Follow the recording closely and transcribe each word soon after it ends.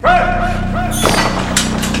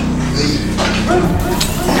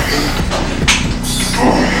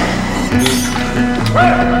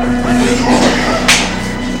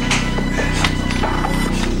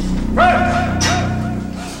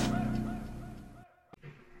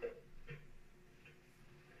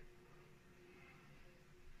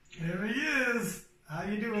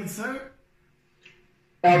sir?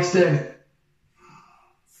 Outstanding.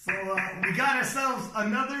 So we got ourselves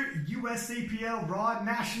another USAPL Raw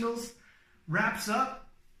Nationals wraps up.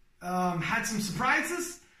 Had some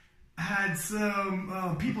surprises. Had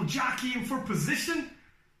some people jockeying for position.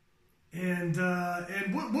 And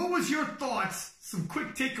what was your thoughts? Some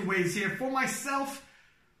quick takeaways here for myself.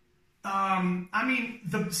 Some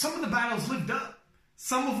of the battles lived up.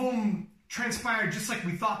 Some of them transpired just like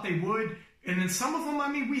we thought they would, and then some of them,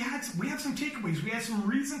 we have some takeaways. We had some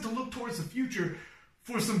reason to look towards the future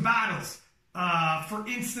for some battles. For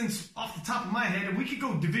instance, off the top of my head, and we could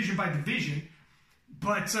go division by division,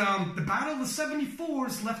 but the Battle of the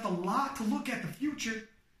 74s left a lot to look at the future.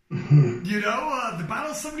 The Battle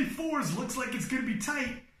of 74s looks like it's going to be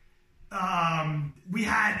tight. We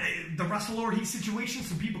had the Russell Orhii situation,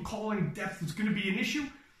 some people calling depth was going to be an issue.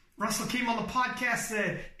 Russell came on the podcast,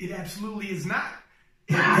 said it absolutely is not.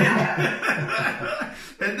 And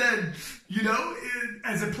then,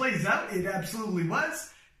 as it plays out, it absolutely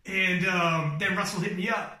was. And then Russell hit me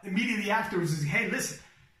up immediately afterwards and said, hey, listen,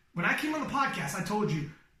 when I came on the podcast, I told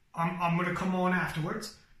you I'm going to come on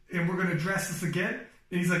afterwards and we're going to address this again.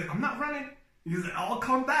 And he's like, I'm not running. He's like, I'll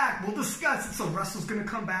come back. We'll discuss it. So Russell's going to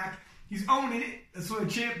come back. He's owning it. That's what a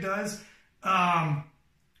champ does.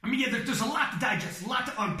 There's a lot to digest, a lot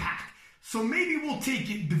to unpack. So maybe we'll take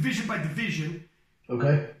it division by division.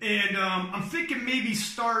 Okay. And I'm thinking maybe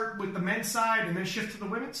start with the men's side and then shift to the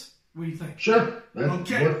women's. What do you think? Sure.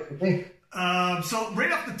 Okay. So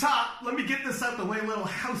right off the top, let me get this out the way, a little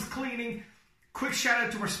house cleaning. Quick shout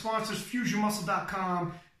out to our sponsors,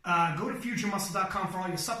 FusionMuscle.com. Go to FusionMuscle.com for all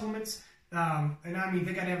your supplements. They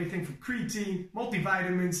got everything from creatine,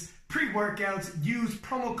 multivitamins, pre-workouts. Use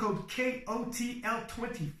promo code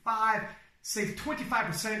KOTL25. Save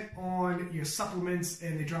 25% on your supplements,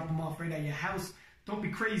 and they drop them off right at your house. Don't be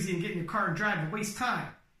crazy and get in your car and drive and waste time,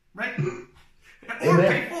 right? Or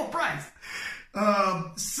pay full price.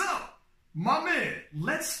 So, my man,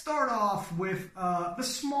 let's start off with the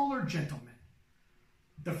smaller gentleman.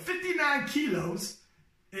 The 59 kilos.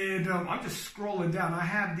 And I'm just scrolling down. I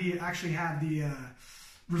actually have the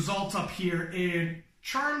results up here. And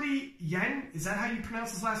Charlie Yen, is that how you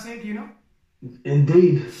pronounce his last name? Do you know?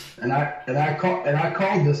 Indeed. And I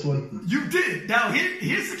called this one. You did. Now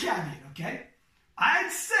here's the caveat. Okay, I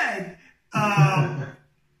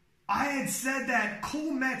had said that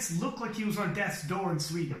Cole Metz looked like he was on death's door in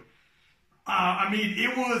Sweden. I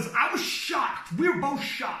was shocked. We were both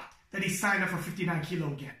shocked that he signed up for 59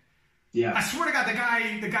 kilo again. Yeah, I swear to God, the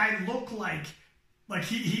guy looked like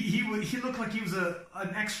he looked like he was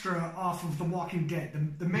an extra off of The Walking Dead.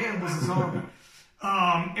 The man was a zombie.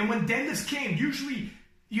 And when deadlifts came, usually,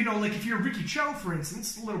 like if you're Ricky Cho, for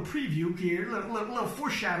instance, a little preview here, a little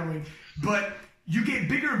foreshadowing, but you get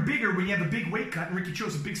bigger and bigger when you have a big weight cut, and Ricky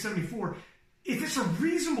Cho's a big 74. If it's a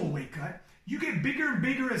reasonable weight cut, you get bigger and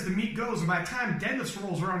bigger as the meat goes, and by the time deadlifts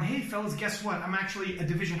rolls around, hey fellas, guess what? I'm actually a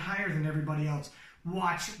division higher than everybody else.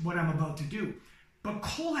 Watch what I'm about to do. But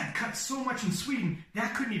Cole had cut so much in Sweden,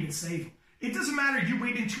 that couldn't even save him. It doesn't matter, you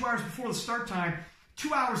wait in 2 hours before the start time,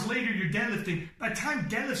 2 hours later you're deadlifting. By the time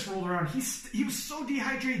deadlifts rolled around, he was so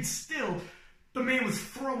dehydrated still, the man was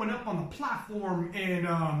throwing up on the platform, and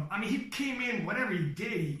he came in, whatever he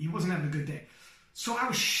did, he wasn't having a good day. So I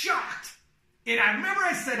was shocked. And I remember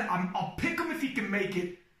I said, I'll pick him if he can make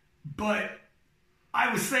it, but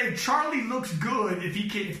I was saying Charlie looks good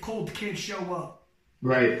if Cole can't show up.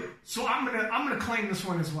 Right. So I'm gonna claim this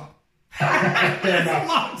one as well. That's a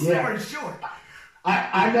long story short.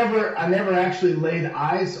 I never actually laid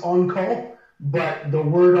eyes on Cole, but the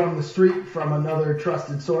word on the street from another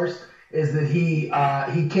trusted source is that he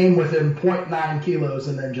came within 0.9 kilos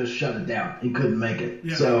and then just shut it down. He couldn't make it.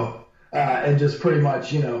 Yeah. So and just pretty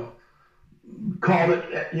much called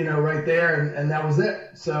it right there, and that was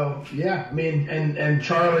it. So yeah, and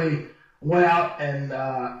Charlie went out and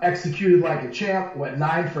executed like a champ, went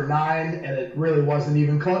 9 for 9, and it really wasn't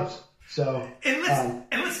even close. So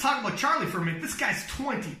let's talk about Charlie for a minute. This guy's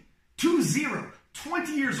 20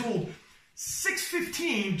 years old,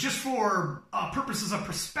 6'15", just for purposes of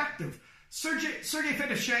perspective. Sergey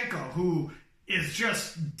Fedoshenko, who is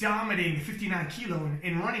just dominating the 59 kilo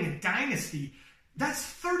and running a dynasty, that's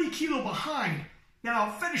 30 kilo behind.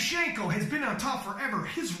 Now, Fedoshenko has been on top forever.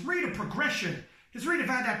 His rate of progression, his rate of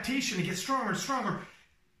adaptation to get stronger and stronger,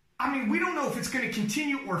 we don't know if it's going to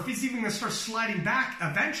continue or if he's even going to start sliding back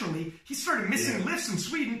eventually. He started missing lifts in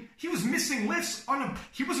Sweden. He was missing lifts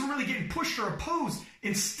he wasn't really getting pushed or opposed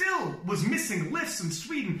and still was missing lifts in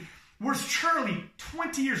Sweden. Whereas Charlie,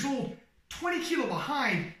 20 years old, 20 kilo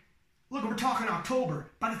behind. Look, we're talking October.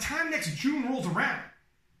 By the time next June rolls around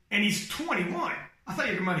and he's 21, I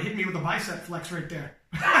thought you might have hit me with a bicep flex right there.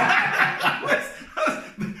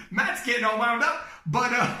 Matt's getting all wound up,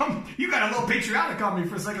 but you got a little patriotic on me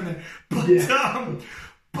for a second there. But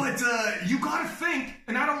you got to think,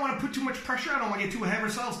 and I don't want to put too much pressure. I don't want to get too ahead of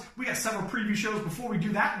ourselves. We got several preview shows before we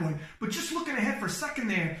do that one. But just looking ahead for a second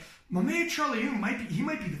there, my man Charlie Young might be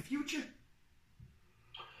the future.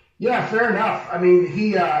 Yeah, fair enough. I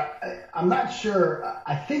mean, I'm not sure.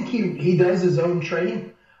 I think he does his own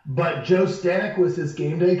training, but Joe Stanek was his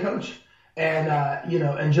game day coach. And,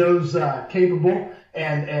 and Joe's capable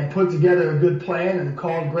and put together a good plan and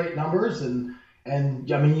called great numbers. And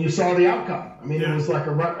I mean, you saw the outcome. I mean, It was like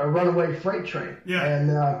a runaway freight train. Yeah.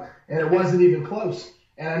 And it wasn't even close.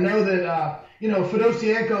 And I know that,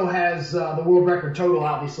 Fedosienko has the world record total,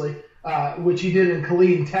 obviously, which he did in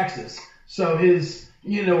Killeen, Texas. So his,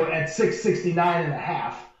 at 669 and a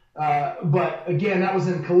half. But again, that was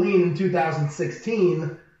in Killeen in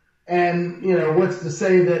 2016. And, what's to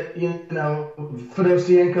say that,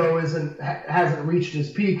 Fedosienko hasn't reached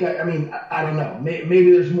his peak? I mean, I don't know.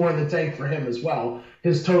 Maybe there's more in the tank for him as well.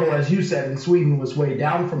 His total, as you said, in Sweden was way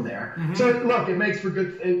down from there. Mm-hmm. So, look, it makes for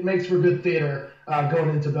good theater going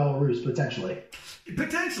into Belarus, potentially.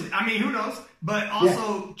 Potentially. I mean, who knows? But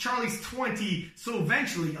also, Charlie's 20, so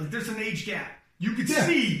eventually, there's an age gap. You could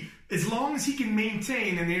see, as long as he can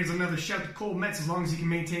maintain, and there's another shout to Cole Metz, as long as he can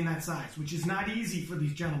maintain that size, which is not easy for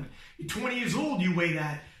these gentlemen. You're 20 years old, you weigh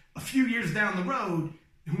that. A few years down the road,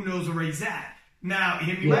 who knows where he's at. Now,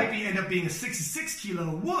 he might end up being a 66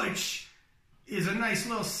 kilo, which is a nice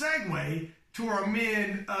little segue to our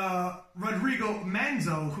man, Rodrigo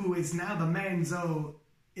Manzo, who is now the Manzo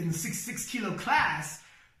in the 66 kilo class.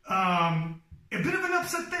 A bit of an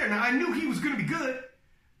upset there. Now, I knew he was going to be good,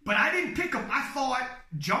 but I didn't pick him. I thought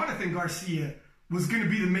Jonathan Garcia was going to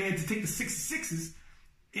be the man to take the 66s.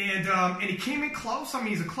 And he came in close. I mean,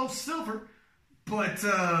 he's a close silver. But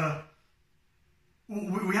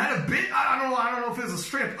we had a bit, I don't know if it was a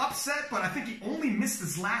straight up upset, but I think he only missed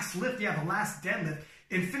his last lift, the last deadlift,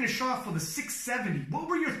 and finished off with a 670. What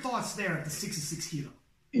were your thoughts there at the 66 kilo?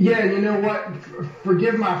 Yeah, you know what?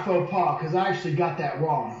 Forgive my faux pas, because I actually got that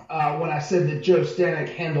wrong when I said that Joe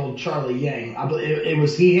Stanek handled Charlie Yang.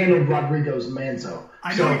 He handled Rodrigo's Manzo.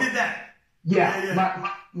 I know he did that. Yeah.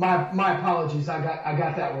 My apologies. I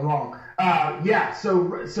got that one wrong.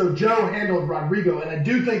 So Joe handled Rodrigo, and I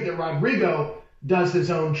do think that Rodrigo does his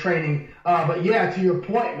own training. But yeah, to your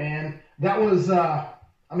point, man, that was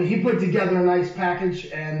he put together a nice package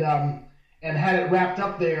and had it wrapped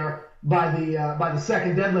up there by the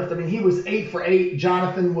second deadlift. I mean, he was 8 for 8.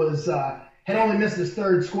 Jonathan was had only missed his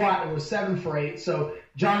third squat and was 7 for 8. So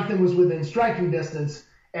Jonathan was within striking distance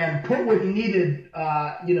and put what he needed,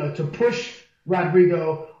 to push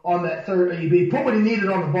Rodrigo on that third. He put what he needed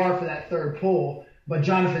on the bar for that third pull, but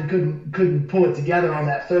Jonathan couldn't pull it together on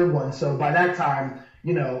that third one. So by that time,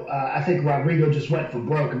 I think Rodrigo just went for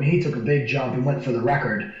broke. I mean, he took a big jump and went for the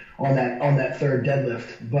record on that third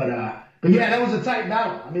deadlift. But yeah, that was a tight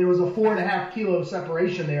battle. I mean, it was a 4.5 kilo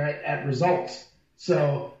separation there at results.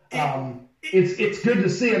 So it's good to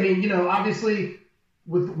see. I mean, obviously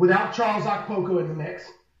without Charles Akpoko in the mix,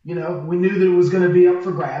 we knew that it was going to be up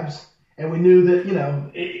for grabs. And we knew that,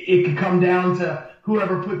 it could come down to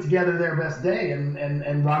whoever put together their best day,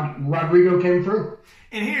 and Rodrigo came through.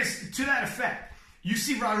 And here's, to that effect, you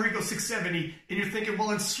see Rodrigo 670, and you're thinking,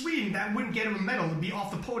 well, in Sweden, that wouldn't get him a medal. It'd be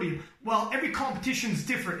off the podium. Well, every competition's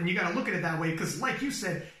different, and you got to look at it that way, because like you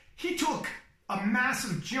said, he took a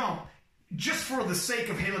massive jump just for the sake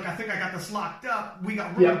of, hey, look, I think I got this locked up. We're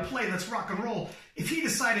going to play. Let's rock and roll. If he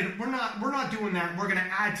decided we're not doing that, we're going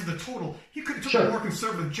to add to the total. He could have took a more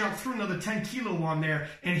conservative jump, threw another 10 kilo on there,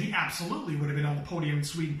 and he absolutely would have been on the podium in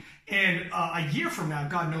Sweden. And a year from now,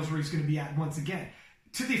 God knows where he's going to be at once again.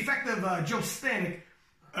 To the effect of Joe Stanek,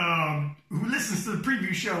 who listens to the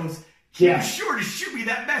preview shows, he was sure to shoot me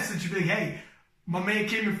that message and be like, hey, my man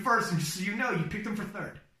came in first, and just so you know, you picked him for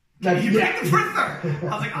third. You picked him for third. I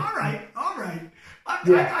was like, all right.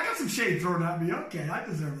 I got some shade thrown at me. Okay, I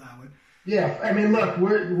deserve that one. Yeah, I mean, look,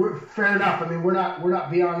 we're fair enough. I mean, we're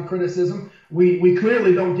not beyond criticism. We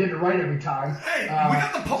clearly don't get it right every time. Hey, we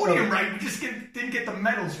got the podium right. We just didn't get the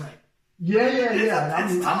medals right. Yeah.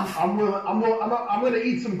 I'm going to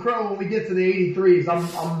eat some crow when we get to the 83s.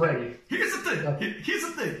 I'm ready. Here's the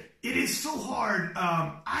thing. It is so hard.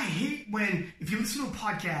 I hate when, if you listen to a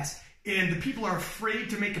podcast and the people are afraid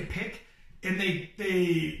to make a pick and they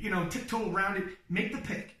tiptoe around it. Make the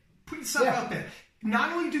pick. Put yourself out there.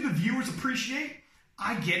 Not only do the viewers appreciate,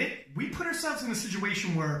 I get it. We put ourselves in a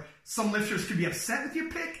situation where some lifters could be upset with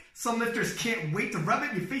your pick. Some lifters can't wait to rub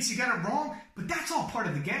it in your face. You got it wrong. But that's all part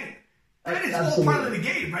of the game. That is all part of the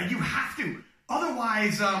game, right? You have to.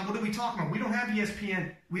 Otherwise, what are we talking about? We don't have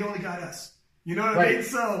ESPN. We only got us. You know what I mean?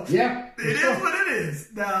 So yeah, it is what it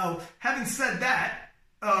is. Now, having said that,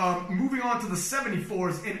 moving on to the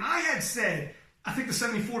 74s, and I had said, I think the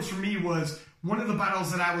 74s for me was one of the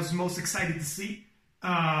battles that I was most excited to see.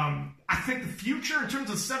 I think the future in terms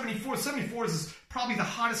of 74s is probably the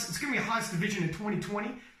hottest. It's going to be the hottest division in 2020.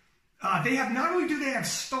 They have, not only do they have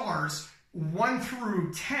stars 1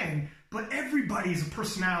 through 10, but everybody is a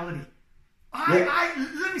personality.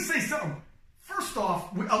 Let me say something. First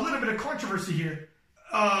off, a little bit of controversy here.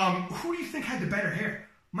 Who do you think had the better hair?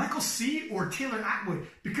 Michael C. or Taylor Atwood?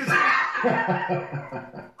 Because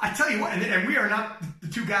I tell you what, and we are not the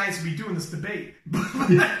two guys to be doing this debate.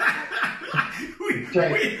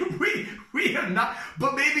 we are not,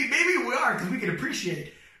 but maybe we are because we can appreciate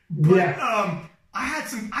it. But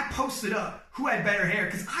I posted up who had better hair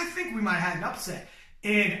because I think we might have had an upset.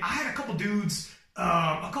 And I had a couple dudes,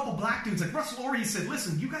 a couple black dudes, like Russell Orr, he said,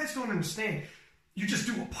 listen, you guys don't understand. You just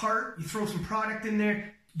do a part, you throw some product in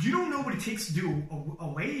there. You don't know what it takes to do a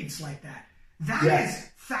waves like that. That is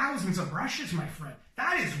thousands of brushes, my friend.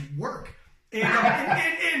 That is work.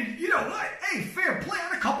 And you know what? Hey, fair play. I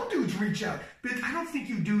had a couple dudes reach out. But I don't think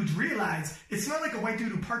you dudes realize it's not like a white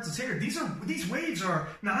dude who parts his hair. These waves are,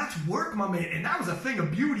 now that's work, my man. And that was a thing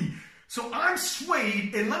of beauty. So I'm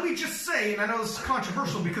swayed, and let me just say, and I know this is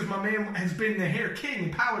controversial because my man has been the hair king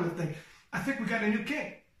in powerlifting. I think we got a new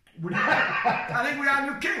king. What do you think? I think we got a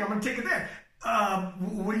new king. I'm going to take it there.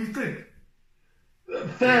 What do you think?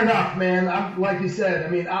 Fair enough, man. I'm, like you said, I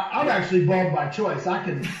mean, I'm actually bald by choice. I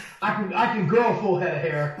can grow a full head of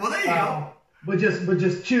hair. Well, there you go. But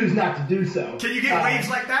just choose not to do so. Can you get waves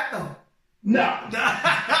like that though? No.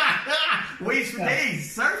 Waves for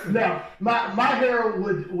days, surfing. No, my hair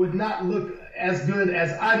would not look as good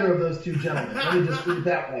as either of those two gentlemen. Let me just put it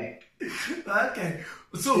that way. Okay.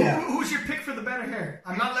 So who's your pick for the better hair?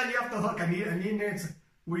 I'm not letting you off the hook. I need an answer.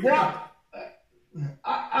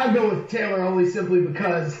 I go with Taylor only simply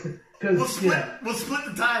because we'll split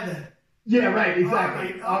the tie then. Yeah, right,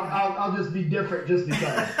 exactly. All right. I'll just be different just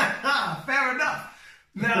because. Fair enough.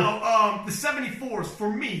 Now, the 74s,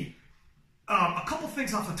 for me, a couple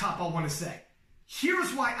things off the top I want to say.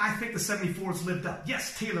 Here's why I think the 74s lived up.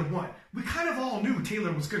 Yes, Taylor won. We kind of all knew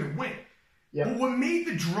Taylor was going to win. Yep. But what made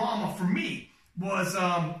the drama for me was,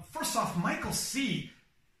 first off, Michael C.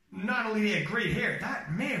 Not only did he have great hair,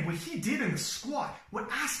 that man, what he did in the squat, what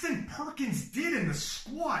Aston Perkins did in the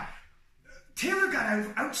squat, Taylor got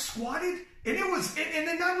out squatted, and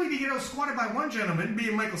then not only did he get out squatted by one gentleman,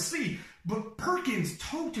 being Michael C., but Perkins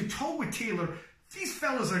toe to toe with Taylor. These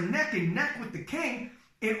fellas are neck and neck with the king,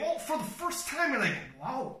 and all for the first time, you're like,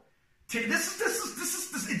 wow, this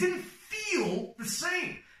is it didn't feel the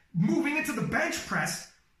same. Moving into the bench press.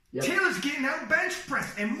 Yep. Taylor's getting out bench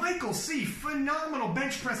press, and Michael C., phenomenal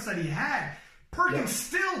bench press that he had. Perkins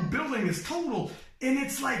still building his total, and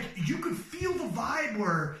it's like you could feel the vibe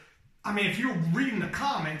where, I mean, if you're reading the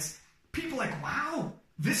comments, people are like, wow,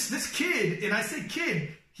 this kid, and I say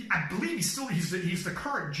kid, I believe he's the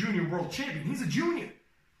current junior world champion. He's a junior.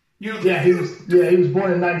 You know, he was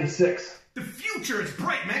born in '96. The future is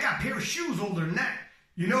bright, man. I got a pair of shoes older than that.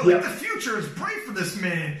 You know, like the future is bright for this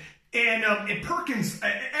man. And Perkins,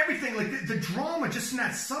 everything, like the drama just in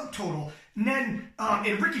that subtotal. And then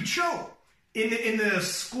and Ricky Cho in the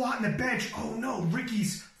squat and the bench. Oh no,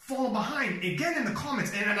 Ricky's falling behind. Again in the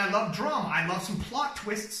comments, and I love drama. I love some plot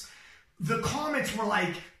twists. The comments were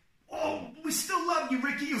like, oh, we still love you,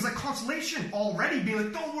 Ricky. It was like consolation already, being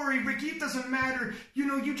like, don't worry, Ricky, it doesn't matter. You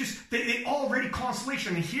know, they already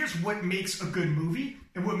consolation. And here's what makes a good movie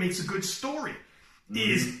and what makes a good story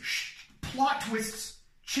is plot twists,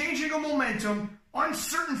 changing a momentum,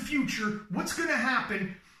 uncertain future, what's going to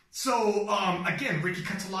happen. So, again, Ricky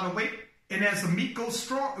cuts a lot of weight, and as the meat goes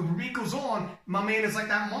on, my man is like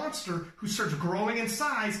that monster who starts growing in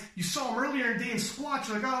size. You saw him earlier in the day in squats,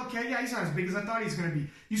 you're like, oh, okay, yeah, he's not as big as I thought he was going to be.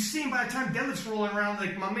 You see him by the time deadlift's rolling around,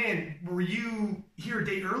 like, my man, were you here a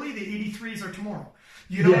day early? The 83s are tomorrow.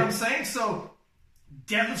 You know what I'm saying? So,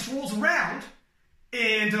 deadlift rolls around,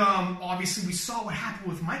 and obviously we saw what happened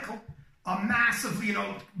with Michael. A massive,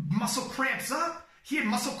 muscle cramps up. He had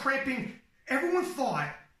muscle cramping. Everyone thought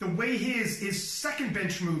the way his second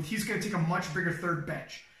bench moved, he's going to take a much bigger third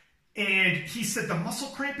bench. And he said the muscle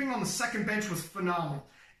cramping on the second bench was phenomenal.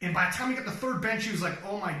 And by the time he got the third bench, he was like,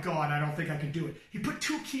 oh my God, I don't think I could do it. He put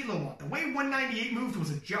 2 kilo on. The way 198 moved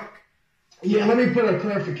was a joke. Yeah, let me put a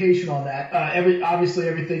clarification on that. Obviously,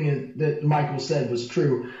 everything that Michael said was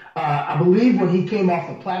true. I believe when he came off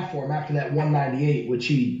the platform after that 198, which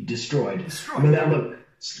he destroyed. I mean, that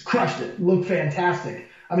crushed it. Looked fantastic.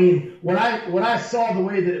 I mean, when I saw the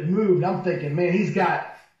way that it moved, I'm thinking, man, he's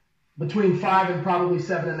got between 5 and probably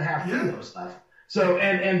 7.5 kilos left. So,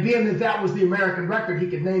 and being that was the American record, he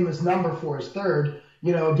could name his number for his third,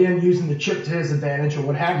 again, using the chip to his advantage or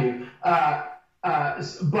what have you.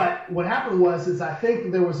 But what happened is I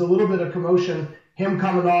think there was a little bit of commotion, him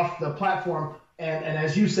coming off the platform. And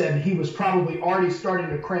as you said, he was probably already starting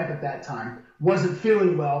to cramp at that time, wasn't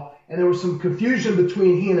feeling well. And there was some confusion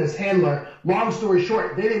between he and his handler. Long story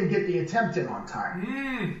short, they didn't get the attempt in on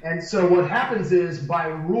time. And so what happens is by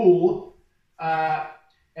rule,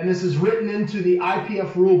 and this is written into the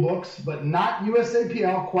IPF rule books, but not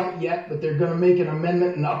USAPL quite yet, but they're going to make an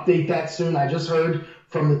amendment and update that soon. I just heard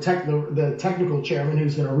from the technical chairman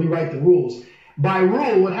who's going to rewrite the rules. By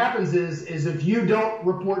rule, what happens is if you don't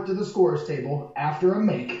report to the scores table after a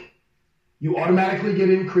make, you automatically get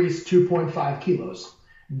increased 2.5 kilos.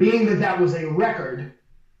 Being that was a record,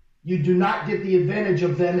 you do not get the advantage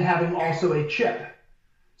of then having also a chip.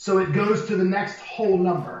 So it goes to the next whole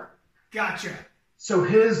number. Gotcha. So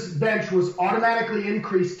his bench was automatically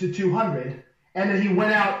increased to 200, and then he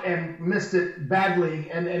went out and missed it badly,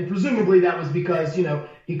 and presumably that was because,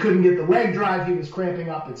 he couldn't get the leg drive, he was cramping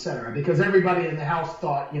up, etc. Because everybody in the house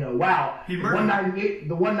thought, wow, the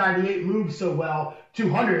 198 moved so well,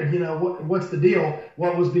 200, what's the deal?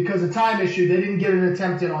 Well, it was because of time issue. They didn't get an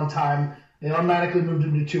attempt in on time. They automatically moved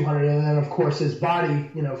him to 200, and then, of course, his body,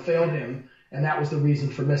 failed him, and that was the reason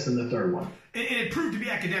for missing the third one. And it proved to be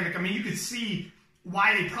academic. I mean, you could see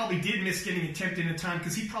why they probably did miss getting attempt in time,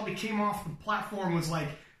 because he probably came off the platform was like,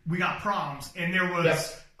 we got problems, and there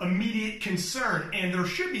was immediate concern, and there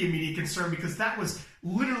should be immediate concern because that was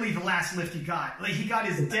literally the last lift he got. Like, he got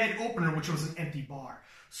his dead opener, which was an empty bar.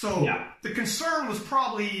 So the concern was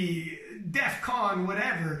probably DEF CON,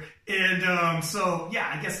 whatever, and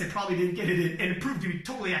I guess they probably didn't get it in, and it proved to be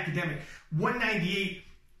totally academic. 198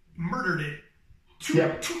 murdered it.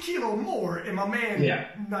 2 kilo more, and my man,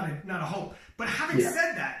 not a hope. But having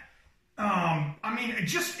said that, I mean,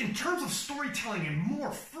 just in terms of storytelling and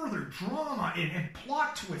more further drama and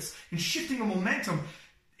plot twists and shifting the momentum,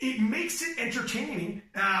 it makes it entertaining.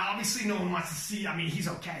 Obviously, no one wants to see. I mean, he's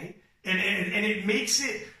okay, and it makes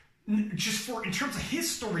it just in terms of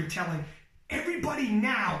his storytelling. Everybody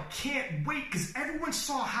now can't wait because everyone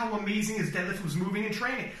saw how amazing his deadlift was moving in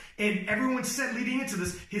training. And everyone said leading into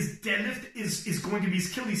this, his deadlift is going to be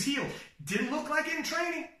his Achilles heel. Didn't look like it in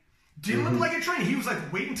training. Look like it in training. He was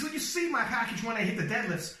like, wait until you see my package when I hit the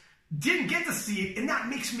deadlifts. Didn't get to see it, and that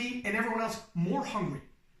makes me and everyone else more hungry.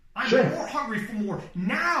 I'm more hungry for more.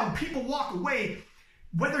 Now people walk away,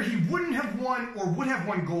 whether he wouldn't have won or would have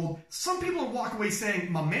won gold, some people walk away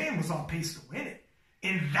saying, my man was on pace to win it.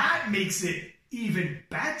 And that makes it even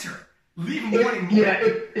better. Leave him wanting more. Yeah,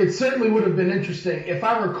 it certainly would have been interesting. If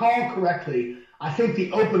I recall correctly, I think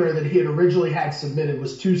the opener that he had originally had submitted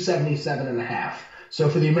was 277.5. So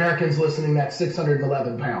for the Americans listening, that's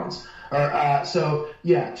 611 pounds.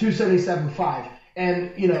 277.5.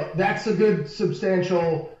 And, that's a good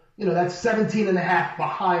substantial, that's 17.5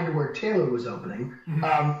 behind where Taylor was opening.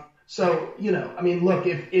 Look,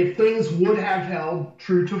 if things would have held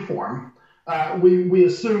true to form, we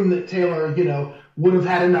assume that Taylor, would have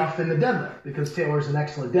had enough in the deadlift because Taylor's an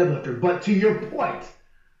excellent deadlifter. But to your point,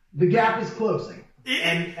 the gap is closing,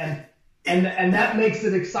 and that makes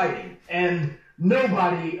it exciting. And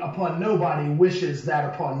nobody wishes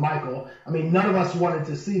that upon Michael. I mean, none of us wanted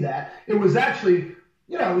to see that. It was actually,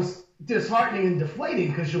 it was disheartening and deflating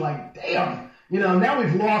because you're like, damn, now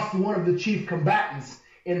we've lost one of the chief combatants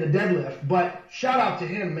in the deadlift. But shout out to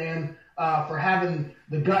him, man. For having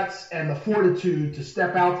the guts and the fortitude to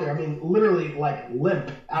step out there. I mean, literally like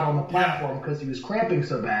limp out on the platform because he was cramping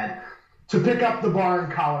so bad, to pick up the bar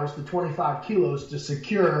and collars, the 25 kilos, to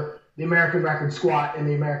secure the American record squat and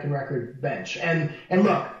the American record bench. And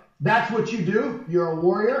look, that's what you do. You're a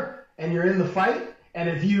warrior and you're in the fight. And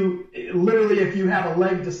if you have a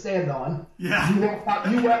leg to stand on, you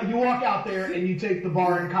walk out there and you take the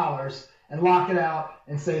bar and collars and lock it out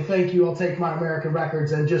and say, thank you, I'll take my American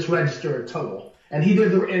records and just register a total. And he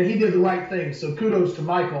did the right thing. So kudos to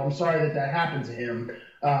Michael. I'm sorry that happened to him,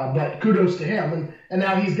 but kudos to him. And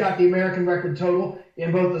now he's got the American record total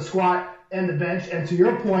in both the squat and the bench. And to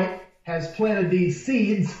your point, has planted these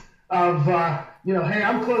seeds of, hey,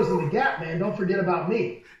 I'm closing the gap, man. Don't forget about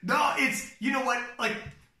me. No, it's, like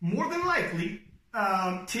more than likely,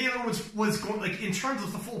 Taylor was going, like in terms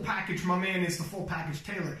of the full package, my man is the full package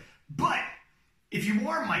Taylor. But if you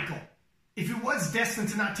are Michael, if he was destined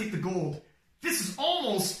to not take the gold, this is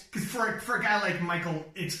almost, because for a guy like Michael,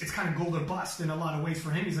 it's kind of gold or bust in a lot of ways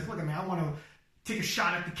for him. He's like, look, I want to take a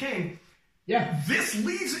shot at the king. Yeah. This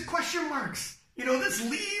leaves it question marks. This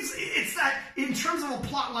leaves, it's that, in terms of a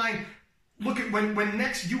plot line, look at when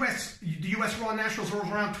next the U.S. Raw Nationals rolls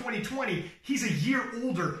around 2020, he's a year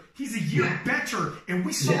older, he's a year better, and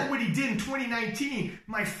we saw what he did in 2019.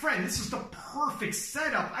 My friend, this is the perfect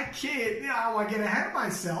setup. I can't, I don't want to get ahead of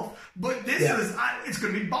myself, but this is, it's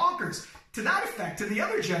going to be bonkers. To that effect, to the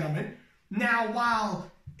other gentleman, now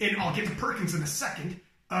and I'll get to Perkins in a second,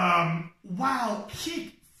 while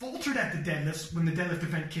he faltered at the deadlifts when the deadlift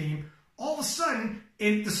event came, all of a sudden,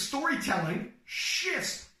 in the storytelling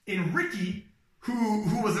shifts in Ricky,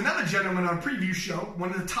 who was another gentleman on a preview show,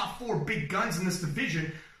 one of the top 4 big guns in this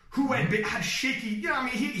division, who had shaky,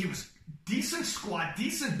 he was decent squat,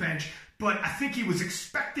 decent bench, but I think he was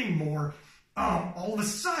expecting more. All of a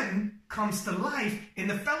sudden comes to life, and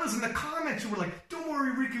the fellas in the comments who were like, "Don't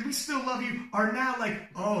worry, Ricky, we still love you," are now like,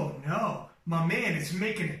 "Oh no, my man is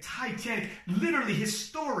making a Titanic, literally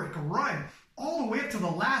historic run all the way up to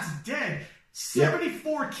the last dead."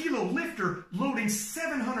 74 kilo lifter loading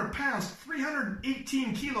 700 pounds,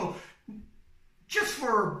 318 kilo. Just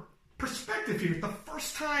for perspective here, the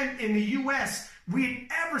first time in the U.S. we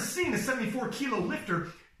had ever seen a 74 kilo lifter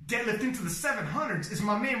deadlift into the 700s is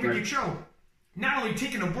my man Ricky Cho. Not only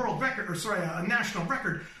taking a a national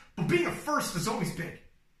record, but being a first is always big.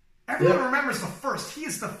 Everyone remembers the first. He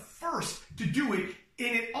is the first to do it.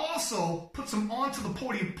 And it also puts him onto the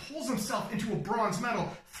podium, pulls himself into a bronze medal,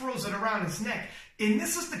 throws it around his neck. And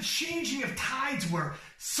this is the changing of tides where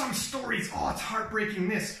some stories, it's heartbreaking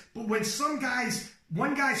this. But when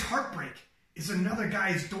one guy's heartbreak is another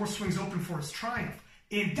guy's door swings open for his triumph.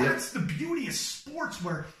 And that's the beauty of sports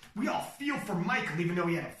where we all feel for Michael, even though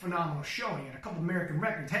he had a phenomenal showing and a couple American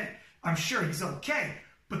records. Hey, I'm sure he's okay.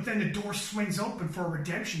 But then the door swings open for a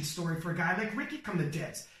redemption story for a guy like Ricky come the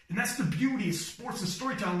deads. And that's the beauty of sports and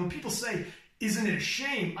storytelling. When people say, "Isn't it a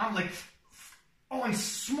shame?" I'm like, on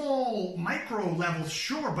small micro levels,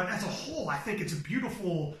 sure, but as a whole, I think it's a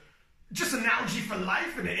beautiful just analogy for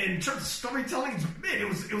life. And in terms of storytelling,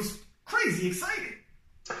 it was crazy exciting.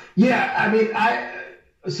 Yeah, I mean,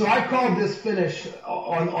 I called this finish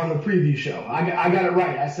on the preview show. I got it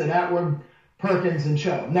right. I said Atwood, Perkins, and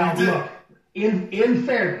Cho. Now look, in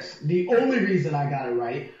fairness, the only reason I got it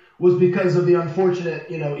right was because of the unfortunate,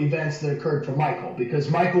 events that occurred for Michael.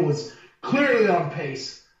 Because Michael was clearly on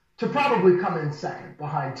pace to probably come in second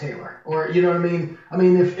behind Taylor, or you know what I mean. I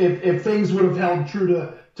mean, if things would have held true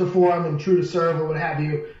to form and true to serve or what have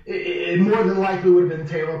you, it more than likely would have been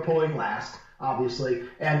Taylor pulling last, obviously,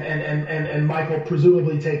 and Michael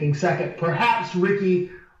presumably taking second. Perhaps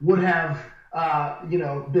Ricky would have,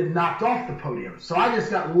 been knocked off the podium. So I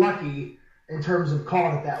just got lucky in terms of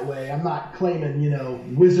calling it that way. I'm not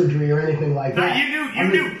claiming, wizardry or anything like that. You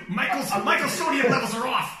knew. Michael's sodium levels are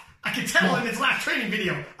off. I could tell in his last training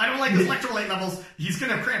video. I don't like his electrolyte levels. He's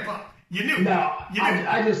going to cramp up. You knew. No,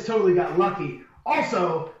 I just totally got lucky.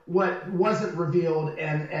 Also, what wasn't revealed,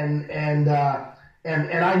 and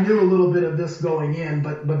I knew a little bit of this going in,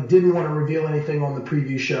 but didn't want to reveal anything on the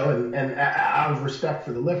preview show, and out of respect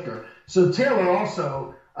for the lifter. So Taylor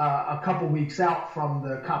also, a couple weeks out from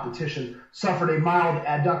the competition, suffered a mild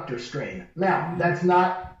adductor strain. Now, I'm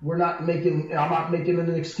not making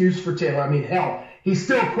an excuse for Taylor. I mean, hell, he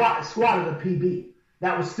still squatted a PB.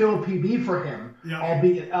 That was still a PB for him,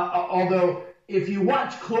 albeit, although if you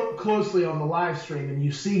watch closely on the live stream and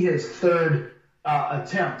you see his third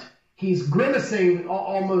attempt, he's grimacing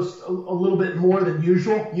almost a little bit more than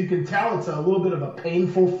usual. You can tell it's a little bit of a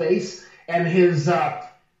painful face, and his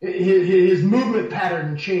movement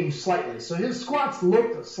pattern changed slightly. So his squats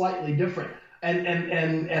looked slightly different,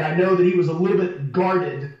 and I know that he was a little bit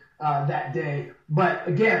guarded that day. But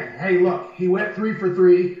again, hey, look, he went 3 for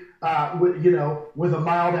 3 with a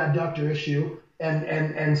mild adductor issue,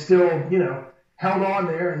 and still held on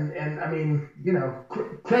there. And I mean,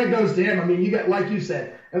 credit goes to him. I mean, you got, like you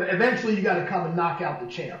said, eventually you got to come and knock out the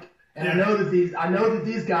champ. And I know that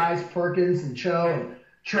these guys, Perkins and Cho and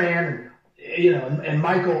Tran and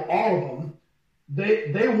Michael, all of them,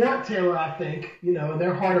 they want Taylor, I think, in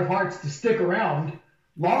their heart of hearts, to stick around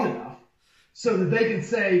long enough so that they can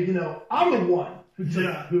say, I'm the one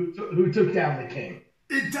who took down the king.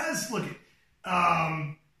 It does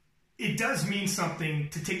it does mean something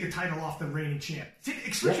to take the title off the reigning champ,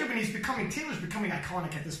 especially when Taylor's becoming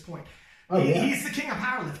iconic at this point. He's the king of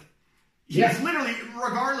powerlifting. He's literally,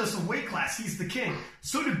 regardless of weight class, he's the king.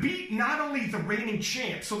 So to beat not only the reigning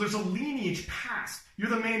champ, so there's a lineage past. You're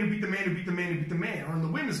the man who beat the man who beat the man who beat the man. Or in the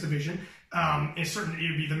women's division, and certainly it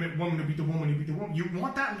would be the woman who beat the woman who beat the woman. You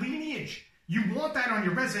want that lineage. You want that on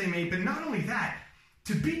your resume. But not only that,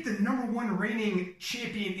 to beat the #1 reigning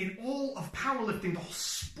champion in all of powerlifting, the whole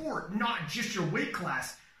sport, not just your weight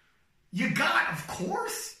class, of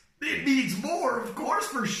course. It needs more, of course,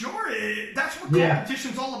 for sure. That's what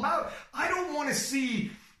competition's all about. I don't want to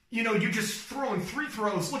see, you just throwing free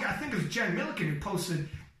throws. Look, I think it was Jen Milliken who posted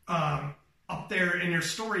up there in your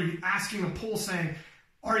story asking a poll saying,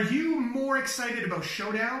 are you more excited about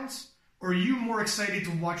showdowns or are you more excited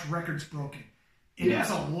to watch records broken? And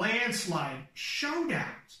it's a landslide showdowns.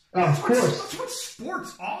 Of course. That's what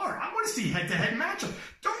sports are. I want to see head-to-head matchups.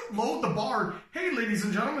 Don't load the bar. Hey, ladies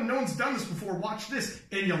and gentlemen, no one's done this before. Watch this.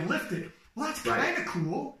 And you lift it. Well, that's kind of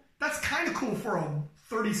cool. That's kind of cool for a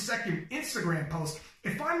 30-second Instagram post.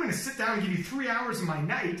 If I'm going to sit down and give you 3 hours of my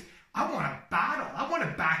night, I want a battle. I want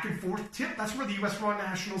a back-and-forth tip. That's where the U.S. Raw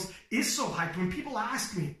Nationals is so hyped. When people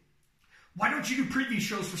ask me, why don't you do preview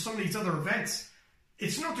shows for some of these other events?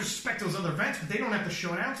 It's no disrespect to those other events, but they don't have the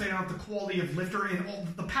showdowns. They don't have the quality of lifter and all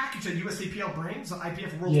the package that USAPL brings, the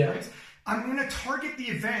IPF World brings. I'm going to target the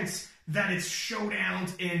events that it's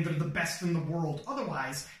showdowns and they're the best in the world.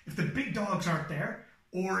 Otherwise, if the big dogs aren't there,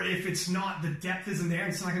 or if it's not, the depth isn't there,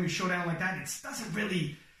 and it's not going to be showdown like that, it doesn't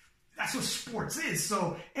really, that's what sports is.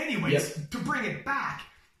 So anyways, to bring it back,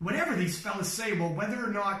 whatever these fellas say, well, whether or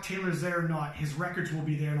not Taylor's there or not, his records will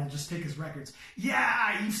be there, and I'll just take his records.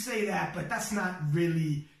 Yeah, you say that, but that's not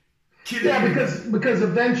really kidding. Yeah, because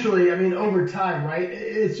eventually, I mean, over time, right,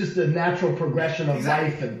 it's just a natural progression of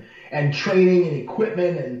life and training and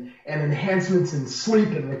equipment and enhancements in sleep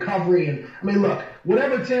and recovery. And, I mean, look,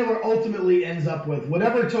 whatever Taylor ultimately ends up with,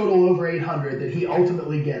 whatever total over 800 that he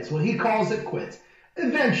ultimately gets, when he calls it quits,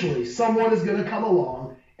 eventually someone is going to come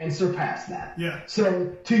along and surpass that. Yeah.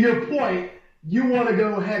 So to your point, you want to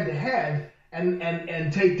go head to head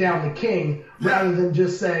and take down the king rather than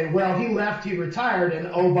just say, well, he left, he retired, and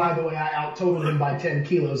oh, by the way, I out-totaled him by 10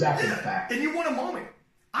 kilos after the fact. And you want a moment.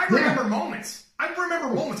 I remember moments.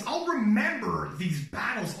 I'll remember these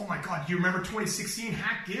battles. Oh my God, do you remember 2016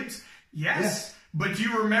 Hack Gibbs? Yes. But do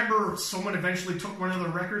you remember someone eventually took one of the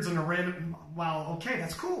records and a random, well, okay,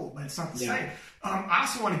 that's cool, but it's not the same. I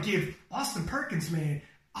also want to give Austin Perkins, man,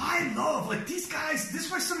 I love, like, these guys, this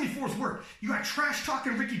is why 74s work. You got trash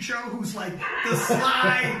talking Ricky Cho, who's like the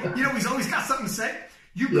sly, he's always got something to say.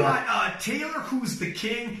 You got Taylor, who's the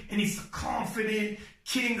king, and he's the confident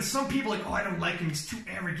king. Some people are like, oh, I don't like him, he's too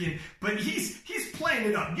arrogant. But he's playing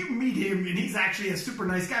it up. You meet him, and he's actually a super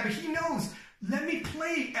nice guy, but he knows, let me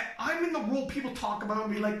play. I'm in the role people talk about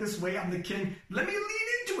me like this way. I'm the king. Let me lean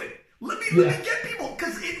into it. Let me get people,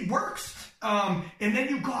 because it works. And then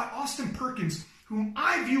you got Austin Perkins, whom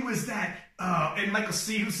I view as that, and Michael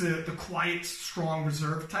C., who's the quiet, strong,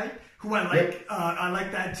 reserve type, who I like. I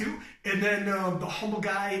like that too. And then the humble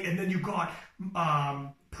guy, and then you got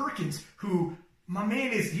Perkins, who, my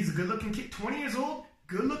man he's a good-looking kid, 20 years old,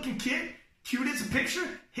 good-looking kid, cute as a picture,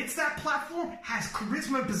 hits that platform, has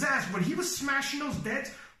charisma and pizzazz. When he was smashing those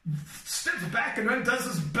deads, steps back and then does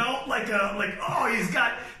his belt he's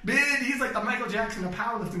like the Michael Jackson of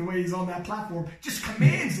powerlifting, the way he's on that platform, just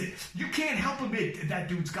commands it. You can't help admit that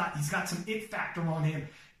dude's got some it factor on him.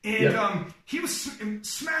 And he was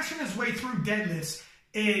smashing his way through deadlifts,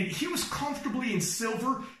 and he was comfortably in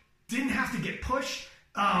silver, didn't have to get pushed,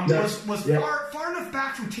 was far enough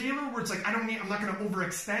back from Taylor where it's like, I'm not going to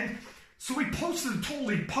overextend. So he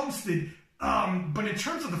totally posted, but in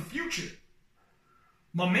terms of the future,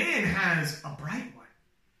 my man has a bright one.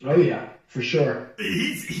 Oh, yeah, for sure.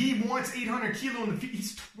 He wants 800 kilo in the future.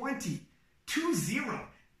 He's 20. 2-0.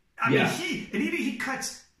 I mean, he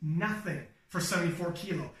cuts nothing for 74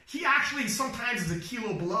 kilo. He actually sometimes is a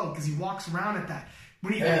kilo below because he walks around at that.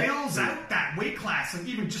 When he fills out that weight class and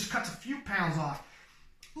even just cuts a few pounds off.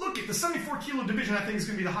 Look, at the 74 kilo division, I think is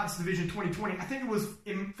going to be the hottest division 2020. I think it was,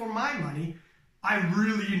 for my money, I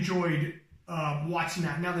really enjoyed watching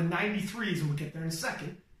that. Now the 93s, and we'll get there in a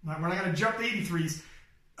second. We're not going to jump the 83s.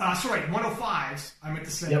 105s, I meant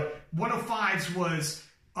to say. 105s was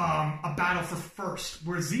a battle for first,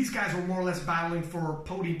 whereas these guys were more or less battling for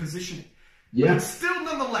podium positioning. But still,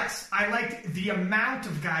 nonetheless, I liked the amount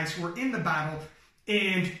of guys who were in the battle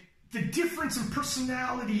and the difference in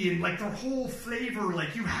personality and like their whole flavor.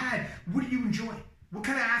 Like you had, what do you enjoy? What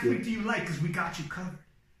kind of athlete do you like? Because we got you covered.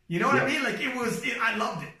 You know what I mean? Like I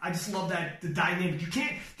loved it. I just love that, the dynamic.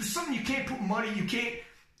 There's something you can't put money, you can't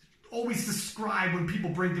always describe when people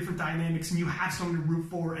bring different dynamics and you have someone to root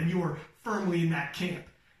for and you are firmly in that camp.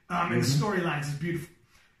 And the storylines is beautiful.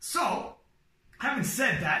 So, having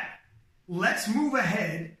said that, let's move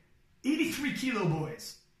ahead. 83 kilo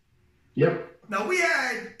boys. Now we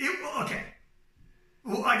had, okay.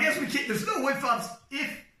 Well, I guess we can't, there's no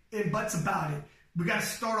if and buts about it. We got to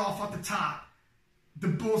start off at the top. The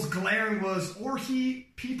most glaring was,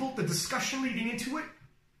 the discussion leading into it,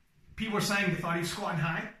 people were saying they thought he was squatting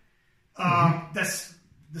high. That's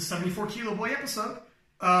the 74 Kilo Boy episode.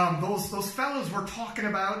 Those fellows were talking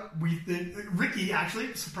about, Ricky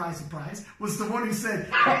actually, surprise, was the one who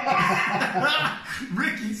said,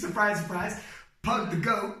 Ricky, surprise, Pug the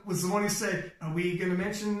Goat was the one who said, are we going to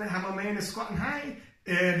mention how my man is squatting high?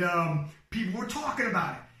 And people were talking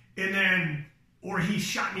about it. And then, or he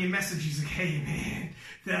shot me a message, he's like, hey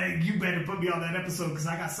man, you better put me on that episode because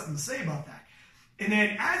I got something to say about that. And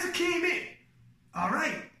then as it came in, all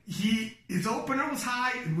right, his opener was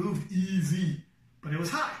high and moved easy. But it was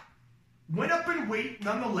high. Went up in weight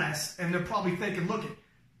nonetheless, and they're probably thinking, look,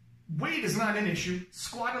 weight is not an issue.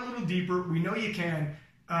 Squat a little deeper. We know you can.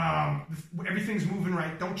 Everything's moving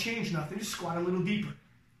right. Don't change nothing. Just squat a little deeper.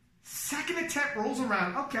 Second attempt rolls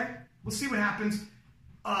around. Okay, we'll see what happens.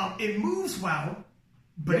 It moves well,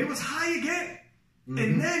 but it was high again. Mm-hmm.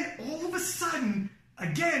 And then all of a sudden,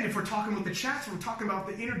 again, if we're talking with the chats, we're talking about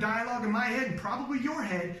the inner dialogue in my head and probably your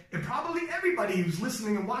head and probably everybody who's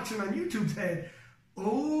listening and watching on YouTube's head.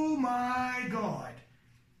 Oh my God.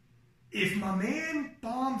 If my man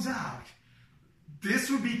bombs out, this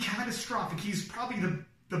would be catastrophic. He's probably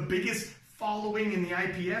the biggest following in the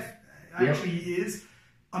IPF. Actually, he is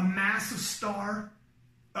a massive star.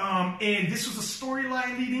 And this was a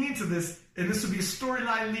storyline leading into this, and this would be a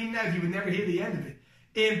storyline leading out. He would never hear the end of it.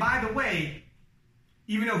 And by the way,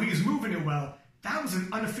 even though he was moving it well, that was an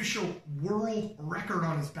unofficial world record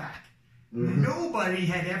on his back. Mm-hmm. Nobody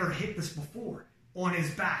had ever hit this before on his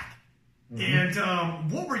back. Mm-hmm.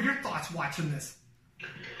 And what were your thoughts watching this?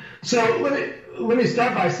 So let me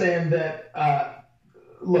start by saying that,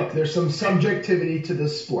 look, there's some subjectivity to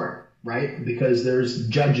this sport, right? Because there's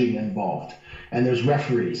judging involved and there's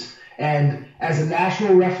referees. And as a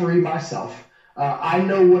national referee myself, I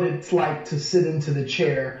know what it's like to sit into the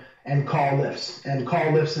chair and call lifts. And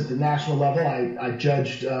call lifts at the national level. I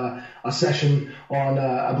judged a session on,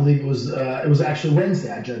 I believe it was actually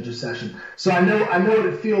Wednesday. I judged a session, so I know what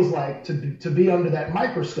it feels like to be under that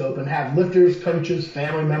microscope and have lifters, coaches,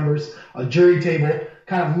 family members, a jury table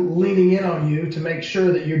kind of leaning in on you to make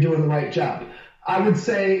sure that you're doing the right job. I would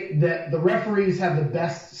say that the referees have the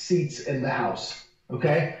best seats in the house,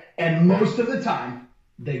 okay, and most of the time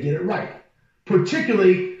they get it right,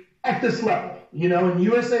 particularly at this level. You know, in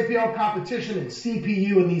USAPL competition and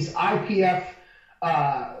CPU and these IPF,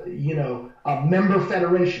 member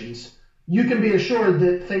federations, you can be assured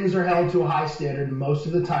that things are held to a high standard, and most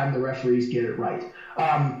of the time the referees get it right.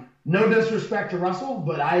 No disrespect to Russell,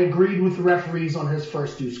 but I agreed with the referees on his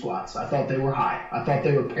first two squats. I thought they were high. I thought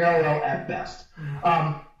they were parallel at best.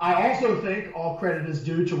 I also think all credit is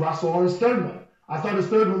due to Russell on his third one. I thought his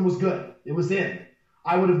third one was good. It was in.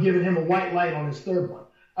 I would have given him a white light on his third one.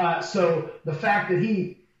 So the fact that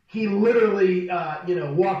he literally,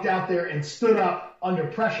 walked out there and stood up under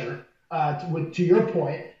pressure, to your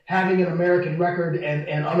point, having an American record and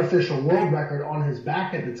an unofficial world record on his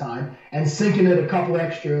back at the time and sinking it a couple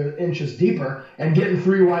extra inches deeper and getting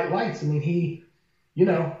 3 white lights. I mean, he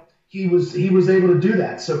was able to do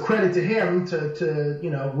that. So credit to him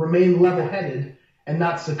to remain level-headed and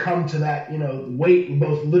not succumb to that, weight,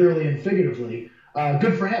 both literally and figuratively.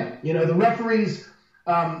 Good for him. The referees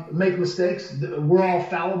make mistakes. We're all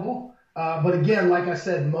fallible. But again, like I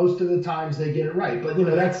said, most of the times they get it right. But,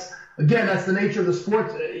 that's the nature of the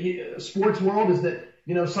sports world, is that,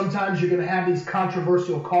 sometimes you're going to have these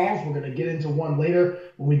controversial calls. We're going to get into one later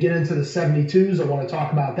when we get into the 72s. I want to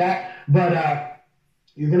talk about that. But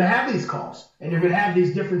you're going to have these calls, and you're going to have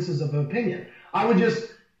these differences of opinion. I would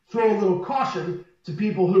just throw a little caution to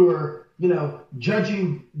people who are,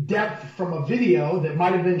 judging depth from a video that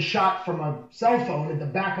might have been shot from a cell phone at the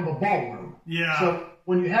back of a ballroom. Yeah. So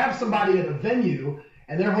when you have somebody at a venue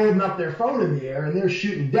and they're holding up their phone in the air and they're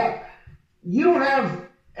shooting depth, you don't have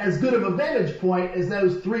as good of a vantage point as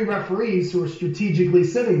those 3 referees who are strategically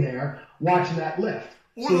sitting there watching that lift.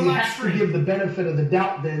 So you have to give the benefit of the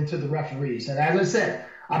doubt then to the referees. And as I said,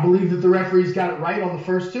 I believe that the referees got it right on the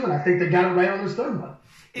first 2, and I think they got it right on this third one.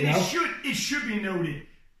 And it should be noted,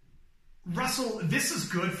 Russell, this is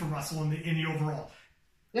good for Russell in the overall.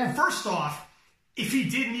 Yeah. First off, if he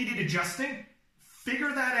did need it adjusting,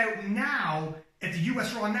 figure that out now at the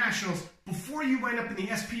U.S. Raw Nationals before you end up in the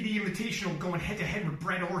SPD Invitational going head-to-head with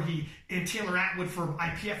Brett Orhe and Taylor Atwood for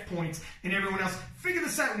IPF points and everyone else. Figure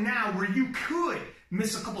this out now where you could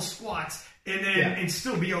miss a couple squats and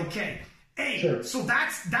still be okay. A, sure. So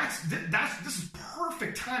this is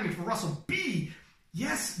perfect timing for Russell. B,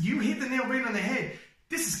 yes, you hit the nail right on the head.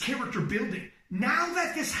 This is character building. Now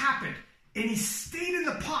that this happened, and he stayed in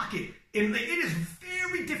the pocket, and it is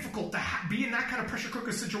very difficult to be in that kind of pressure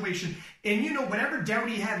cooker situation. And whatever doubt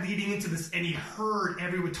he had leading into this, and he heard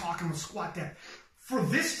everyone talking with squat depth, for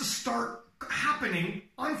this to start happening,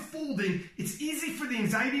 unfolding, it's easy for the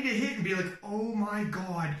anxiety to hit and be like, oh my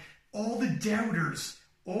God, all the doubters,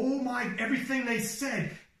 oh my, everything they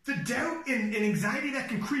said, the doubt and anxiety that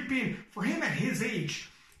can creep in for him at his age,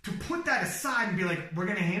 to put that aside and be like, we're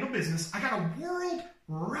going to handle business. I got a world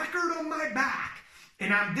record on my back,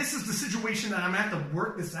 and this is the situation that I'm going to have to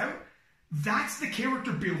work this out. That's the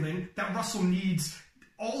character building that Russell needs,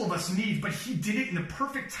 all of us need, but he did it in the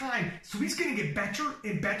perfect time. So he's going to get better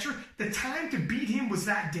and better. The time to beat him was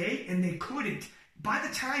that day, and they couldn't. By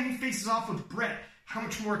the time he faces off with Brett, how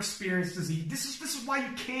much more experience does he? This is why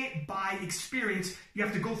you can't buy experience. You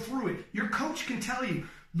have to go through it. Your coach can tell you,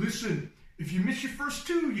 listen, if you miss your first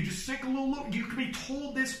two, you just sink a little low. You can be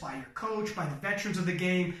told this by your coach, by the veterans of the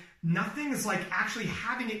game. Nothing is like actually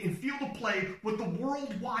having it in field of play with the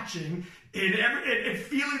world watching and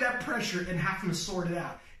feeling that pressure and having to sort it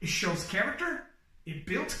out. It shows character. It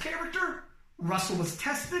builds character. Russell was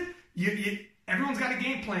tested. Everyone's got a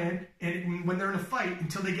game plan, and when they're in a fight,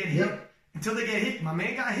 until they get hit, my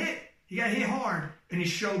man got hit. He got hit hard, and he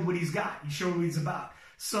showed what he's got. He showed what he's about.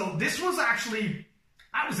 So this was actually,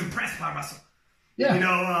 I was impressed by Russell. Yeah.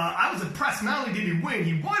 I was impressed. Not only did he win,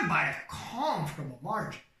 he won by a comfortable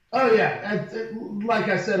margin. Oh yeah, like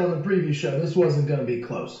I said on the previous show, this wasn't going to be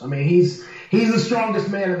close. I mean, he's the strongest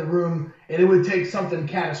man in the room, and it would take something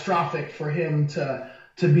catastrophic for him to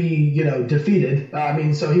be defeated.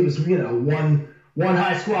 So he was one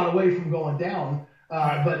high squat away from going down.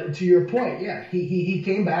 But to your point, yeah, he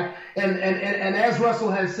came back, and as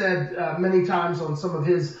Russell has said many times on some of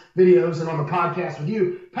his videos and on the podcast with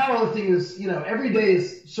you, powerlifting is every day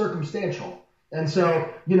is circumstantial. And so,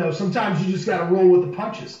 sometimes you just got to roll with the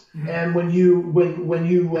punches. Mm-hmm. And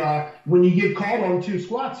when you get called on two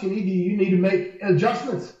squats, you need to make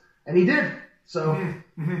adjustments, and he did. So,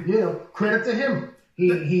 credit to him.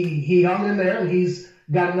 He hung in there, and he's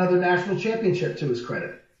got another national championship to his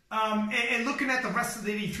credit. And looking at the rest of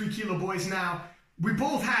the 83 kilo boys now, we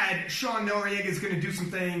both had Sean Noriega is going to do some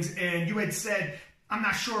things, and you had said, I'm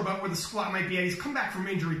not sure about where the squat might be at. He's come back from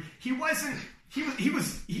injury. He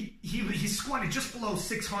squatted just below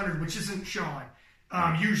 600, which isn't Sean.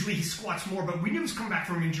 Usually he squats more, but we knew he was coming back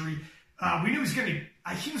from injury. We knew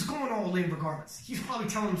he was going all in regardless. He's probably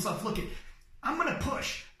telling himself, look, I'm going to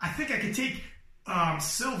push. I think I could take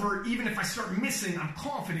silver even if I start missing. I'm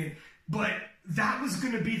confident, but that was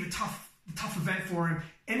going to be the tough event for him.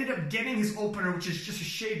 Ended up getting his opener, which is just a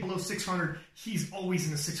shade below 600. He's always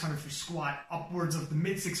in the 600 for squat, upwards of the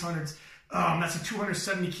mid 600s. That's a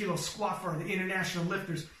 270 kilo squat for the international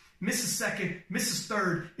lifters. Misses second, misses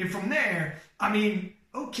third, and from there,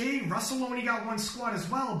 Russell only got one squat as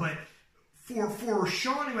well, but for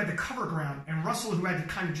Sean, who had to cover ground, and Russell, who had to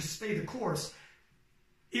kind of just stay the course,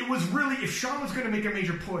 it was really, if Sean was going to make a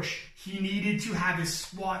major push, he needed to have his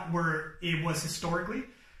squat where it was historically.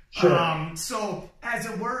 Sure. So, as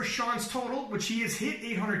it were, Sean's total, which he has hit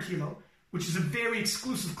 800 kilo, which is a very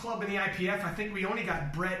exclusive club in the IPF. I think we only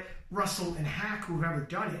got Brett, Russell, and Hack who have ever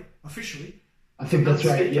done it officially. I think that's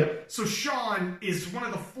right, yep. So Sean is one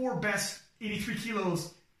of the 4 best 83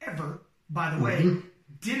 kilos ever, by the way.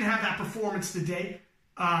 Didn't have that performance today.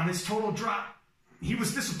 His total drop, he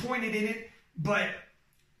was disappointed in it, but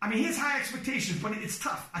he has high expectations, but it's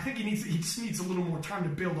tough. I think he just needs a little more time to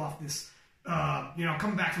build off this.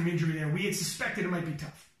 Coming back from injury there, we had suspected it might be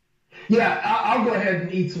tough. Yeah, I'll go ahead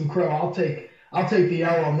and eat some crow. I'll take the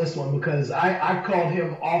L on this one because I called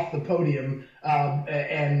him off the podium,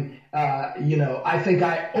 and I think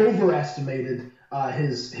I overestimated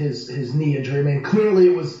his knee injury. Clearly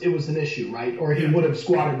it was an issue, right? Or he would have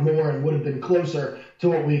squatted more and would have been closer to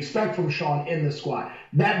what we expect from Sean in the squat.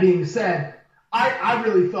 That being said, I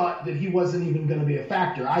really thought that he wasn't even going to be a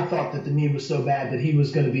factor. I thought that the knee was so bad that he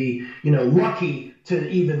was going to be, lucky to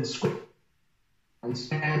even squat.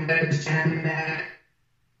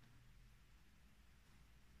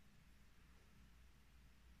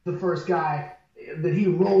 The first guy that he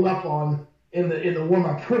rolled up on in the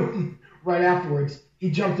warm-up room right afterwards,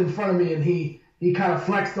 he jumped in front of me and he kind of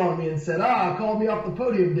flexed on me and said, called me off the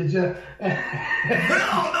podium, did you?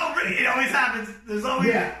 No, really, it always happens. There's always...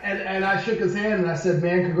 Yeah, and I shook his hand and I said,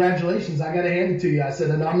 man, congratulations, I got to hand it to you. I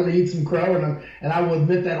said, and I'm going to eat some crow, and I will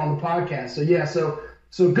admit that on the podcast. So, yeah, so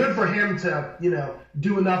good for him to,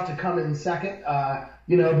 do enough to come in second,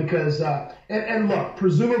 because, and look,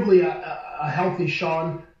 presumably a healthy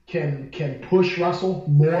Sean can push Russell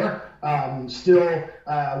more. Still,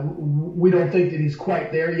 we don't think that he's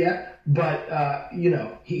quite there yet, but,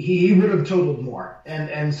 he would have totaled more.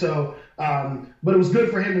 And so, but it was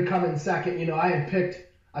good for him to come in second.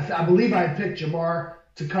 I believe I had picked Jamar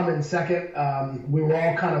to come in second. We were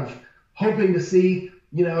all kind of hoping to see,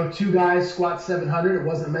 two guys squat 700. It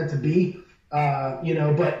wasn't meant to be, but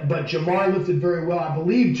Jamar lifted very well. I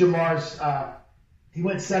believe Jamar's, he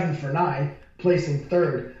went 7 for 9, placing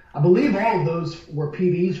third. I believe all of those were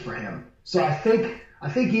PBs for him. So I think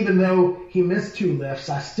even though he missed 2 lifts,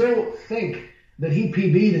 I still think that he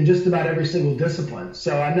PB'd in just about every single discipline.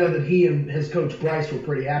 So I know that he and his coach Bryce were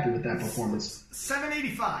pretty happy with that performance.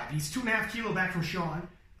 785. He's 2.5 kilo back from Sean.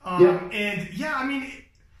 And yeah, I mean,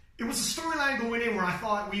 it was a storyline going in where I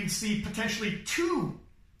thought we'd see potentially 2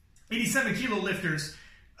 87 kilo lifters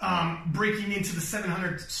breaking into the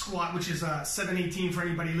 700 squat, which is 718 for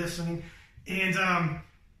anybody listening. And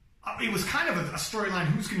it was kind of a storyline,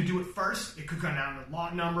 who's going to do it first. It could come down to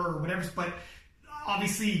lot number or whatever, but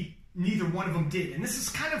obviously neither one of them did. And this is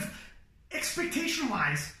kind of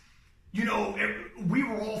expectation-wise, we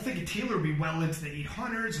were all thinking Taylor would be well into the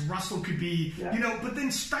 800s, Russell could be, but then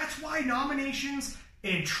that's why nominations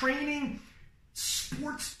and training,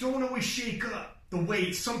 sports don't always shake up the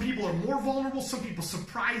way some people are more vulnerable, some people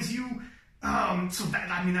surprise you. So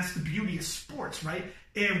that's the beauty of sports, right?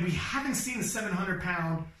 And we haven't seen the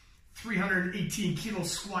 700-pound, 318 kilo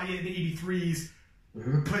squat yet in the 83s.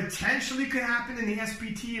 Mm-hmm. Potentially could happen in the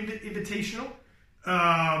SPT Invitational.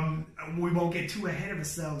 We won't get too ahead of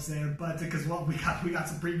ourselves there, but because we got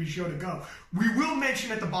some preview show to go. We will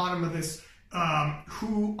mention at the bottom of this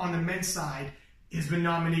who on the men's side has been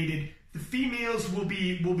nominated. The females will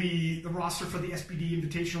be the roster for the SPD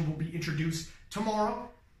Invitational will be introduced tomorrow,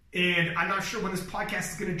 and I'm not sure when this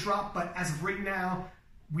podcast is going to drop, but as of right now,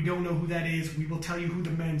 we don't know who that is. We will tell you who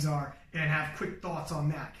the men's are and have quick thoughts on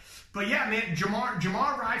that. But yeah, man,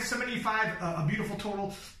 Jamar arrived 785, a beautiful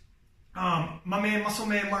total. My man, Muscle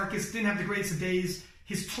Man Marcus, didn't have the greatest of days.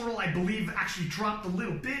 His total, I believe, actually dropped a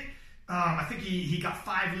little bit. I think he got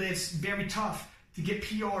 5 lifts. Very tough to get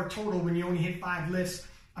PR total when you only hit 5 lifts.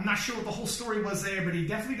 I'm not sure what the whole story was there, but he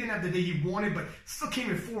definitely didn't have the day he wanted, but still came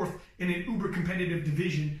in 4th in an uber competitive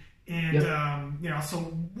division. And,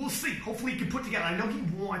 so we'll see. Hopefully he can put together. I know he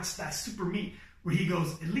wants that super meet where he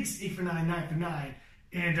goes at least 8 for 9, 9 for 9,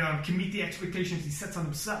 and can meet the expectations he sets on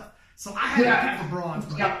himself. So I had to pick for bronze.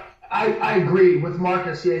 But yeah, I agree with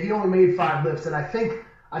Marcus. Yeah, he only made 5 lifts, and I think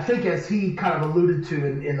as he kind of alluded to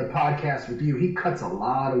in the podcast with you, he cuts a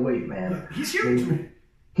lot of weight, man. Yeah, he's huge, man.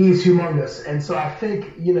 He's humongous. And so I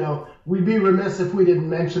think, we'd be remiss if we didn't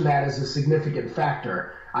mention that as a significant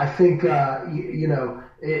factor. I think,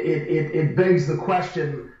 it begs the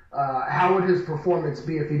question, how would his performance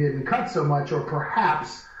be if he didn't cut so much, or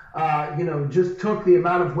perhaps, just took the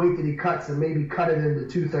amount of weight that he cuts and maybe cut it into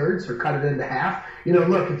 2/3 or cut it into half.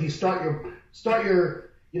 Look, if you start your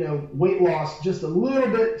weight loss just a little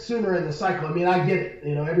bit sooner in the cycle. I mean, I get it.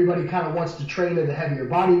 Everybody kind of wants to train at a heavier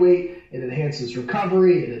body weight. It enhances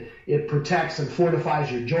recovery. It protects and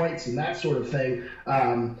fortifies your joints and that sort of thing.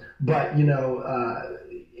 But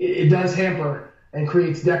it does hamper and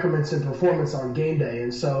creates decrements in performance on game day.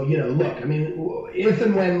 And so, look, I mean, if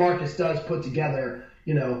and when Marcus does put together,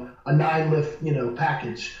 a 9 lift,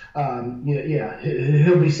 package,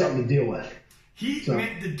 he'll be something to deal with.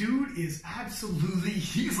 The dude is absolutely,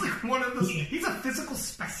 he's like one of those, he's a physical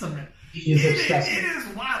specimen. He is obsessive. It is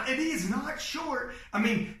wild, and he is not short. I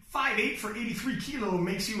mean, 5'8" for 83 kilo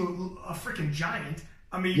makes you a freaking giant.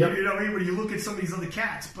 I mean, when you look at some of these other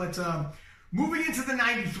cats. But moving into the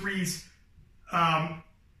 93s,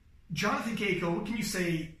 Jonathan Kako, what can you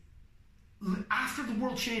say? After the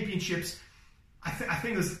World Championships, I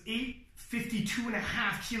think it was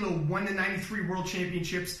 852.5 kilo won the 93 World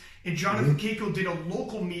Championships, and Jonathan Kako did a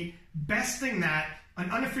local meet, besting that,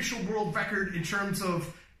 an unofficial world record in terms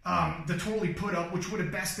of the total he put up, which would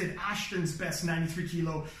have bested Ashton's best 93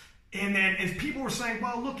 kilo. And then, as people were saying,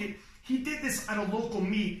 well, look, he did this at a local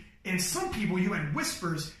meet, and some people, you had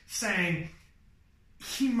whispers saying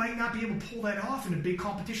he might not be able to pull that off in a big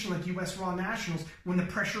competition like U.S. Raw Nationals when the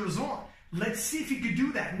pressure is on. Let's see if he could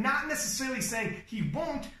do that. Not necessarily saying he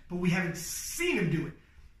won't, but we haven't seen him do it.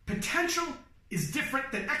 Potential is different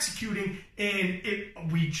than executing, and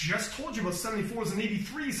we just told you about 74s and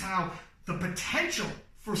 83s, how the potential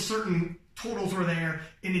for certain totals were there,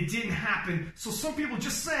 and it didn't happen. So some people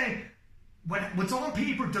just saying what's on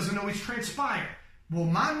paper doesn't always transpire. Well,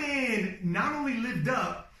 my man not only lived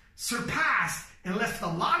up, surpassed, and left a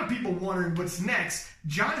lot of people wondering what's next.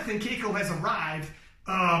 Jonathan Kako has arrived.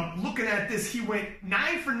 Looking at this, he went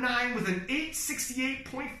 9 for 9 with an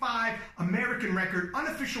 868.5 American record,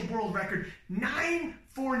 unofficial world record, 9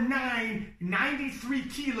 for 9, 93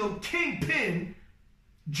 kilo kingpin,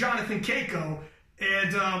 Jonathan Kako.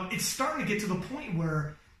 And it's starting to get to the point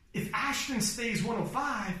where if Ashton stays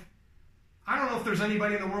 105, I don't know if there's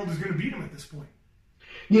anybody in the world who's going to beat him at this point.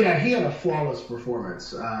 Yeah, he had a flawless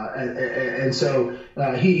performance, and so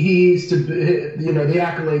he's to, the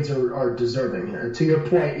accolades are deserving. To your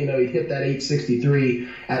point, he hit that 863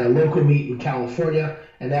 at a local meet in California,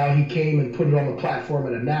 and now he came and put it on the platform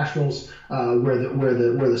at a nationals where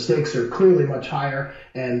the stakes are clearly much higher,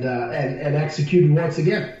 and executed once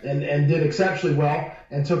again and did exceptionally well,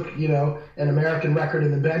 and took an American record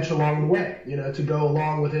in the bench along the way, to go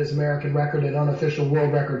along with his American record and unofficial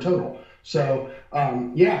world record total. So,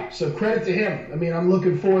 so credit to him. I mean, I'm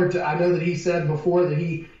looking forward to, I know that he said before that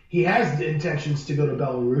he has intentions to go to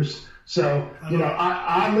Belarus. So,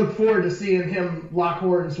 I look forward to seeing him lock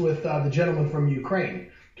horns with the gentleman from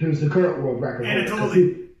Ukraine, who's the current world record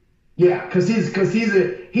holder. Because he's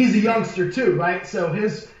a youngster too, right? So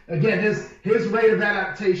his rate of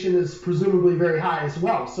adaptation is presumably very high as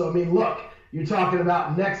well. So, I mean, look, you're talking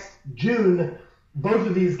about next June, both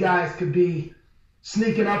of these guys could be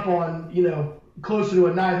sneaking up on, closer to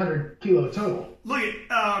a 900 kilo total. Look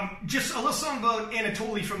at, just a little something about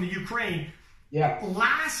Anatoly from the Ukraine. Yeah.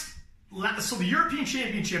 So the European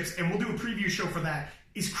Championships, and we'll do a preview show for that,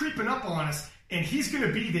 is creeping up on us, and he's going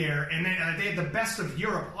to be there, and they have the best of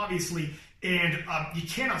Europe, obviously, and you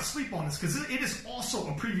cannot sleep on this, because it is also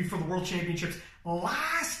a preview for the World Championships.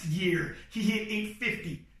 Last year, he hit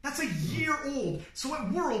 850. That's a year old. So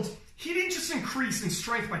at Worlds, he didn't just increase in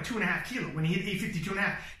strength by 2.5 kilo when he hit 850,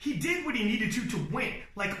 2.5. He did what he needed to win,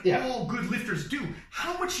 like all good lifters do.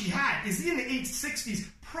 How much he had? Is he in the 860s?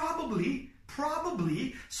 Probably.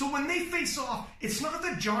 So when they face off, it's not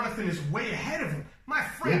that Jonathan is way ahead of him. My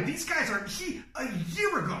friend, these guys a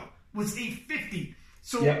year ago was 850.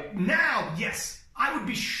 So now, yes, I would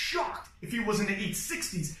be shocked if he was in the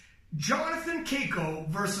 860s. Jonathan Keiko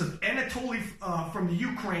versus Anatoly from the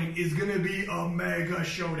Ukraine is going to be a mega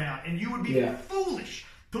showdown. And you would be foolish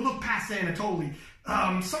to look past Anatoly.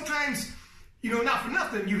 Sometimes, not for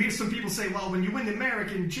nothing, you hear some people say, well, when you win the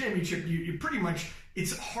American Championship, you pretty much,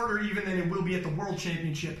 it's harder even than it will be at the World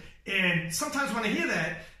Championship. And sometimes when I hear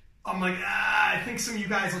that, I'm like, I think some of you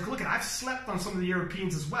guys, look, I've slept on some of the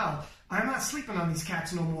Europeans as well. I'm not sleeping on these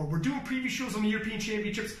cats no more. We're doing preview shows on the European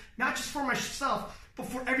Championships, not just for myself, but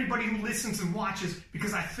for everybody who listens and watches,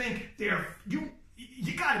 because I think you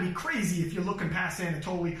got to be crazy if you're looking past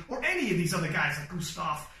Anatoly or any of these other guys like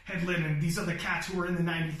Gustav Hedlund and these other cats who are in the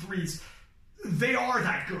 93s. They are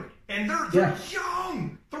that good, and they're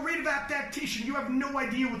young. The rate of adaptation, you have no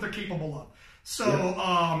idea what they're capable of. So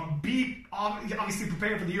be obviously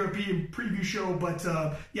prepared for the European preview show, but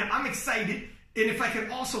I'm excited. And if I can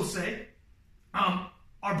also say,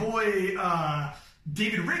 our boy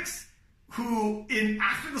David Ricks, who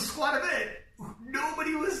after the squad event,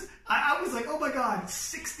 nobody was. I was like, oh my God,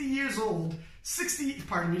 60 years old, 60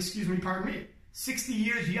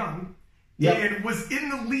 years young, and was in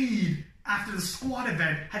the lead after the squad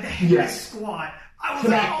event, had the heaviest squat. I was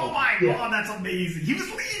like, oh my God, that's amazing. He was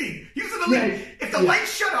leading. He was in the lead. If the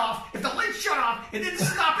lights shut off, and didn't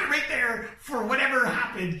stop it right there for whatever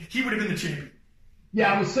happened, he would have been the champion.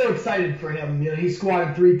 Yeah, I was so excited for him. He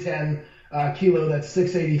squatted 310 kilo, that's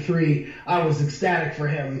 683. I was ecstatic for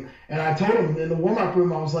him. And I told him in the warm-up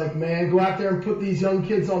room, I was like, man, go out there and put these young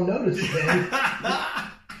kids on notice, man.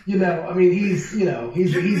 He's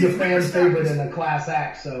a fan favorite in a class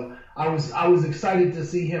act. So I was excited to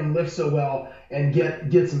see him lift so well and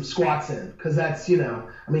get some squats in, because that's,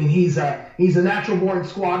 he's a natural born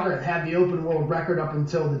squatter and had the open world record up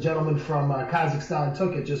until the gentleman from Kazakhstan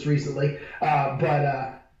took it just recently. When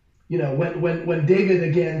David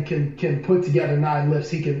again can put together 9 lifts,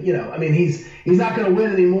 he can, he's not going to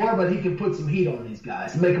win anymore, but he can put some heat on these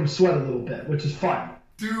guys and make them sweat a little bit, which is fun.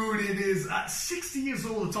 Dude, it is 60 years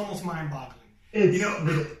old. It's almost mind-boggling. It's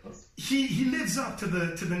ridiculous. He lives up to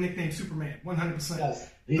the nickname Superman, 100%. Yes,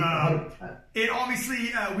 100%. And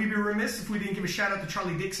obviously, we'd be remiss if we didn't give a shout out to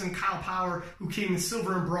Charlie Dixon, Kyle Power, who came in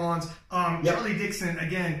silver and bronze. Charlie Dixon,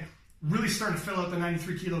 again, really starting to fill out the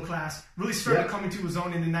 93 kilo class. Really starting to come into his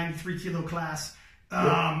own in the 93 kilo class.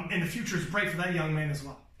 And the future is bright for that young man as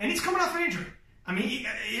well. And he's coming off an injury. I mean,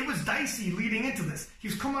 it was dicey leading into this. He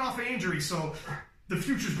was coming off an injury, so the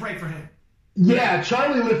future's bright for him. Yeah,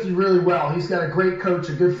 Charlie lifted really well. He's got a great coach,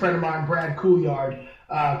 a good friend of mine, Brad Couillard,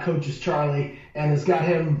 coaches Charlie, and has got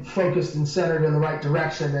him focused and centered in the right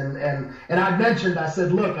direction. And I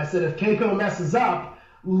said, if Keiko messes up,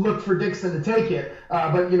 look for Dixon to take it.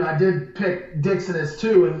 But I did pick Dixon as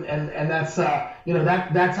 2, and that's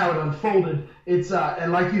that's how it unfolded. It's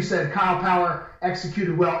and like you said, Kyle Power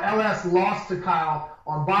executed well. LS lost to Kyle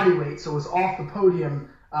on body weight, so was off the podium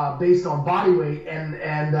based on body weight, and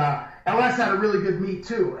LS had a really good meet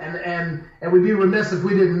too, and we'd be remiss if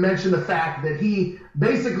we didn't mention the fact that he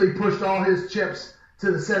basically pushed all his chips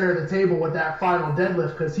to the center of the table with that final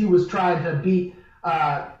deadlift because he was trying to beat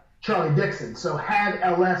Charlie Dixon. So had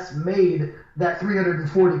LS made that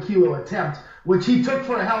 340 kilo attempt, which he took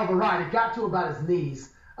for a hell of a ride, it got to about his knees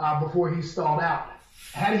before he stalled out.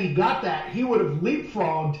 Had he got that, he would have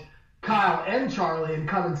leapfrogged Kyle and Charlie and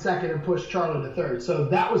come in second and pushed Charlie to third. So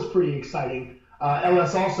that was pretty exciting.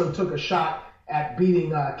 LS also took a shot at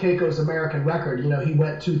beating Keiko's American record. You know, he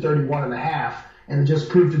went 231.5, and it just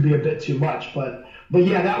proved to be a bit too much. But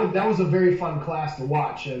yeah, that was a very fun class to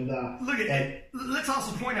watch. And let's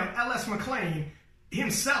also point out LS McLean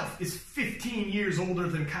himself is 15 years older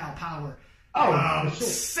than Kyle Power. Sure.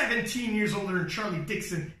 17 years older than Charlie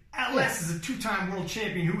Dixon. LS is a two-time world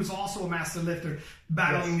champion who was also a master lifter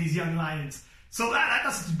battling these young lions. So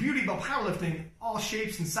that's the beauty about powerlifting, all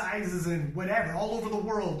shapes and sizes and whatever, all over the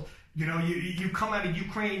world. You know, you come out of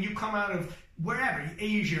Ukraine, you come out of wherever,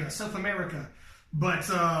 Asia, South America. But,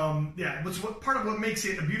 what's part of what makes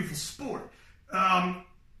it a beautiful sport. Want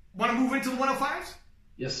to move into the 105s?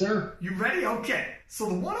 Yes, sir. You ready? Okay. So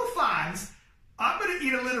the 105s, I'm going to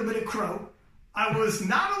eat a little bit of crow. I was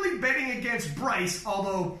not only betting against Bryce,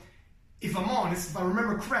 although, if I'm honest, if I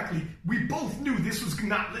remember correctly, we both knew this was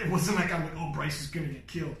not, it wasn't like I'm like, oh, Bryce is going to get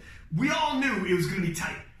killed. We all knew it was going to be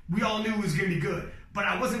tight. We all knew it was going to be good. But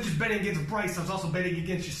I wasn't just betting against Bryce, I was also betting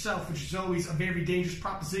against yourself, which is always a very dangerous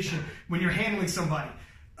proposition when you're handling somebody.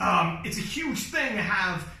 It's a huge thing to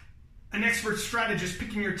have an expert strategist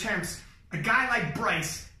picking your attempts. A guy like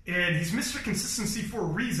Bryce, and he's Mr. Consistency for a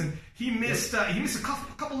reason. He missed a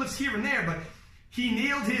couple lifts here and there, but he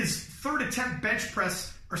nailed his third attempt bench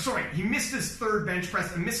press, he missed his third bench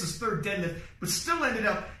press and missed his third deadlift, but still ended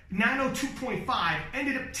up 902.5,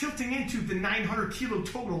 ended up tilting into the 900 kilo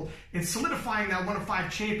total and solidifying that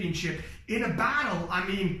 105 championship in a battle. I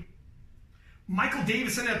mean, Michael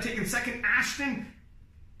Davis ended up taking second. Ashton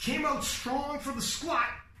came out strong for the squat,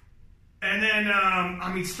 and then,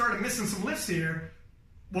 started missing some lifts here.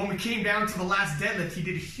 When we came down to the last deadlift, he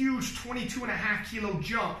did a huge 22.5 kilo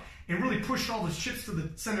jump and really pushed all the chips to the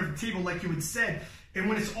center of the table, like you had said. And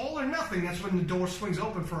when it's all or nothing, that's when the door swings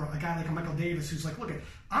open for a guy like a Michael Davis, who's like, look,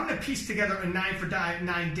 I'm going to piece together a 9 for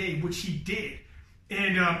 9 day, which he did,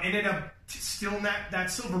 and ended up stealing that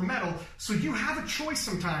silver medal. So you have a choice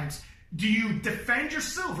sometimes. Do you defend your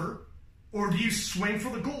silver, or do you swing for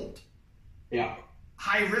the gold? Yeah.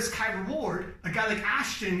 High risk, high reward. A guy like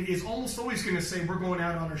Ashton is almost always going to say, we're going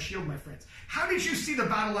out on our shield, my friends. How did you see the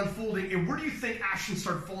battle unfolding, and where do you think Ashton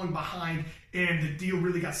started falling behind and the deal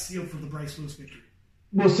really got sealed for the Bryce Lewis victory?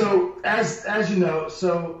 Well, so as you know,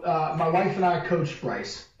 my wife and I coached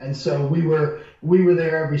Bryce, and so we were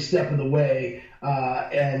there every step of the way,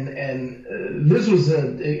 and this was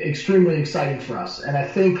extremely exciting for us. And I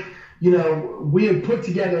think, you know, we had put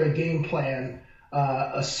together a game plan,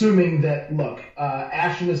 assuming that, look,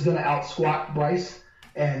 Ashton is going to out squat Bryce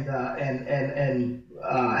and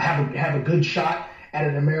have a good shot at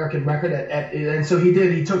an American record. And so he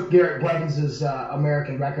did. He took Garrett Blevins'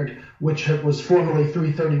 American record, which was formerly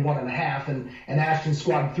 331.5, and Ashton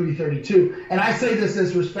squatted 332. And I say this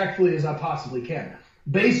as respectfully as I possibly can.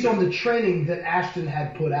 Based on the training that Ashton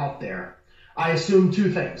had put out there, I assumed two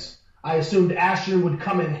things. I assumed Ashton would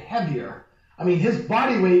come in heavier. I mean, his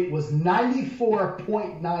body weight was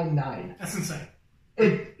 94.99. That's insane.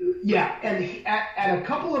 And at a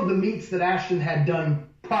couple of the meets that Ashton had done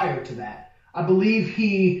prior to that, I believe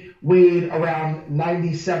he weighed around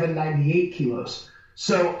 97, 98 kilos.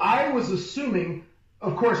 So I was assuming,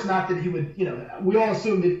 of course, not that he would, you know, we all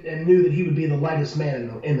assumed it and knew that he would be the lightest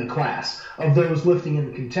man in the class of those lifting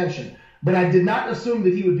in contention. But I did not assume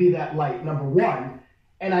that he would be that light, number one.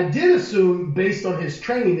 And I did assume, based on his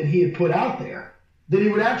training that he had put out there, that he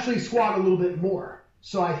would actually squat a little bit more.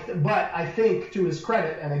 But I think, to his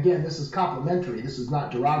credit, and again, this is complimentary, this is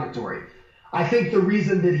not derogatory, I think the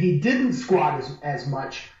reason that he didn't squat as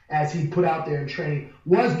much as he put out there in training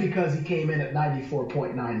was because he came in at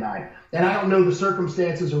 94.99. And I don't know the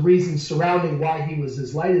circumstances or reasons surrounding why he was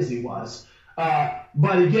as light as he was.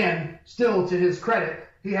 But again, still to his credit,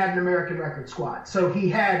 he had an American record squat. So he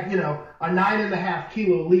had, you know, a 9.5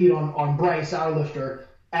 kilo lead on Bryce, our lifter,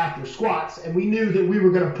 after squats. And we knew that we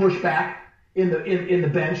were going to push back in the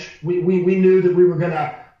bench. We knew that we were going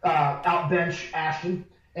to outbench Ashton.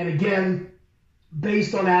 And again,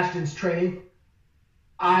 based on Ashton's training,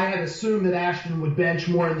 I had assumed that Ashton would bench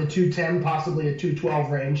more in the 210, possibly a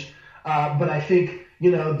 212 range. But I think,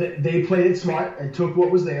 you know, they played it smart and took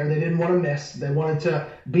what was there. They didn't want to miss. They wanted to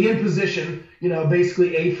be in position, you know,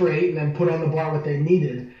 basically 8 for 8 and then put on the bar what they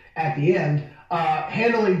needed at the end.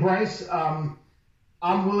 Handling Bryce, I'm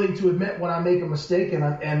willing to admit when I make a mistake, and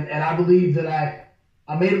I believe that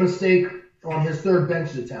I made a mistake on his third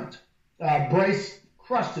bench attempt. Bryce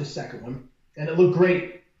crushed his second one, and it looked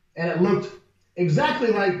great. And it looked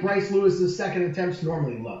exactly like Bryce Lewis's second attempts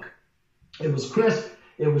normally look. It was crisp,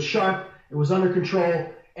 it was sharp, it was under control,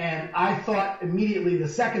 and I thought immediately the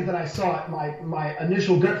second that I saw it, my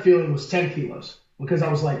initial gut feeling was 10 kilos, because I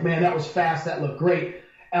was like, man, that was fast, that looked great.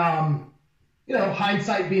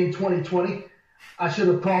 Hindsight being 20/20, I should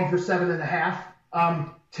have called for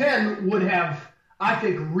 7.5. 10 would have, I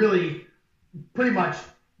think, really pretty much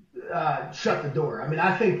shut the door. I mean,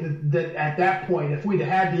 I think that at that point, if we'd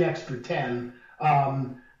had the extra 10,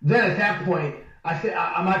 then at that point,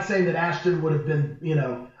 I'm not saying that Ashton would have been,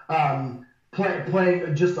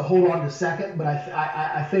 playing just to hold on to second, but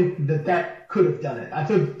I think that could have done it. I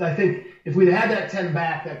think if we'd had that 10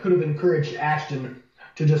 back, that could have encouraged Ashton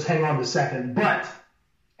to just hang on to second. But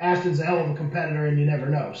Ashton's a hell of a competitor, and you never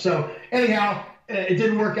know. So anyhow, it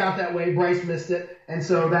didn't work out that way. Bryce missed it, and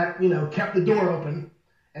so that kept the door open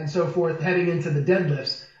and so forth heading into the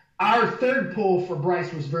deadlifts. Our third pull for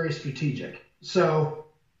Bryce was very strategic. So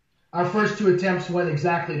our first two attempts went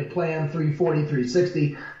exactly to plan, 340,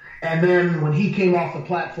 360. And then when he came off the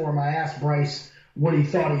platform, I asked Bryce what he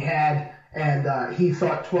thought he had, and he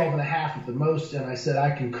thought 12.5 at the most. And I said,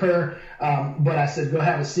 I concur. But I said, go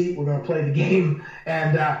have a seat. We're going to play the game.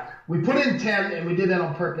 And we put in 10, and we did that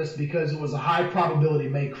on purpose because it was a high probability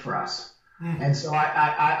make for us. Mm-hmm. And so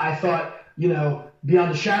I thought,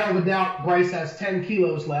 beyond a shadow of a doubt, Bryce has 10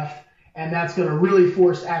 kilos left, and that's going to really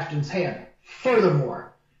force Ashton's hand.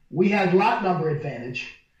 Furthermore, we had lot number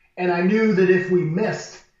advantage, and I knew that if we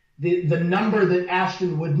missed, the number that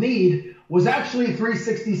Ashton would need was actually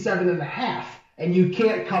 367.5, and you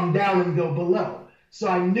can't come down and go below. So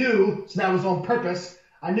that was on purpose.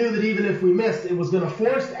 I knew that even if we missed, it was going to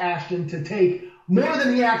force Ashton to take more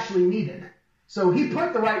than he actually needed. So he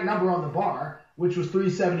put the right number on the bar, which was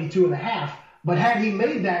 372.5. But had he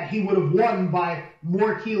made that, he would have won by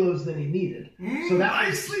more kilos than he needed. So that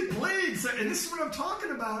nicely played. So, and this is what I'm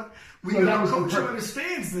talking about. We got a coach who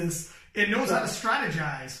understands this and knows how to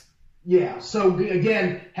strategize. Yeah. So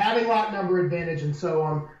again, having lot number advantage and so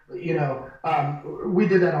on, we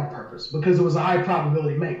did that on purpose because it was a high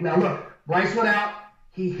probability make. Now look, Bryce went out.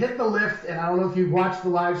 He hit the lift, and I don't know if you watched the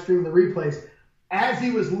live stream, the replays. As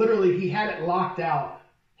he was he had it locked out.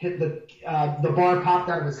 Hit the bar popped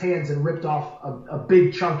out of his hands and ripped off a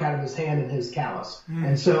big chunk out of his hand and his callus.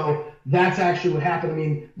 And so that's actually what happened. I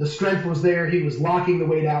mean, the strength was there. He was locking the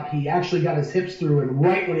weight out. He actually got his hips through, and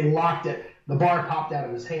right when he locked it, the bar popped out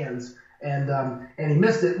of his hands, and he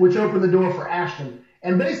missed it, which opened the door for Ashton.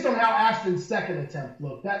 And based on how Ashton's second attempt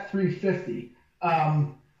looked, that 350,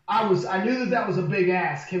 I knew that was a big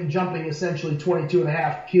ask, him jumping essentially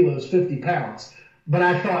 22.5 kilos, 50 pounds. But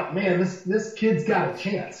I thought, man, this kid's got a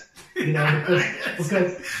chance, because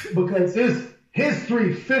his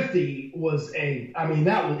 350 was he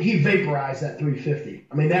vaporized that 350.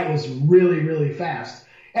 I mean, that was really, really fast.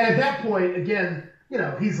 And at that point, again,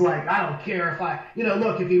 he's like, I don't care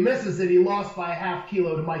if he misses it, he lost by a half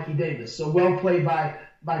kilo to Mikey Davis. So well played by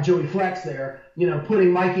Joey Flex there,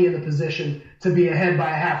 putting Mikey in the position to be ahead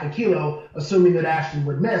by a half a kilo, assuming that Ashton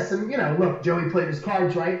would miss. And, look, Joey played his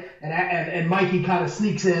cards right, and Mikey kind of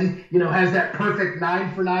sneaks in, has that perfect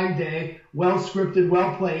 9-for-9 day, well scripted,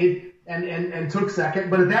 well played, and took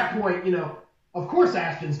second. But at that point, of course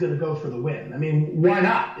Ashton's going to go for the win. I mean, why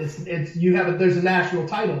not? There's a national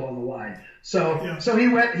title on the line. So he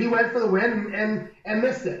went for the win and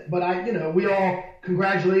missed it. But we all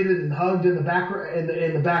congratulated and hugged in the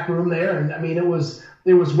back room there. And I mean, it was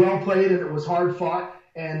well played and it was hard fought.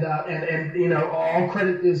 And all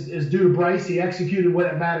credit is due to Bryce. He executed when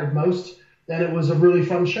it mattered most, and it was a really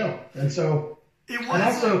fun show. And so it was. And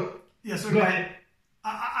also, go ahead.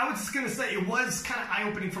 I was just going to say, it was kind of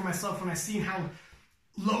eye-opening for myself when I seen how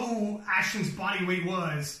low Ashton's body weight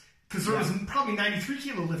was, because there was probably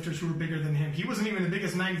 93-kilo lifters who were bigger than him. He wasn't even the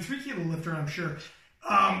biggest 93-kilo lifter, I'm sure.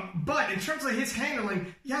 But in terms of his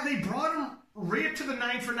handling, they brought him right up to the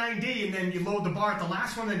 9-for-9 day, and then you load the bar at the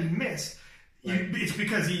last one that he missed. Right. It's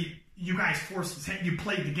because you guys forced his hand, you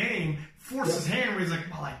played the game, forced his hand where he's like,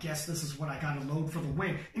 well, I guess this is what I got to load for the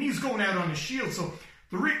win. And he's going out on his shield, so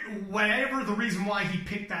whatever the reason why he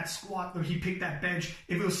picked that squat or he picked that bench,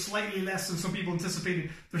 if it was slightly less than some people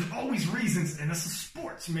anticipated, there's always reasons, and this is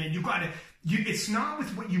sports, man. It's not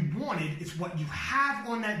with what you wanted, it's what you have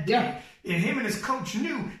on that day. Yeah. And him and his coach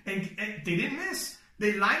knew, and they didn't miss.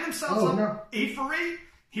 They lined themselves up 8 for 8.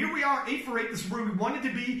 Here we are, 8 for 8. This is where we wanted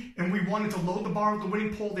to be, and we wanted to load the bar with the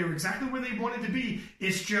winning pole. They were exactly where they wanted to be.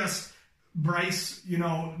 It's just Bryce,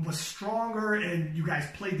 was stronger and you guys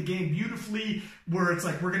played the game beautifully, where it's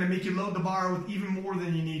like, we're going to make you load the bar with even more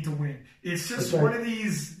than you need to win. It's just one of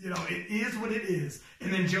these, it is what it is.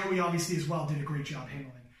 And then Joey, obviously, as well, did a great job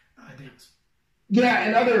handling Davis. Yeah,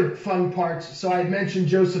 and other fun parts. So I had mentioned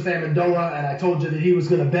Joseph Amendola, and I told you that he was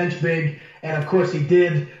going to bench big, and of course he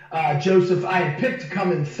did. Joseph, I had picked to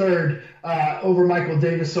come in third over Michael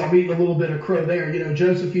Davis, so I'm eating a little bit of crow there.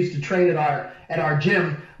 Joseph used to train at our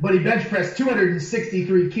gym, but he bench pressed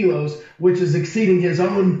 263 kilos, which is exceeding his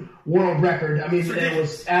own world record. I mean, it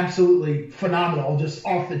was absolutely phenomenal, just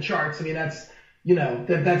off the charts. I mean,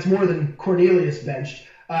 that's more than Cornelius benched.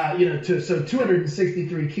 So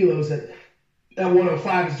 263 kilos at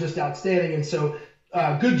 105 is just outstanding. And so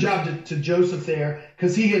good job to Joseph there,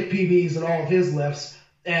 because he hit PBs in all of his lifts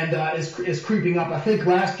and is creeping up. I think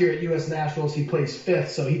last year at U.S. Nationals he placed 5th,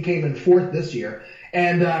 so he came in 4th this year.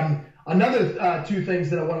 And another two things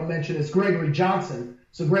that I want to mention is Gregory Johnson.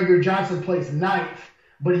 So Gregory Johnson placed 9th,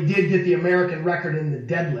 but he did get the American record in the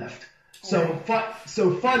deadlift. So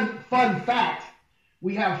fun fact,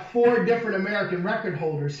 we have 4 different American record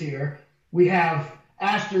holders here. We have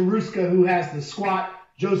Ashton Ruska, who has the squat,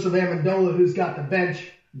 Joseph Amendola, who's got the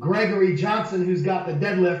bench, Gregory Johnson, who's got the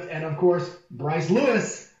deadlift, and of course, Bryce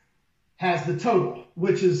Lewis has the total,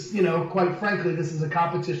 which is, quite frankly, this is a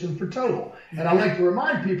competition for total. And I like to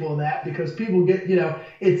remind people of that, because people get,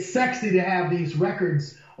 it's sexy to have these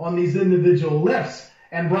records on these individual lifts.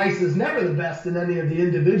 And Bryce is never the best in any of the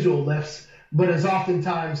individual lifts, but is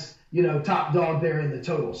oftentimes, top dog there in the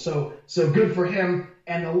total. So good for him.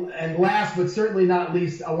 And last but certainly not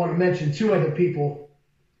least, I want to mention 2 other people.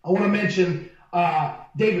 I want to mention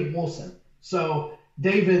David Wilson. So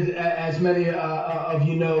David, as many of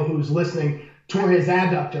you know who's listening, tore his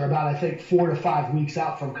adductor about, I think, 4 to 5 weeks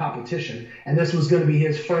out from competition. And this was going to be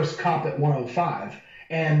his first comp at 105.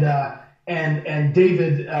 And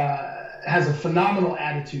David has a phenomenal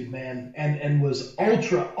attitude, man, and was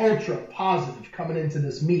ultra positive coming into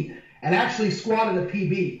this meet, and actually squatted a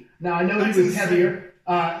PB. Now, I know he was heavier,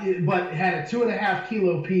 but had a 2.5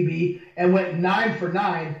 kilo PB and went 9 for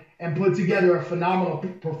 9 and put together a phenomenal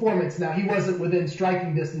performance. Now, he wasn't within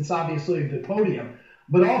striking distance, obviously, of the podium,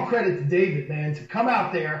 but all credit to David, man, to come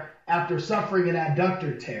out there after suffering an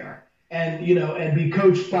adductor tear and be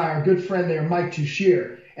coached by our good friend there, Mike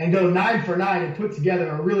Tuchscherer, and go 9 for 9 and put together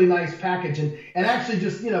a really nice package and actually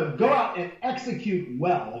just, go out and execute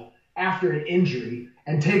well after an injury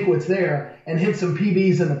and take what's there and hit some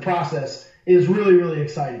PBs in the process is really, really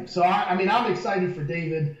exciting. So, I'm excited for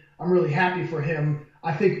David. I'm really happy for him.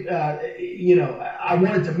 I think, I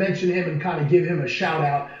wanted to mention him and kind of give him a shout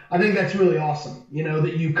out. I think that's really awesome,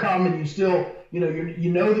 that you come and you still,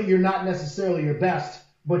 that you're not necessarily your best,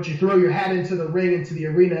 but you throw your hat into the ring, into the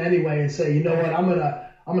arena anyway, and say, you know what, I'm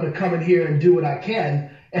going to come in here and do what I can.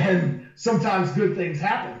 And sometimes good things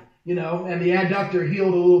happen, and the adductor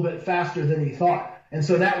healed a little bit faster than he thought. And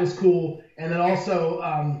so that was cool. And then also,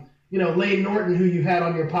 Lane Norton, who you've had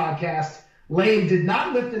on your podcast. Lane did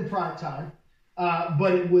not lift in prime time,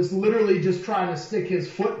 but it was literally just trying to stick his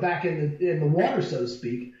foot back in the water, so to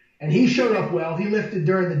speak. And he showed up well. He lifted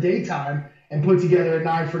during the daytime and put together a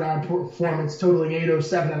 9 for 9 performance, totaling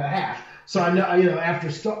 807.5. So I know, after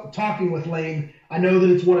talking with Lane, I know that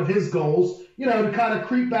it's one of his goals, to kind of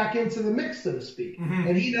creep back into the mix, so to speak. Mm-hmm.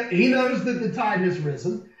 And he knows that the tide has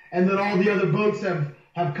risen and that all the other boats have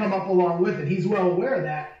come up along with it. He's well aware of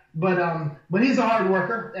that. But he's a hard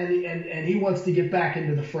worker and he wants to get back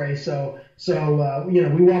into the fray. So we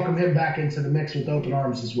welcome him back into the mix with open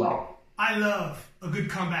arms as well. I love a good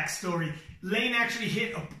comeback story. Lane actually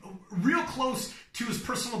hit a real close to his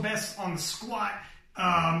personal best on the squat,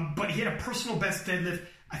 but he hit a personal best deadlift.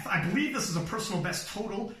 I believe this is a personal best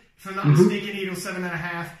total, if I'm not mistaken,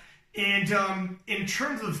 807.5. And in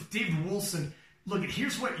terms of David Wilson, look,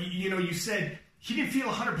 here's what you said. He didn't feel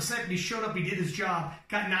 100%, but he showed up, he did his job,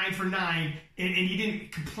 got 9 for 9, and he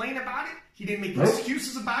didn't complain about it. He didn't make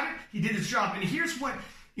excuses about it. He did his job. And here's what,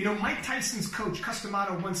 Mike Tyson's coach,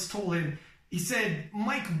 Customato, once told him. He said,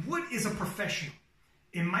 Mike, what is a professional?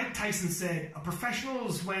 And Mike Tyson said, a professional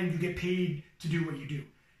is when you get paid to do what you do.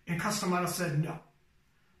 And Customato said, no.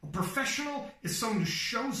 A professional is someone who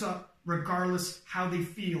shows up regardless how they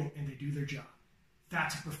feel and they do their job.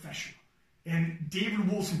 That's a professional. And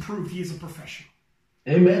David Wilson proved he is a professional.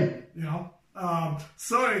 Amen.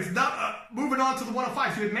 So it's not moving on to the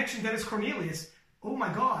 105. You had mentioned Dennis Cornelius. Oh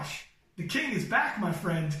my gosh, the king is back, my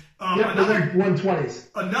friend. Another 120s.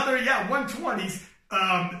 120s.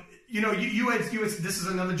 You had this is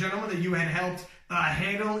another gentleman that you had helped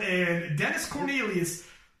handle, and Dennis Cornelius.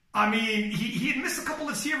 I mean, he had missed a couple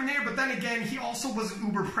lifts here and there, but then again, he also wasn't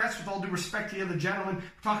uber pressed, with all due respect to the other gentleman.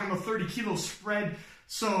 We're talking about 30 kilo spread.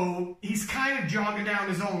 So he's kind of jogging down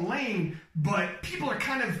his own lane, but people are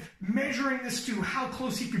kind of measuring this to how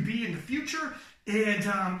close he could be in the future.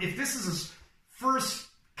 And if this is his first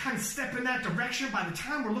kind of step in that direction, by the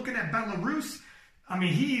time we're looking at Belarus, I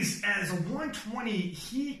mean, he's, as a 120,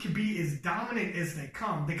 he could be as dominant as they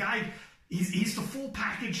come. The guy, he's the full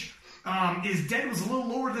package. His dead was a little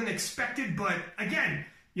lower than expected, but again,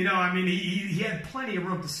 you know, I mean, he had plenty of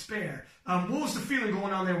room to spare. What was the feeling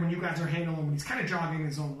going on there when you guys are handling him when he's kind of jogging in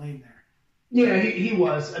his own lane there? Yeah, he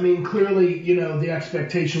was. I mean, clearly, you know, the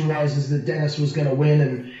expectation was that Dennis was going to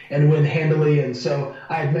win and win handily. And so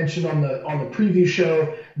I had mentioned on the preview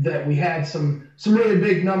show that we had some really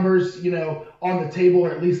big numbers, you know, on the table,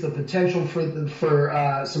 or at least the potential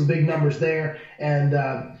for some big numbers there. And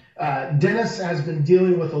Dennis has been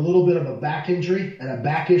dealing with a little bit of a back injury and a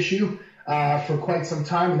back issue for quite some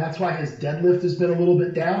time, and that's why his deadlift has been a little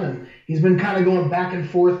bit down, and he's been kind of going back and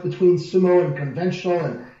forth between sumo and conventional,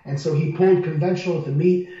 and so he pulled conventional at the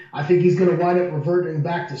meet. I think he's going to wind up reverting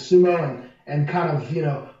back to sumo and kind of, you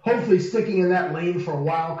know, hopefully sticking in that lane for a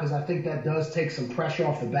while, because I think that does take some pressure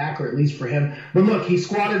off the back, or at least for him. But look, he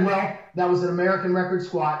squatted well. That was an American record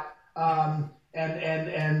squat. And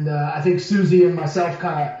I think Susie and myself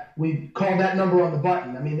we called that number on the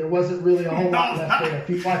button. I mean, there wasn't really a whole lot left there. If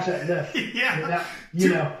you watch that lift, yeah, you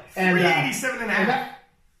know, and 387 and a half.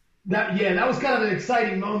 That was kind of an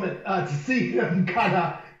exciting moment to see him kind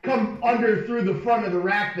of come under through the front of the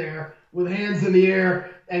rack there with hands in the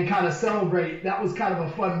air and kind of celebrate. That was kind of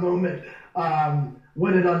a fun moment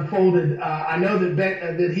when it unfolded. I know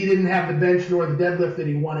that he didn't have the bench nor the deadlift that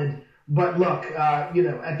he wanted, but look, you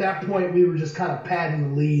know, at that point we were just kind of padding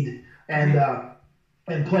the lead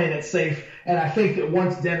and playing it safe. And I think that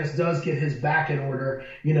once Dennis does get his back in order,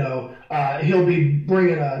 you know, he'll be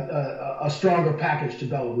bringing a stronger package to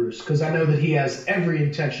Belarus, because I know that he has every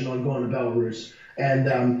intention on going to Belarus.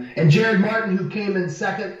 And Jared Martin, who came in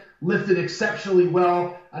second, lifted exceptionally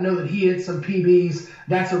well. I know that he hit some PBs.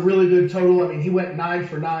 That's a really good total. I mean, he went 9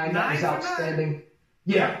 for 9. That was outstanding.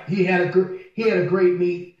 Yeah, he had a great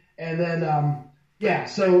meet. And then,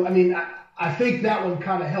 so, I mean, I think that one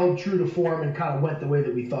kind of held true to form and kind of went the way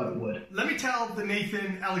that we thought it would. Let me tell the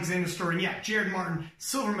Nathan Alexander story. Yeah, Jared Martin,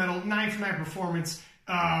 silver medal, 9 for 9 performance,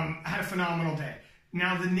 had a phenomenal day.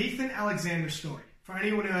 Now, the Nathan Alexander story, for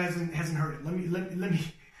anyone who hasn't heard it,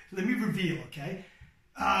 let me reveal, okay?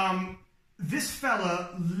 This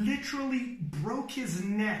fella literally broke his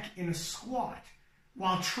neck in a squat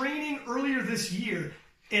while training earlier this year.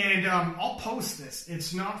 And I'll post this.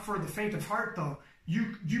 It's not for the faint of heart, though.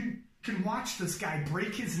 You can watch this guy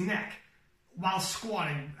break his neck while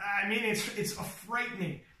squatting. I mean, it's a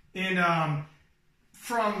frightening. And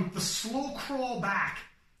from the slow crawl back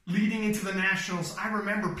leading into the Nationals, I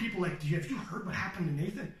remember people like, have you heard what happened to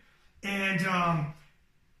Nathan? And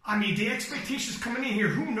I mean, the expectations coming in here,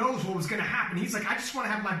 who knows what was going to happen? He's like, I just want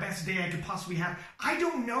to have my best day I could possibly have. I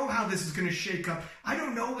don't know how this is going to shake up. I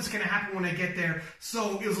don't know what's going to happen when I get there.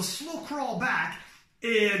 So it was a slow crawl back.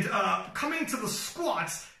 And coming to the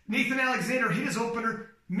squats, Nathan Alexander hit his opener,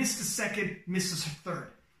 missed a second, misses a third.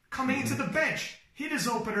 Coming into the bench, hit his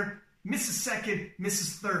opener, misses second,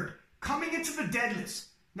 misses third. Coming into the deadlifts.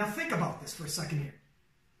 Now think about this for a second here.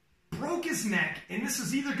 Broke his neck, and this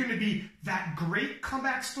is either going to be that great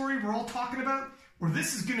comeback story we're all talking about, or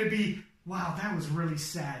this is going to be, wow, that was really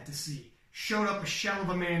sad to see. Showed up a shell of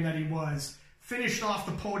a man that he was, finished off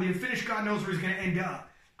the podium, finished God knows where he's going to end up.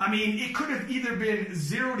 I mean, it could have either been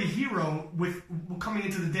 0 to hero with coming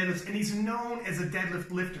into the deadlifts, and he's known as a deadlift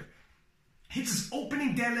lifter. Hits his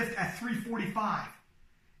opening deadlift at 345.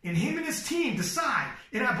 And him and his team decide,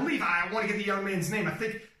 and I believe, I want to get the young man's name, I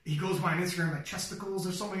think he goes by on Instagram like Chesticles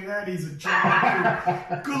or something like that. He's a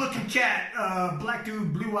jacked good-looking cat, black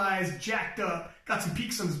dude, blue eyes, jacked up, got some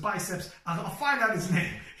peaks on his biceps. I'll find out his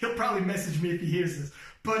name. He'll probably message me if he hears this.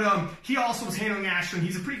 But he also was handling Ashland.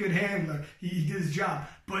 He's a pretty good handler. He did his job.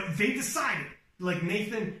 But they decided, like,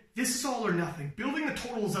 Nathan, this is all or nothing. Building the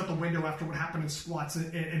totals out the window after what happened in squats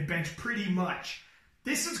and bench pretty much.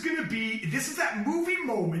 This is that movie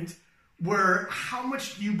moment where how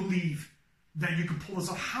much do you believe that you could pull this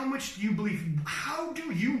off? How much do you believe? How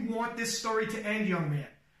do you want this story to end, young man?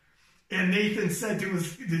 And Nathan said to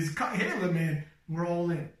his handler, man, we're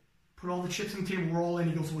all in. Put all the chips on the table, we're all in.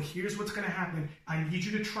 He goes, well, here's what's going to happen. I need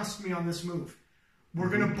you to trust me on this move. We're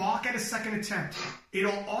going to balk at a second attempt.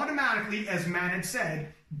 It'll automatically, as Matt had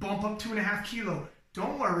said, bump up 2.5 kilos.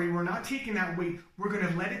 Don't worry, we're not taking that weight. We're going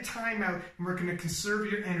to let it time out, and we're going to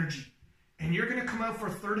conserve your energy. And you're going to come out for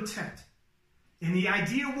a third attempt. And the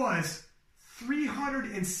idea was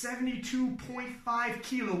 372.5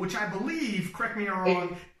 kilo, which I believe, correct me if I'm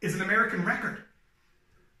wrong, is an American record.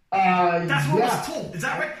 That's what I was told. Is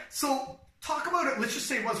that right? So talk about it. Let's just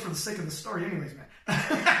say it was for the sake of the story anyways, man.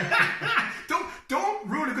 Don't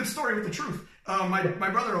ruin a good story with the truth. My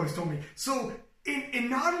brother always told me. So in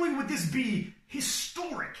not only would this be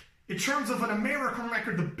historic in terms of an American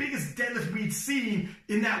record, the biggest deadlift we'd seen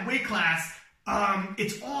in that weight class,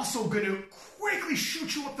 it's also going to quickly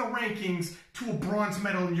shoot you up the rankings to a bronze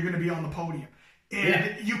medal, and you're going to be on the podium.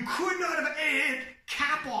 And you could not have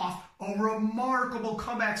cap off a remarkable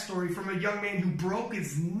comeback story from a young man who broke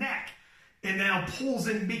his neck and now pulls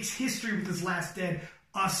and makes history with his last dead.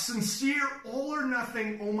 A sincere all or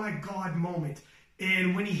nothing, oh my God moment.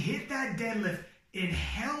 And when he hit that deadlift and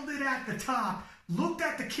held it at the top, looked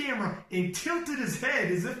at the camera and tilted his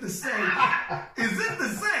head as if to say,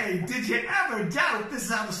 did you ever doubt this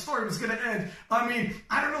is how the story was going to end? I mean,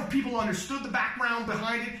 I don't know if people understood the background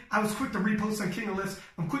behind it. I was quick to repost on King of Lifts.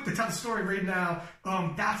 I'm quick to tell the story right now.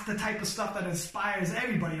 That's the type of stuff that inspires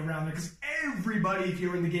everybody around there, because everybody, if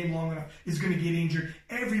you're in the game long enough, is going to get injured.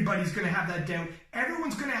 Everybody's going to have that doubt.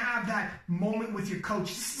 Everyone's going to have that moment with your coach.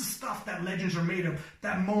 This is the stuff that legends are made of.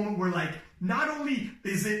 That moment where, like, not only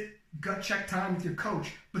is it gut check time with your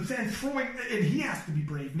coach, but then throwing, and he has to be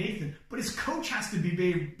brave, Nathan, but his coach has to be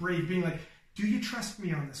brave, being like, do you trust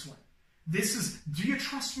me on this one? Do you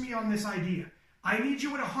trust me on this idea? I need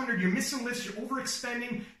you at 100. You're missing lifts. You're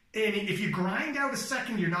overextending. And if you grind out a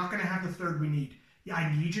second, you're not going to have the third we need. Yeah,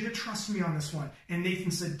 I need you to trust me on this one. And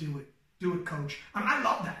Nathan said, do it. Do it, coach. I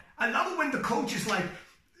love that. I love it when the coach is like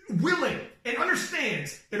willing and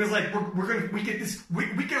understands. And is like, we get this. We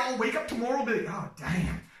can all wake up tomorrow and be like, oh,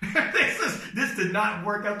 damn. This did not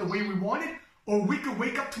work out the way we wanted. Or we could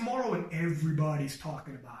wake up tomorrow and everybody's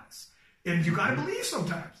talking about us. And you got to believe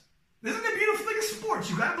sometimes. Isn't it a beautiful thing in sports?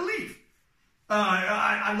 You got to believe.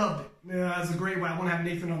 I loved it. That's a great way. I want to have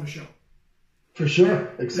Nathan on the show. For sure.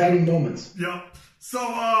 Exciting moments. Yep. So,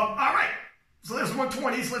 all right. So there's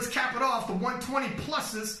 120s. Let's cap it off. The 120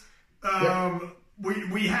 pluses.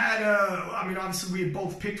 We had, obviously we had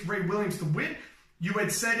both picked Ray Williams to win. You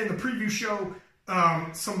had said in the preview show,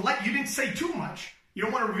 you didn't say too much. You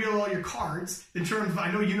don't want to reveal all your cards in terms of, I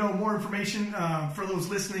know you know more information. For those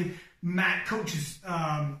listening, Matt coaches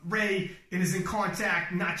Ray and is in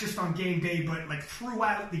contact, not just on game day, but like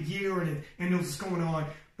throughout the year and knows what's going on.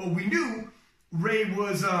 But we knew Ray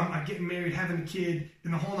was getting married, having a kid,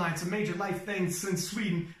 and the whole nine. It's a major life thing since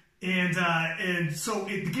Sweden. And so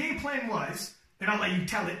the game plan was, and I'll let you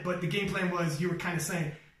tell it, but the game plan was, you were kind of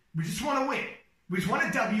saying, we just want to win. We just want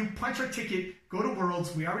a W, punch our ticket, go to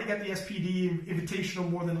Worlds. We already got the SPD Invitational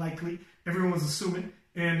more than likely. Everyone was assuming.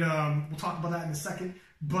 And we'll talk about that in a second.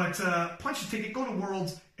 But punch the ticket, go to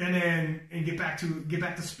Worlds, and get back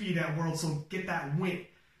to speed at Worlds. So get that win.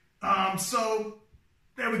 So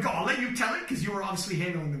there we go. I'll let you tell it because you were obviously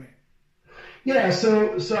handling the man. Yeah.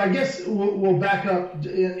 So I guess we'll back up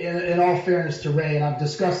in all fairness to Ray, and I've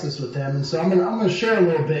discussed this with him, and so I'm gonna share a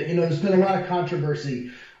little bit. There's been a lot of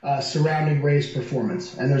controversy surrounding Ray's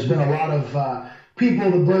performance, and there's been a lot of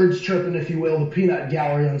people, the birds chirping, if you will, the peanut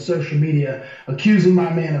gallery on social media, accusing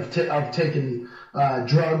my man of taking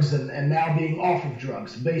drugs and now being off of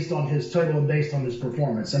drugs based on his total and based on his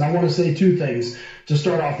performance. And I want to say two things to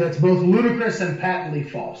start off. That's both ludicrous and patently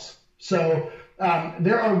false. So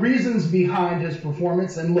there are reasons behind his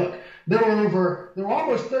performance. And look, there were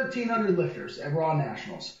almost 1,300 lifters at Raw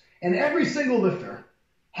Nationals, and every single lifter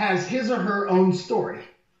has his or her own story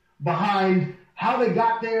behind how they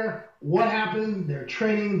got there, what happened, their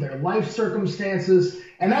training, their life circumstances,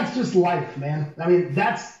 and that's just life, man. I mean,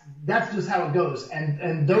 that's just how it goes.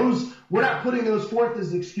 And those, we're not putting those forth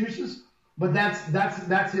as excuses, but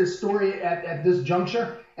that's his story at this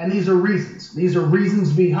juncture. And these are reasons. These are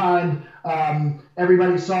reasons behind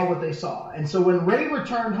everybody saw what they saw. And so when Ray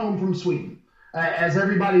returned home from Sweden, as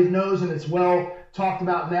everybody knows, and it's well talked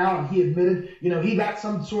about now, and he admitted, he got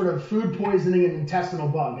some sort of food poisoning and intestinal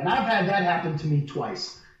bug. And I've had that happen to me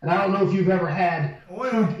twice. And I don't know if you've ever had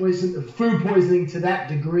food poisoning to that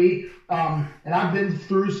degree. And I've been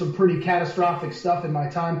through some pretty catastrophic stuff in my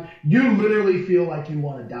time. You literally feel like you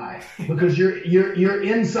want to die because your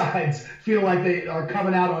insides feel like they are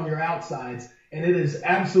coming out on your outsides. And it is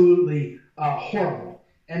absolutely horrible.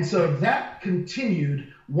 And so that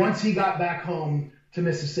continued once he got back home to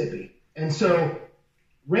Mississippi. And so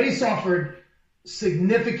Ray suffered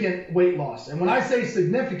significant weight loss. And when I say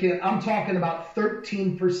significant, I'm talking about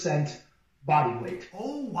 13% body weight.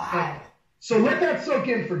 Oh, wow. So let that soak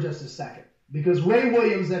in for just a second, because Ray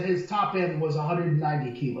Williams at his top end was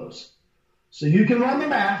 190 kilos. So you can run the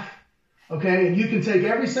math. okay? And you can take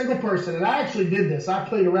every single person, and I actually did this. I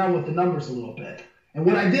played around with the numbers a little bit. And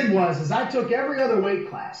what I did was I took every other weight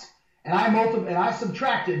class, and I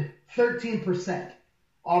subtracted 13%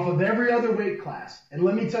 off of every other weight class. And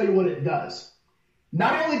let me tell you what it does.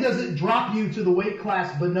 Not only does it drop you to the weight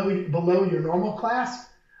class below your normal class,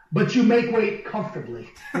 but you make weight comfortably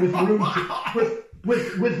with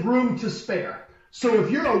room to spare. So if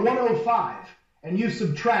you're a 105 and you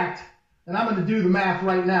subtract, and I'm going to do the math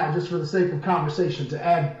right now just for the sake of conversation to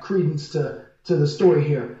add credence to the story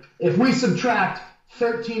here. If we subtract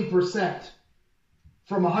 13%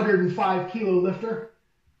 from a 105 kilo lifter,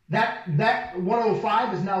 that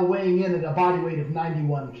 105 is now weighing in at a body weight of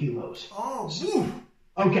 91 kilos. Oh, woo.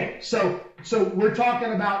 Okay, so we're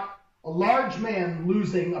talking about a large man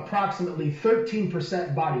losing approximately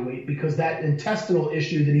 13% body weight because that intestinal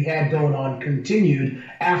issue that he had going on continued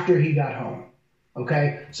after he got home.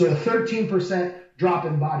 Okay, so a 13% drop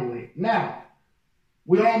in body weight. Now,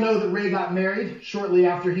 we all know that Ray got married shortly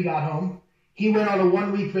after he got home. He went on a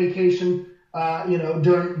 1-week vacation,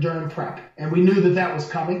 during prep, and we knew that was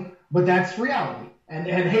coming. But that's reality. And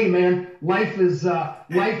hey, man, life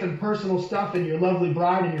and personal stuff, and your lovely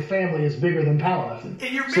bride and your family is bigger than powerlifting.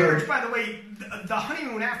 And your marriage, by the way, the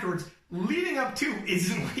honeymoon afterwards, leading up to,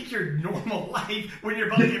 isn't like your normal life when you're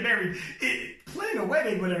about to get married. Planning a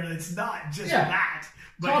wedding, whatever, it's not just that.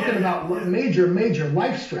 But talking about major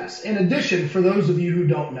life stress. In addition, for those of you who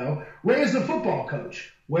don't know, Ray is a football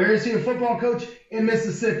coach. Where is he a football coach? In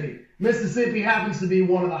Mississippi. Mississippi happens to be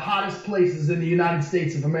one of the hottest places in the United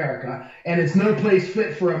States of America, and it's no place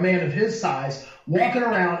fit for a man of his size walking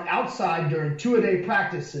around outside during 2-a-day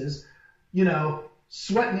practices,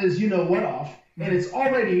 sweating his you-know-what off, and it's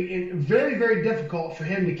already very, very difficult for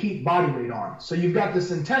him to keep body weight on. So you've got this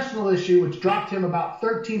intestinal issue, which dropped him about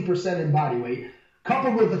 13% in body weight,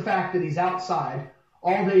 coupled with the fact that he's outside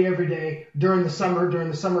all day, every day, during the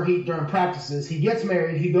summer heat, during practices. He gets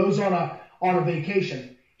married, he goes on a vacation.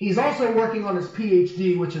 He's also working on his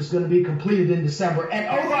PhD, which is going to be completed in December. And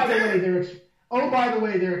by the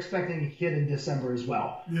way, they're expecting a kid in December as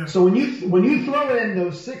well. Yeah. So when you throw in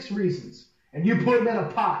those 6 reasons and you put them in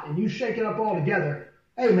a pot and you shake it up all together,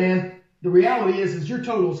 hey man, the reality is your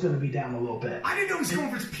total is going to be down a little bit. I didn't know he was going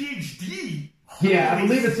for his PhD. Yeah, I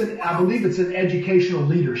believe it's in educational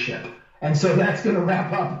leadership, and so that's going to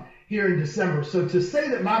wrap up here in December. So to say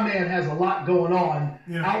that my man has a lot going on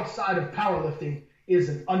outside of powerlifting is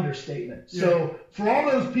an understatement. Yeah. So for all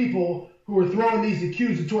those people who are throwing these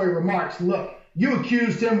accusatory remarks, look, you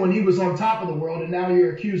accused him when he was on top of the world, and now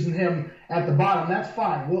you're accusing him at the bottom. That's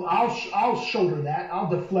fine. Well, I'll shoulder that. I'll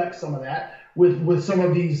deflect some of that with some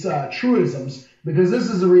of these truisms, because this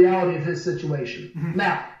is the reality of his situation. Mm-hmm.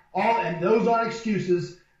 Now, and those aren't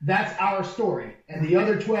excuses. That's our story, and the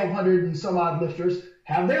other 1,200 and some odd lifters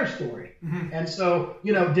have their story. Mm-hmm. And so,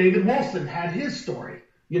 David Wilson had his story.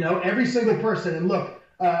 Every single person. And look,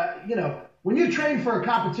 when you train for a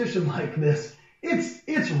competition like this,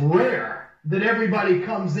 it's rare that everybody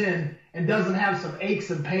comes in and doesn't have some aches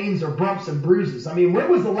and pains or bumps and bruises. I mean, when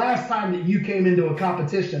was the last time that you came into a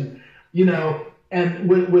competition, and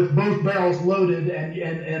with both barrels loaded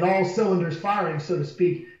and all cylinders firing, so to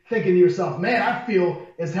speak, thinking to yourself, man, I feel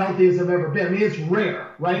as healthy as I've ever been. I mean, it's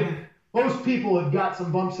rare, right? Mm-hmm. Most people have got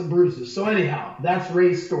some bumps and bruises. So anyhow, that's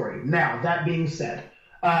Ray's story. Now, that being said,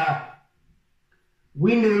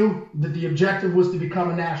 we knew that the objective was to become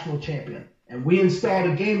a national champion, and we installed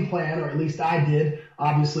a game plan, or at least I did,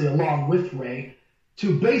 obviously along with Ray,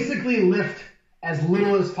 to basically lift as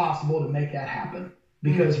little as possible to make that happen,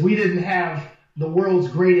 because we didn't have the world's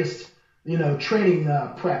greatest, training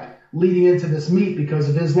prep leading into this meet because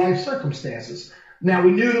of his life circumstances. Now,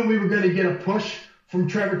 we knew that we were going to get a push from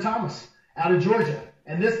Trevor Thomas out of Georgia,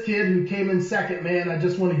 and this kid who came in second, man, I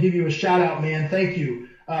just want to give you a shout out, man. Thank you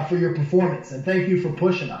for your performance, and thank you for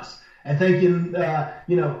pushing us, and thank you,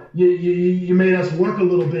 you made us work a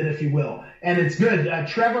little bit, if you will. And it's good.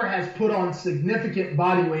 Trevor has put on significant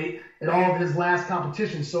body weight at all of his last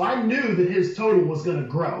competitions, so I knew that his total was going to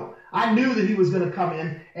grow. I knew that he was going to come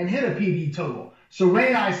in and hit a PB total. So Ray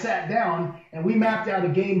and I sat down and we mapped out a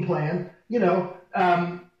game plan, to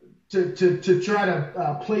try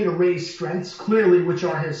to play to Ray's strengths, clearly, which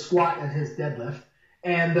are his squat and his deadlift.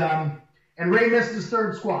 And Ray missed his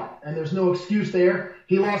third squat, and there's no excuse there.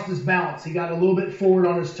 He lost his balance. He got a little bit forward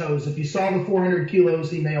on his toes. If you saw the 400 kilos,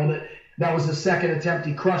 he nailed it. That was his second attempt.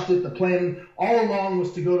 He crushed it. The plan all along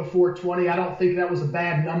was to go to 420. I don't think that was a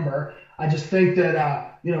bad number. I just think that,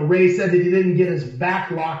 Ray said that he didn't get his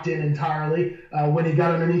back locked in entirely when he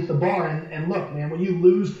got underneath the bar. And look, man, when you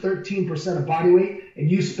lose 13% of body weight and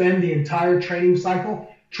you spend the entire training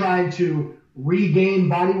cycle trying to regain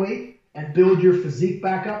body weight and build your physique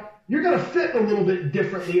back up, you're going to fit a little bit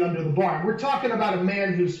differently under the bar. We're talking about a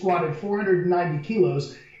man who squatted 490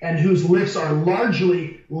 kilos and whose lifts are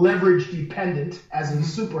largely leverage dependent as a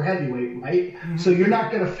super heavyweight, right? Mm-hmm. So you're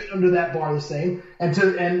not going to fit under that bar the same. And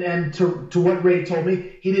to what Ray told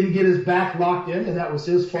me, he didn't get his back locked in, and that was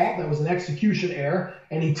his fault. That was an execution error.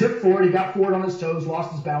 And he tipped forward, he got forward on his toes,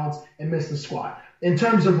 lost his balance, and missed the squat. In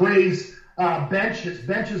terms of Ray's bench, his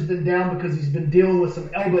bench has been down because he's been dealing with some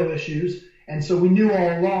elbow issues. And so we knew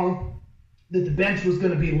all along that the bench was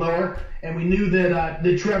going to be lower, and we knew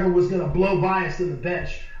that Trevor was going to blow by us in the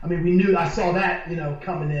bench. I mean, I saw that,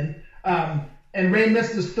 coming in. And Ray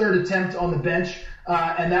missed his third attempt on the bench,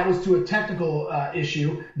 and that was to a technical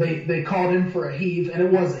issue. They called him for a heave, and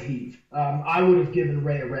it was a heave. I would have given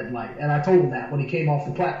Ray a red light, and I told him that when he came off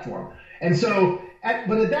the platform. And so,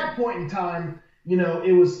 but at that point in time,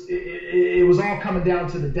 it was all coming down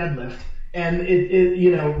to the deadlift,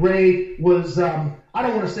 and Ray was. I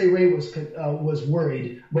don't want to say Ray was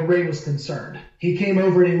worried, but Ray was concerned. He came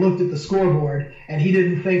over and he looked at the scoreboard, and he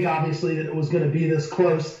didn't think, obviously, that it was going to be this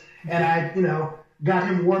close. And I, got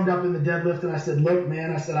him warmed up in the deadlift, and I said, "Look,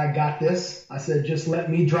 man," I said, "I got this." I said, "Just let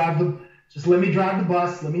me drive the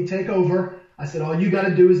bus. Let me take over." I said, "All you got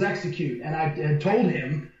to do is execute." And I had told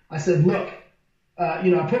him, I said, "Look,"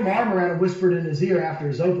 I put my arm around and whispered in his ear after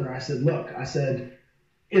his opener. I said, "Look," I said,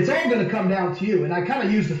 "it's all going to come down to you." And I kind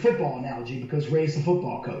of used the football analogy because Ray's a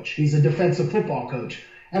football coach. He's a defensive football coach.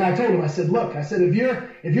 And I told him, I said, "Look," I said, if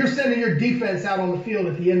you're sending your defense out on the field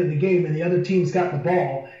at the end of the game and the other team's got the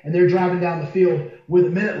ball and they're driving down the field with a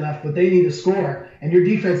minute left, but they need to score, and your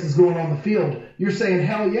defense is going on the field, you're saying,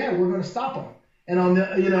 hell yeah, we're going to stop them. And on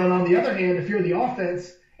the other hand, if you're the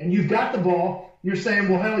offense and you've got the ball, you're saying,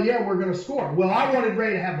 well, hell yeah, we're going to score. Well, I wanted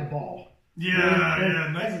Ray to have the ball.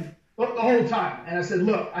 Nice. The whole time. And I said,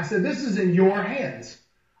 "Look," I said, "this is in your hands."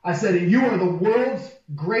 I said, "You are the world's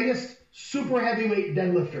greatest super heavyweight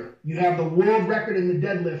deadlifter. You have the world record in the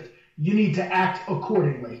deadlift. You need to act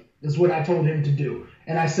accordingly," is what I told him to do.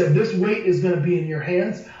 And I said, "This weight is going to be in your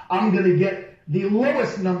hands. I'm going to get the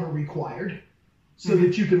lowest number required so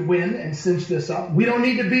that you can win and cinch this up. We don't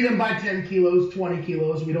need to beat them by 10 kilos, 20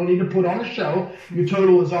 kilos. We don't need to put on a show. Your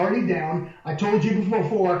total is already down. I told you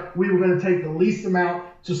before we were going to take the least amount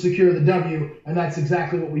to secure the W, and that's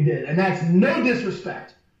exactly what we did." And that's no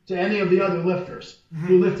disrespect to any of the other lifters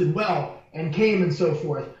who lifted well and came and so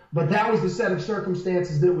forth. But that was the set of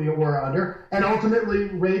circumstances that we were under, and ultimately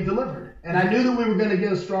Ray delivered. And I knew that we were going to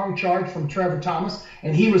get a strong charge from Trevor Thomas,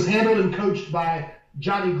 and he was handled and coached by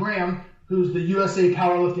Johnny Graham, who's the USA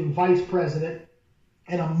Powerlifting Vice President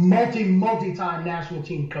and a multi-time national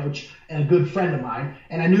team coach and a good friend of mine.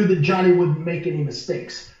 And I knew that Johnny wouldn't make any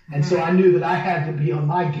mistakes. And so I knew that I had to be on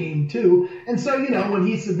my game too. And so, when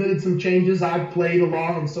he submitted some changes, I played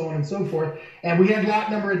along and so on and so forth. And we had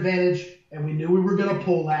lot number advantage, and we knew we were going to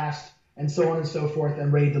pull last and so on and so forth,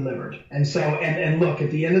 and Ray delivered. And so, and look,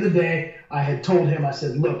 at the end of the day, I had told him, I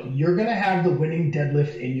said, "Look, you're going to have the winning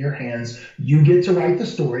deadlift in your hands. You get to write the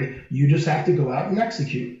story. You just have to go out and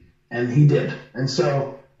execute." And he did. And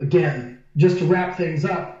so, again, just to wrap things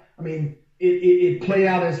up, I mean, it played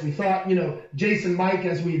out as we thought. Jason Mike,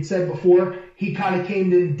 as we had said before, he kind of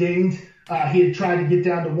came in dinged. He had tried to get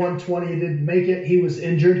down to 120 and didn't make it. He was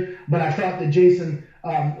injured, but I thought that Jason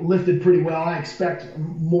lifted pretty well. I expect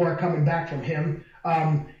more coming back from him.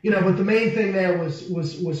 But the main thing there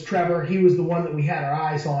was Trevor. He was the one that we had our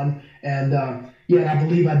eyes on, and I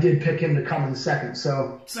believe I did pick him to come in second.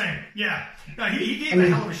 So same, yeah. No, he gave a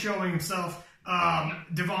hell of a showing himself.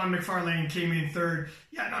 Devon McFarlane came in third.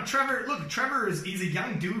 Yeah, no, Trevor he's a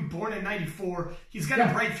young dude, born in 94. He's got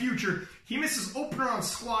a bright future. He missed his opener on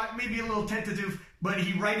squat, maybe a little tentative, but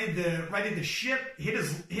he righted the ship, hit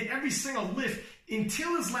every single lift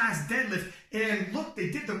until his last deadlift. And look, they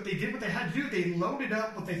did what they had to do. They loaded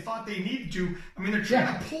up what they thought they needed to. I mean, they're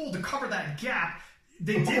trying to pull to cover that gap.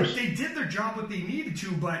 They did their job what they needed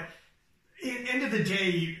to, but at the end of the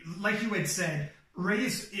day, like you had said, Ray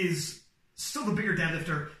is still the bigger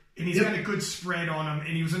deadlifter, and he's got a good spread on him,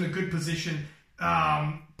 and he was in a good position.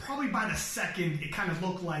 Probably by the second, it kind of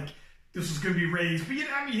looked like this was going to be Ray's. But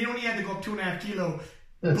he only had to go up 2.5 kilos.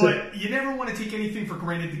 But you never want to take anything for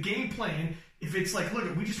granted. The game plan, if it's like, look,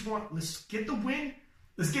 let's get the win.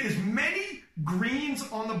 Let's get as many greens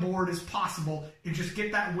on the board as possible and just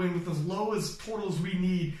get that win with as low as totals we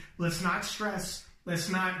need. Let's not stress.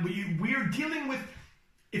 We are dealing with,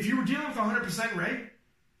 if you were dealing with 100% Ray,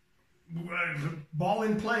 ball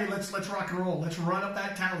in play, let's rock and roll. Let's run up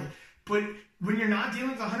that tally. But when you're not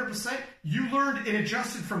dealing with 100%, you learned and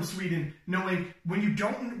adjusted from Sweden, knowing when you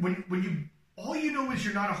all you know is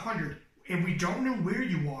you're not 100, and we don't know where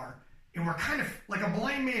you are. and we're kind of like a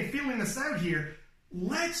blind man feeling this out here,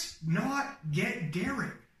 let's not get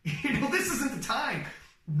daring. This isn't the time.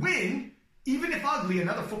 Win, even if ugly,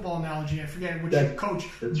 another football analogy, I forget which coach.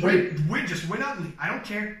 That's right. Win, just win ugly. I don't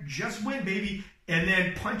care. Just win, baby. And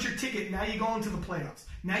then punch your ticket. Now you go into the playoffs.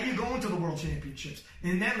 Now you go into the World Championships.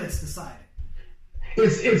 And then let's decide it.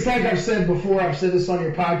 It's like I've said before. I've said this on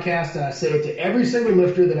your podcast, and I say it to every single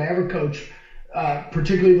lifter that I ever coach,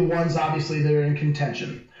 particularly the ones, obviously, that are in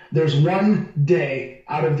contention. There's one day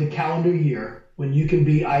out of the calendar year when you can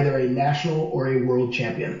be either a national or a world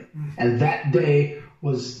champion. And that day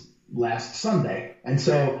was last Sunday. And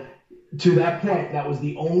so to that point, that was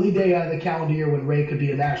the only day out of the calendar year when Ray could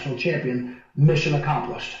be a national champion. Mission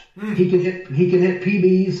accomplished. He can hit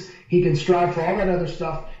PBs. He can strive for all that other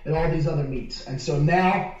stuff at all these other meets. And so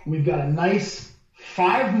now we've got a nice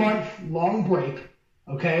 5-month long break,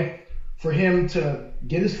 okay, for him to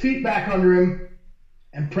get his feet back under him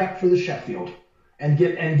and prep for the Sheffield and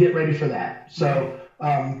get ready for that. So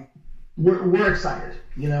we're excited.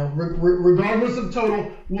 Regardless of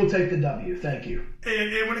total, we'll take the W. Thank you.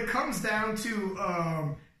 And when it comes down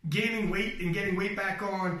to gaining weight and getting weight back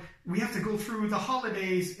on, we have to go through the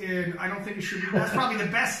holidays, and I don't think it should be. That's probably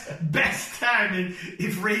the best time. And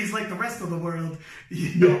if Ray's like the rest of the world,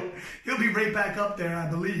 he'll be right back up there, I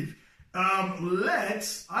believe.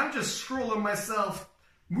 I'm just scrolling myself,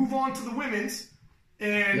 move on to the women's.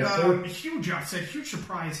 And huge upset, huge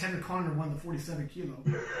surprise. Heather Connor won the 47 kilo.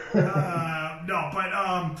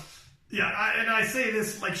 I say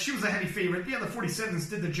this like she was a heavy favorite. Yeah, the 47s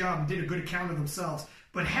did the job and did a good account of themselves.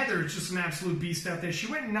 But Heather is just an absolute beast out there. She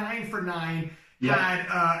went 9 for 9,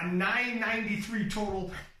 had 993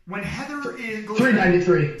 total. When Heather goes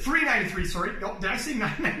 393. 393, sorry. Nope, did I say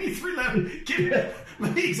 993?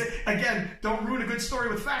 Let me again, don't ruin a good story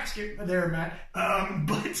with facts there, Matt. A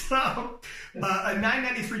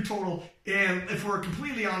 993 total. And if we're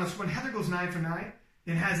completely honest, when Heather goes 9 for 9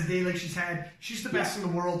 and has a day like she's had, she's the best in the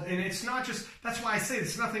world. And it's not just, that's why I say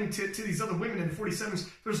it's nothing to these other women in the 47s.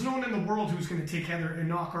 There's no one in the world who's going to take Heather and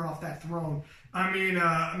knock her off that throne. I mean,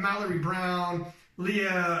 Mallory Brown,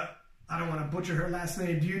 Leah, I don't want to butcher her last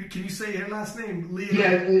name. Can you say her last name? Leah?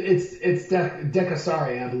 Yeah, it's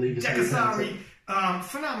Dekasari, I believe. Dekasari.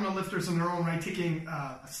 Phenomenal lifters in their own right, taking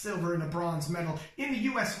a silver and a bronze medal in the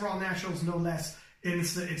U.S. Raw Nationals, no less. And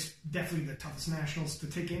it's definitely the toughest nationals to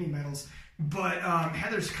take any medals. But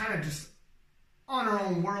Heather's kind of just on her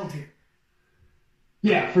own world here.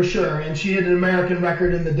 Yeah, for sure. And she had an American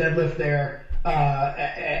record in the deadlift there,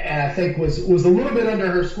 and I think was a little bit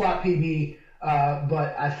under her squat PB.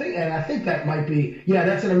 But I think that might be,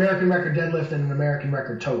 that's an American record deadlift and an American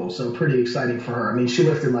record total. So pretty exciting for her. I mean, she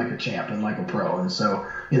lifted like a champ and like a pro. And so,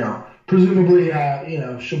 presumably,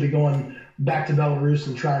 she'll be going back to Belarus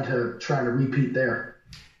and trying to repeat there.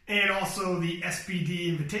 And also the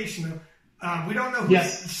SBD Invitational. We don't know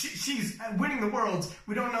she's winning the Worlds.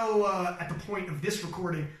 We don't know at the point of this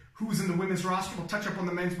recording who's in the women's roster. We'll touch up on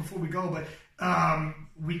the men's before we go, but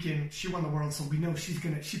she won the World, so we know she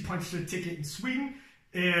punched her ticket in Sweden,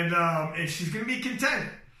 and she's gonna be a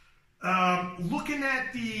contender. Looking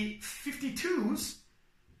at the 52s,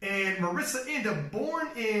 and Marissa Inda, born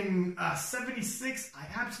in 76, I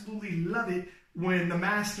absolutely love it when the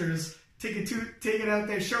Masters take it out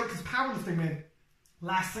there, show, because powerlifting, man,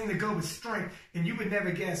 last thing to go is strength, and you would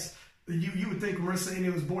never guess. You would think Marissa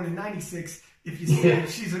Inda was born in 96 if you see it.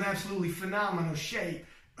 She's in absolutely phenomenal shape.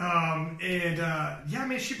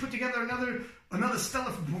 She put together another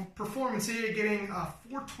stellar performance here, getting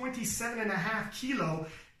 427.5 kilo,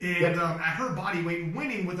 and at her body weight,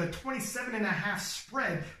 winning with a 27.5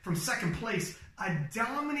 spread from second place, a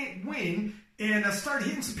dominant win, and started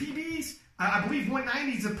hitting some PBs. I believe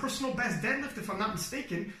 190 is a personal best deadlift, if I'm not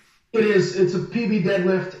mistaken. It is. It's a PB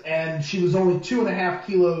deadlift, and she was only 2.5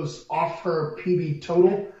 kilos off her PB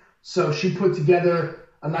total, so she put together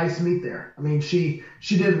a nice meet there. I mean, she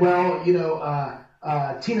did well. Tina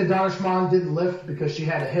Donishmond didn't lift because she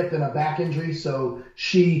had a hip and a back injury, so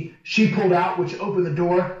she pulled out, which opened the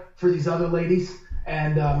door for these other ladies.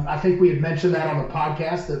 And I think we had mentioned that on the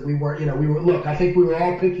podcast that I think we were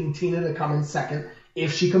all picking Tina to come in second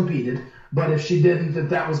if she competed, but if she didn't,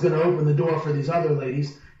 that was going to open the door for these other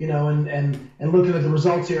ladies. And looking at the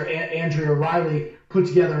results here, Andrea Riley put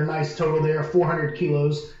together a nice total there, 400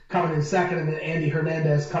 kilos, coming in second, and then Andy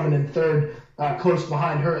Hernandez coming in third, close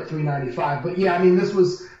behind her at 395. But this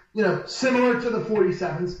was, similar to the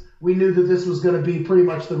 47s. We knew that this was going to be pretty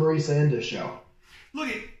much the Marissa Inda show. Look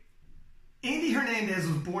at Andy Hernandez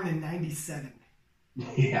was born in 97.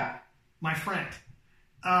 Yeah. My friend.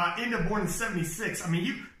 Inda born in 76. I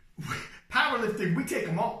mean, powerlifting, we take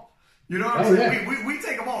them all. You know what I'm saying? Yeah. We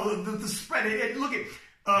take them all. The spread. Look at.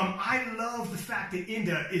 I love the fact that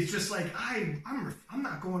Inda is just like I'm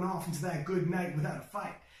not going off into that good night without a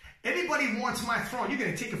fight. Anybody wants my throne, you're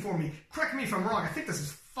going to take it for me. Correct me if I'm wrong. I think this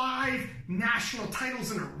is 5 national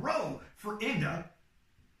titles in a row for Inda.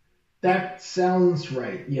 That sounds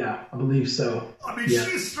right. Yeah, I believe so. I mean,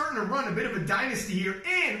 she's starting to run a bit of a dynasty here.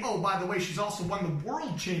 And, oh, by the way, she's also won the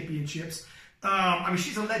world championships. I mean,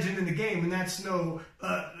 she's a legend in the game, and that's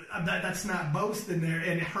that's not boasting there.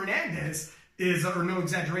 And Hernandez is, or no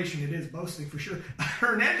exaggeration, it is boasting for sure.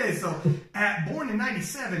 Hernandez, though, born in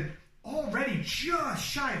 97, already just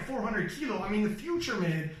shy of 400 kilo. I mean, the future,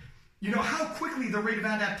 man, you know how quickly the rate of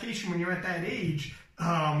adaptation when you're at that age. We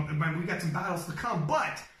got some battles to come,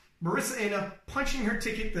 but Marisa Inda punching her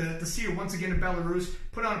ticket to see her once again in Belarus.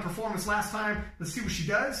 Put on a performance last time. Let's see what she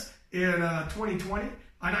does in 2020.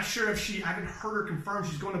 I'm not sure if I haven't heard her confirm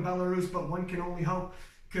she's going to Belarus, but one can only hope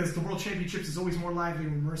because the World Championships is always more lively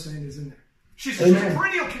when Marisa Inda is in there. She's a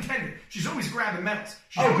perennial contender. She's always grabbing medals.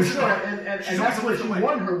 For sure. And that's where she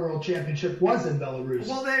won her World Championship was in Belarus.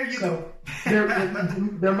 Well, there you go.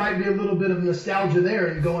 there might be a little bit of nostalgia there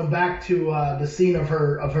and going back to the scene of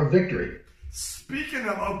her victory. Speaking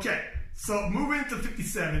of, okay, so moving to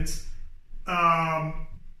 57s,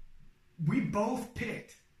 we both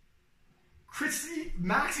picked Chrissy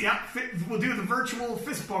Maxey outfit. We'll do the virtual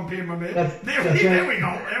fist bump here, my man. There we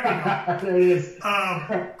go. There it is.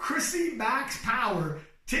 Chrissy Max Power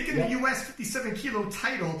taking the U.S. 57 kilo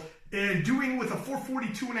title and doing with a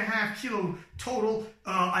 442.5 kilo total.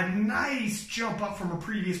 A nice jump up from her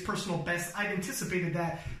previous personal best. I anticipated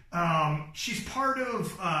that. She's part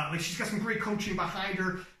of, she's got some great coaching behind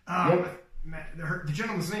her. The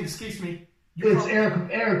gentleman's name escapes me. It's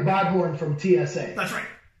Eric Bodhorn from TSA. That's right.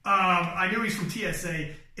 I knew he's from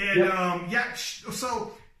TSA. And,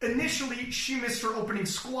 so initially she missed her opening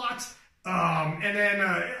squat. And then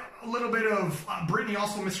a little bit of Brittany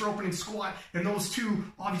also missed her opening squat. And those two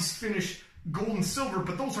obviously finished gold and silver.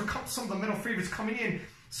 But those are some of the medal favorites coming in.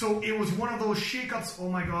 So it was one of those shakeups. Oh,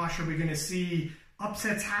 my gosh, are we going to see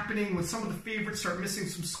upsets happening when some of the favorites start missing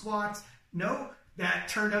some squats? No, that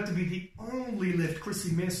turned out to be the only lift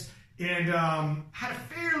Chrissy missed. And had a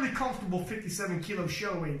fairly comfortable 57 kilo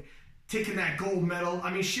showing, taking that gold medal.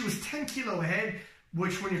 I mean, she was 10 kilo ahead,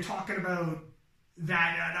 which when you're talking about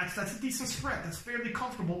that, that's a decent spread. That's fairly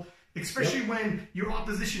comfortable, especially when your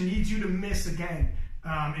opposition needs you to miss again.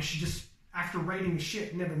 And she just, after writing the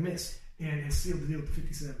shit, never missed and sealed the deal with the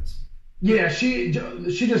 57s. Yeah, she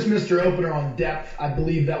just missed her opener on depth. I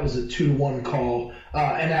believe that was a 2-1 call.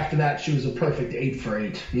 And after that, she was a perfect 8 for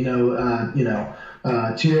 8.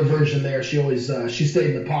 To your version there, she always she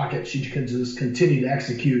stayed in the pocket. She can just continue to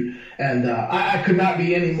execute, and I could not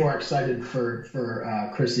be any more excited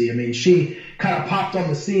for Chrissy. I mean, she kind of popped on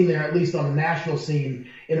the scene there, at least on the national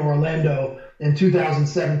scene in Orlando in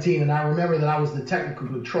 2017. And I remember that I was the technical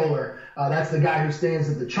controller. That's the guy who stands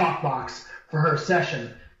at the chalk box for her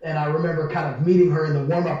session. And I remember kind of meeting her in the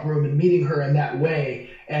warm-up room and meeting her in that way,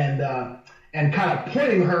 and kind of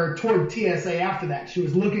pointing her toward TSA after that. She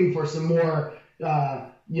was looking for some more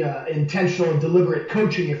intentional and deliberate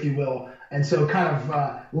coaching, if you will. And so kind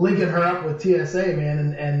of linking her up with TSA,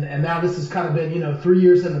 man. And now this has kind of been, 3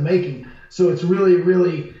 years in the making. So it's really,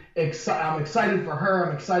 really I'm excited for her.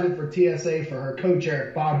 I'm excited for TSA, for her coach,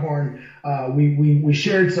 Eric Bodhorn. We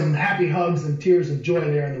shared some happy hugs and tears of joy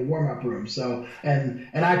there in the warm-up room. So, and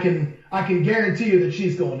I can guarantee you that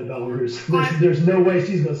she's going to Belarus. There's no way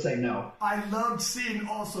she's going to say no. I loved seeing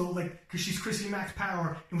also, because she's Chrissy Max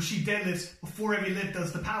Power, and when she deadlifts, before every lift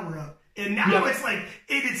does the power up. And now it's like,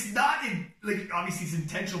 it's not, obviously it's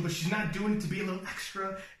intentional, but she's not doing it to be a little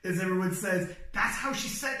extra, as everyone says. That's how she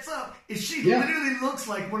sets up. She literally looks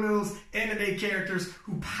like one of those anime characters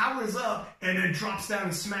who powers up and then drops down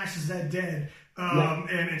and smashes that dead.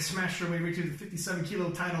 And smashed her way right to the 57 kilo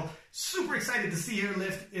title. Super excited to see her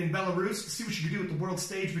lift in Belarus, see what she can do at the world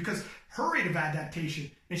stage, because her rate of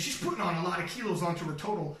adaptation, and she's putting on a lot of kilos onto her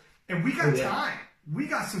total, and we got time. We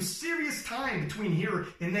got some serious time between here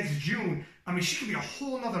and next June. I mean, she could be a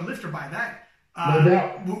whole nother lifter by that. No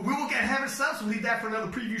doubt. We will get ahead of ourselves. We'll leave that for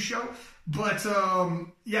another preview show. But,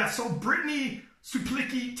 so Brittany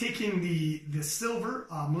Suplicki taking the silver,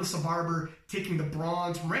 Melissa Barber taking the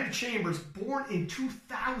bronze, Miranda Chambers, born in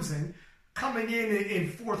 2000, coming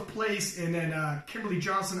in fourth place, and then Kimberly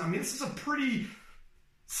Johnson. I mean, this is a pretty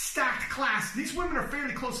stacked class. These women are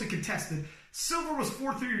fairly closely contested. Silver was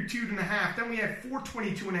 432.5. Then we had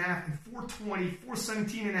 422.5 and 420,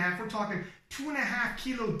 417.5. We're talking 2.5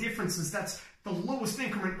 kilo differences. That's the lowest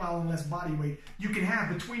increment, unless body weight, you can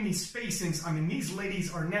have between these spacings. I mean, these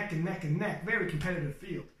ladies are neck and neck and neck. Very competitive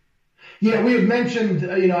field. Yeah, we had mentioned,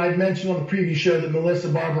 I had mentioned on the preview show that Melissa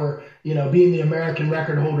Barber, being the American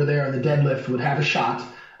record holder there in the deadlift, would have a shot,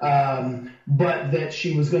 but that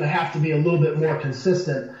she was going to have to be a little bit more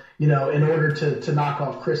consistent, in order to knock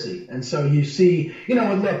off Chrissy. And so you see,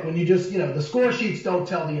 and look, when you just, the score sheets don't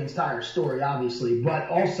tell the entire story, obviously, but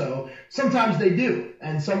also sometimes they do.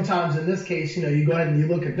 And sometimes in this case, you go ahead and you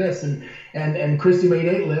look at this and Chrissy made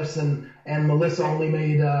 8 lifts and Melissa only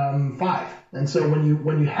made 5. And so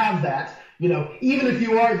when you have that, even if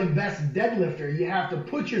you are the best deadlifter, you have to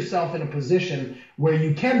put yourself in a position where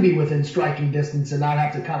you can be within striking distance and not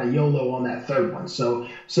have to kind of YOLO on that third one. So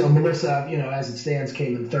Melissa, as it stands,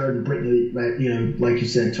 came in third, and Brittany, like you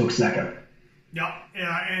said, took second. Yeah,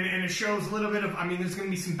 and it shows a little bit of, there's going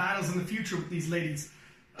to be some battles in the future with these ladies.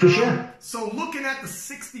 For sure. So looking at the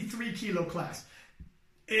 63 kilo class,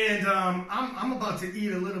 and I'm about to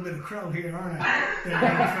eat a little bit of crow here, aren't I? Young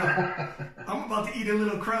fella. I'm about to eat a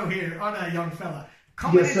little crow here, aren't I, young fella?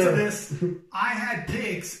 Coming into this, I had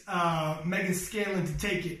picked Megan Scanlon to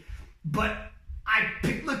take it, but I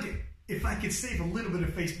picked. Look, if I could save a little bit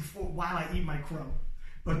of face while I eat my crow,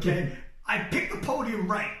 okay? I picked the podium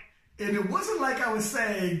right, and it wasn't like I was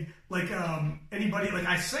saying anybody. Like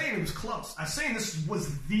I was saying, it was close. I was saying this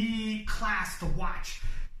was the class to watch.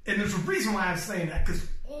 And there's a reason why I was saying that, because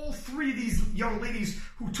all 3 of these young ladies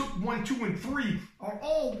who took 1, 2, and 3 are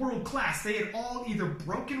all world class. They had all either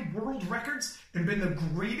broken world records and been the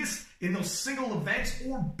greatest in those single events,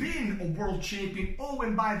 or been a world champion. Oh,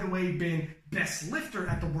 and by the way, been best lifter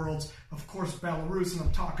at the Worlds. Of course, Belarus, and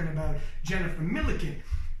I'm talking about Jennifer Milliken.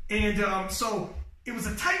 And so it was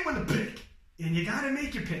a tight one to pick, and you got to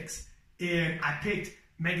make your picks. And I picked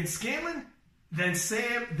Megan Scanlon, then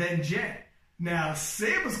Sam, then Jen. Now,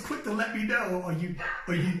 Sam was quick to let me know, you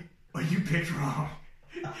picked wrong.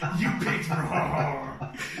 You picked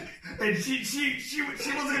wrong. And she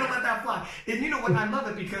wasn't going to let that fly. And you know what? I love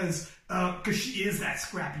it because she is that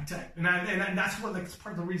scrappy type. And that's that's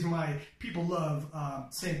part of the reason why people love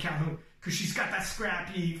Sam Calhoun, because she's got that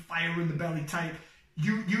scrappy, fire in the belly type.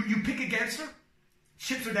 You pick against her,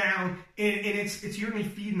 chips her down, and it's you're only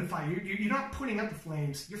feeding the fire. You're not putting up the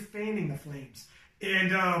flames. You're fanning the flames.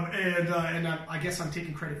 And I guess I'm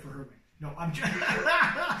taking credit for her win. No, I'm just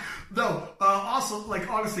no. Also,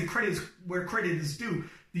 honestly, credit is where credit is due.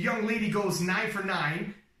 The young lady goes 9 for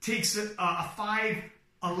 9, takes a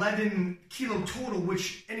 511 kilo total,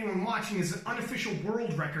 which anyone watching is an unofficial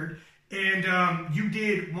world record. And you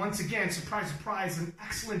did, once again, surprise, surprise, an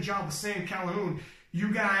excellent job with Sam Calhoun.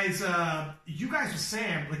 You guys with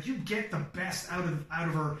Sam, you get the best out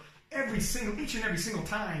of her each and every single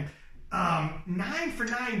time. 9 for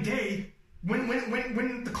 9 day, when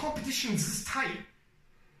the competition is this tight,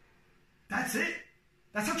 that's it.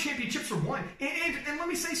 That's how championships are won. And let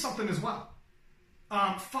me say something as well.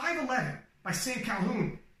 5'11" by Sam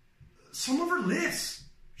Calhoun, some of her lifts,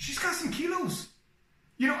 she's got some kilos.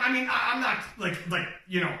 I'm not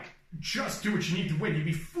just do what you need to win. You'd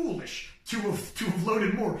be foolish to have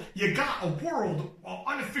loaded more. You got a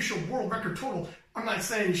unofficial world record total. I'm not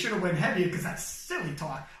saying you should have went heavier, because that's silly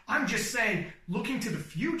talk. I'm just saying, looking to the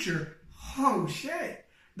future, oh shit.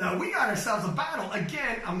 Now we got ourselves a battle.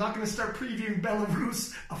 Again, I'm not going to start previewing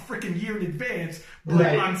Belarus a freaking year in advance, but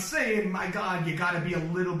right. I'm saying, my God, you got to be a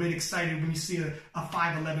little bit excited when you see a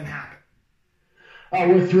 5'11" happen. Oh,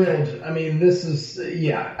 we're thrilled. This is,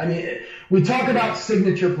 we talk about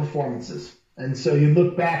signature performances. And so you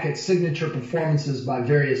look back at signature performances by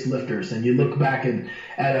various lifters, and you look back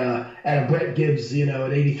at a Brett Gibbs,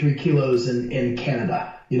 at 83 kilos in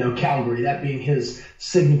Canada, Calgary, that being his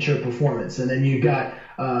signature performance. And then you got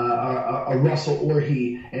a Russell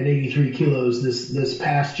Orhe at 83 kilos this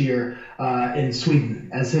past year in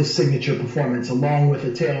Sweden as his signature performance, along with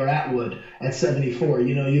a Taylor Atwood at 74.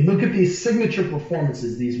 You look at these signature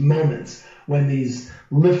performances, these moments when these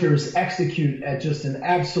lifters execute at just an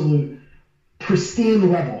absolute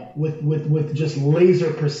pristine level with just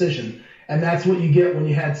laser precision. And that's what you get when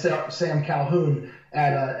you had Sam Calhoun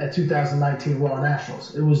at 2019 Raw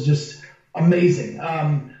Nationals. It was just amazing.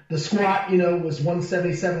 The squat, was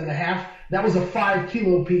 177.5. That was a 5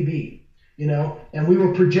 kilo PB, and we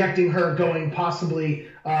were projecting her going possibly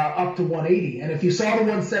up to 180. And if you saw the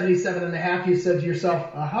 177.5, you said to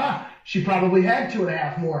yourself, aha, she probably had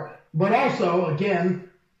 2.5 more. But also, again,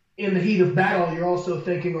 in the heat of battle, you're also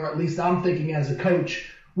thinking, or at least I'm thinking as a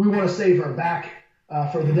coach, we want to save her back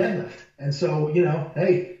for the deadlift. And so,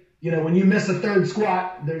 when you miss a third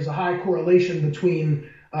squat, there's a high correlation between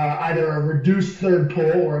either a reduced third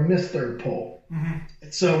pull or a missed third pull. Mm-hmm.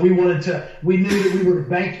 So we knew that we were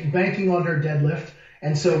banking on her deadlift,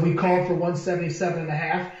 And so we called for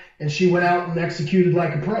 177.5, and she went out and executed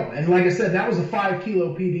like a pro. And like I said, that was a 5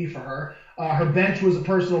 kilo PB for her. Her bench was a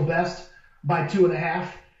personal best by 2.5,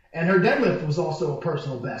 and her deadlift was also a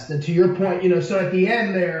personal best. And to your point, so at the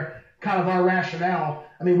end there, kind of our rationale,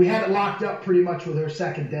 I mean, we had it locked up pretty much with her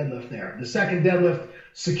second deadlift there. The second deadlift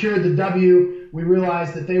secured the W. We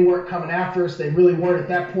realized that they weren't coming after us. They really weren't at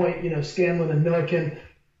that point, Scanlon and Milliken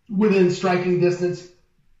within striking distance.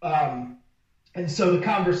 And so the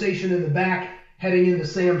conversation in the back heading into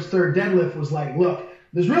Sam's third deadlift was like, look,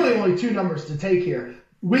 there's really only 2 numbers to take here.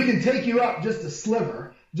 We can take you up just a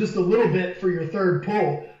sliver, just a little bit for your third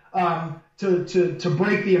pull to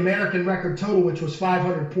break the American record total, which was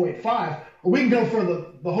 500.5, or we can go for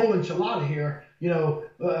the whole enchilada here,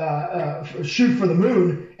 shoot for the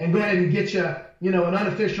moon and go ahead and get you, an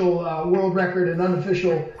unofficial world record and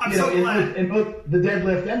unofficial, in both the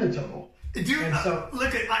deadlift and the total. Dude,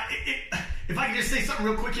 look, if I can just say something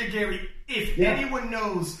real quick here, Gary, if anyone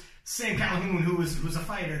knows Sam Calhoun, who's a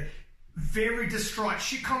fighter, very distraught.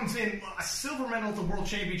 She comes in, a silver medal at the World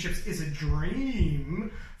Championships is a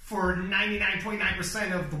dream for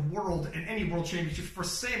 99.9% of the world in any World Championship. For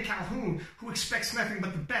Sam Calhoun, who expects nothing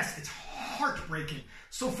but the best, it's heartbreaking.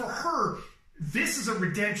 So for her, this is a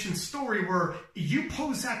redemption story where you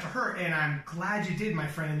pose that to her, and I'm glad you did, my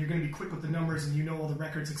friend, and you're going to be quick with the numbers and all the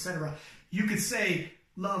records, etc. You could say,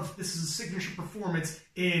 love, this is a signature performance,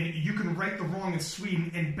 and you can right the wrong in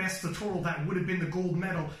Sweden and best the total that would have been the gold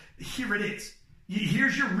medal. Here it is.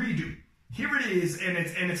 Here's your redo. Here it is, and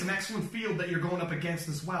it's an excellent field that you're going up against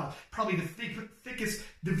as well. Probably the thickest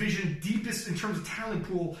division, deepest in terms of talent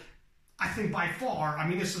pool, I think by far. I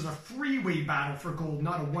mean, this is a 3-way battle for gold,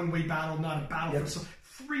 not a 1-way battle, not a battle for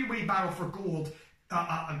 3-way battle for gold.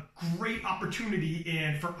 A great opportunity,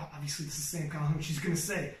 and for obviously this is Sam Calhoun. She's going to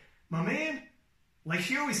say, my man, like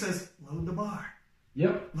she always says, load the bar.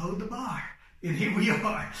 Yep. Load the bar. And here we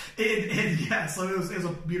are. And yeah, so it was a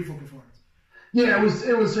beautiful performance. Yeah,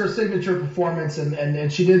 it was her signature performance,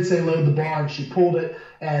 and she did say load the bar, and she pulled it.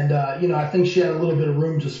 And, I think she had a little bit of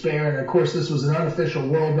room to spare. And, of course, this was an unofficial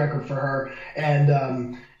world record for her.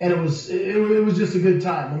 And it was just a good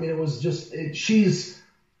time. I mean, it was just she's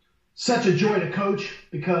such a joy to coach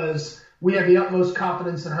because we have the utmost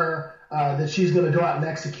confidence in her. That she's going to go out and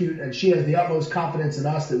execute, and she has the utmost confidence in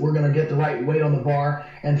us that we're going to get the right weight on the bar,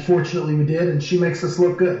 and fortunately we did, and she makes us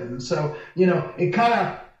look good. And so, it kind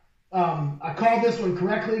of, I called this one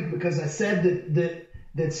correctly because I said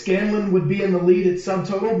that Scanlon would be in the lead at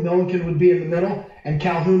subtotal, Milliken would be in the middle, and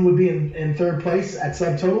Calhoun would be in third place at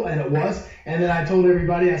subtotal, and it was. And then I told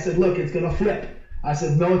everybody, I said, look, it's going to flip. I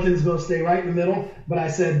said Milliken's going to stay right in the middle, but I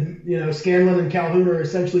said, Scanlon and Calhoun are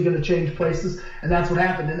essentially going to change places, and that's what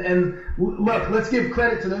happened. And look, let's give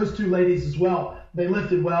credit to those 2 ladies as well. They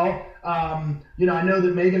lifted well. I know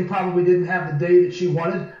that Megan probably didn't have the day that she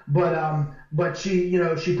wanted, but she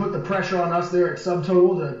put the pressure on us there at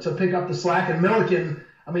subtotal to pick up the slack. And Milliken,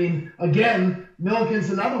 I mean, again,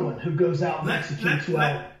 Milliken's another one who goes out and executes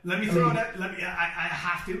well. Let me throw that. I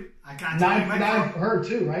have to. I got to 9 eat my for 9 crow. for her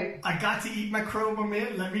too, right? I got to eat my crow, my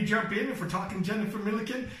man. Let me jump in. If we're talking Jennifer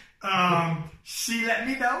Milliken, she let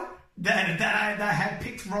me know that I had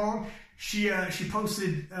picked wrong. She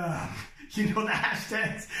posted. The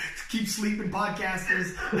hashtags keep sleeping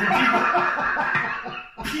podcasters.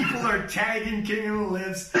 People are tagging King of the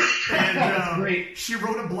Lifts, and That's great. She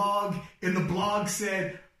wrote a blog, and the blog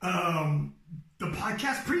said, the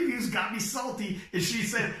podcast previews got me salty, and she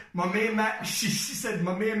said, my man Matt, she said,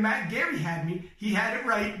 my man Matt Gary had me. He had it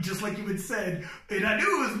right, just like you had said, and I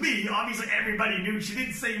knew it was me. Obviously, everybody knew. She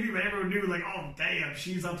didn't say me, but everyone knew. Like, oh damn,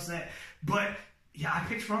 she's upset. But yeah, I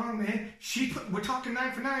picked wrong, man. We're talking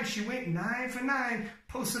 9 for 9. She went 9 for 9,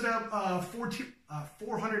 posted up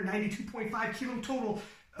 492.5 kilo total.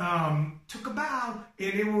 Took a bow,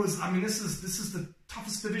 and it was. I mean, this is the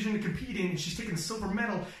toughest division to compete in. And she's taking a silver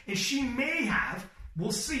medal, and she may have.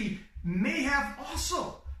 We'll see. May have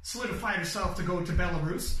also solidified herself to go to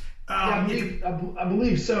Belarus. I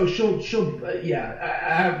believe so. She'll we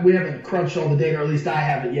haven't crunched all the data, or at least I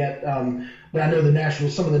haven't yet. But I know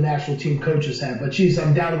some of the national team coaches have. But she's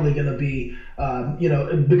undoubtedly going to be,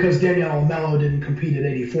 because Danielle Mello didn't compete at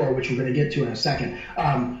 84, which we're going to get to in a second,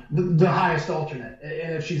 the highest alternate.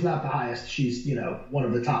 And if she's not the highest, she's, one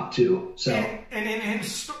of the top 2. So. And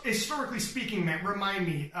historically speaking, Matt, remind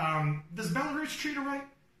me, does Belarus treat her right?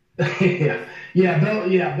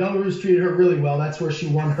 Belarus treated her really well. That's where she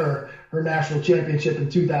won her national championship in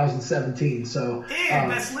 2017. So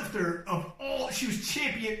and best lifter of all. She was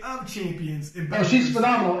champion of champions in Belarus. Oh, she's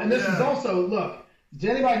phenomenal. And this is also, look, to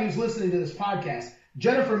anybody who's listening to this podcast,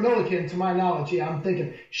 Jennifer Milliken, to my knowledge, I'm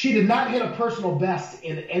thinking she did not hit a personal best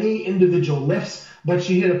in any individual lifts, but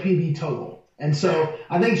she hit a PB total. And so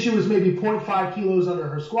I think she was maybe 0.5 kilos under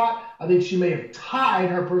her squat. I think she may have tied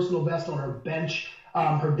her personal best on her bench.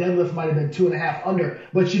 Her deadlift might have been 2.5 under,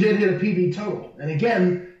 but she did hit a PB total. And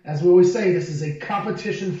again, as we always say, this is a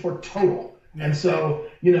competition for total. And so,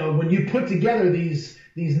 when you put together these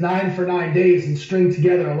 9 for 9 days and string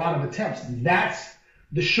together a lot of attempts, that's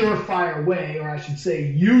the surefire way, or I should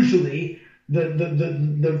say, usually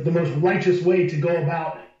the most righteous way to go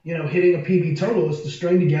about, hitting a PB total is to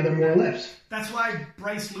string together more lifts. That's why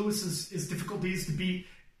Bryce Lewis is difficulties to beat.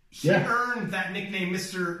 He earned that nickname,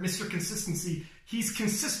 Mr. Consistency. He's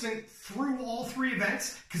consistent through all 3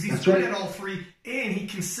 events because he's good at all 3, and he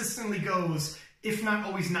consistently goes, if not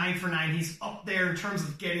always 9 for 9. He's up there in terms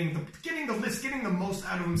of getting the list, getting the most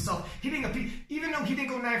out of himself, hitting even though he didn't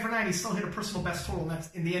go 9 for 9, he still hit a personal best total. And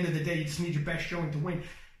that's in the end of the day, you just need your best showing to win.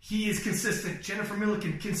 He is consistent. Jennifer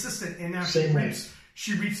Milliken, consistent, and now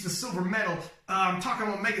she reached the silver medal. Talking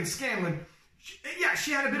about Megan Scanlon.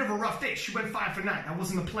 She had a bit of a rough day. She went 5 for 9. That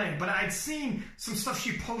wasn't the plan. But I'd seen some stuff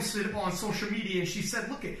she posted on social media, and she said,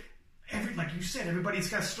 look, like you said, everybody's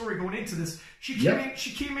got a story going into this. She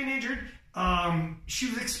came in injured. She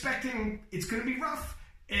was expecting it's going to be rough,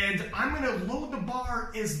 and I'm going to load the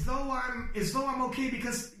bar as though I'm okay,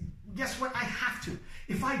 because guess what? I have to.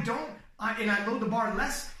 If I don't, and I load the bar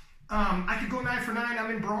less, I could go 9 for 9.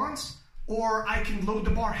 I'm in bronze, or I can load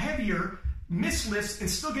the bar heavier, miss lifts, and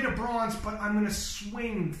still get a bronze, but I'm going to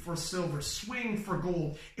swing for silver, swing for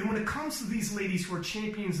gold. And when it comes to these ladies who are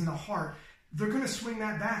champions in the heart, they're going to swing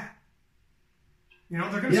that bat. They're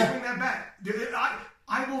going to swing that bat.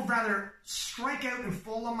 I will rather strike out and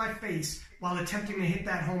fall on my face while attempting to hit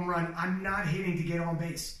that home run. I'm not hitting to get on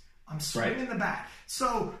base. I'm swinging the bat.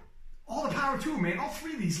 So all the power to them, man. All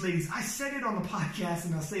 3 of these ladies, I said it on the podcast,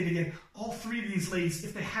 and I'll say it again. All 3 of these ladies,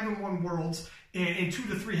 if they haven't won worlds, and 2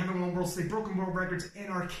 to 3 haven't won worlds, they've broken world records and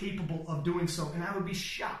are capable of doing so. And I would be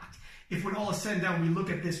shocked if, when all is said and done, we look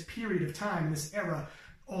at this period of time, this era,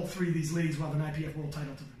 all 3 of these ladies will have an IPF world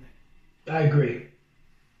title to their name. I agree.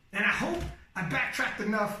 And I hope I backtracked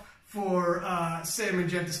enough for Sam and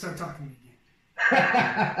Jen to start talking to me again.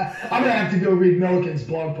 I'm going to have to go read Milliken's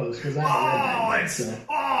blog post, because I haven't read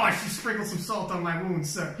that yet. She sprinkled some salt on my wounds,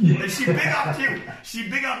 sir. And she big up you. She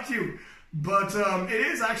big up you. But it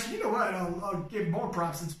is actually, you know what, I'll give more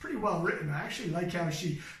props. It's pretty well written. I actually like how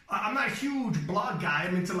I'm not a huge blog guy.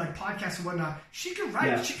 I'm into like podcasts and whatnot. She can write.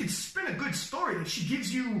 Yeah. She can spin a good story. Like, she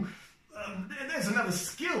gives you, there's another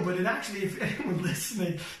skill, but it actually, if anyone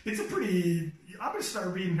listening, it's a pretty, I'm going to start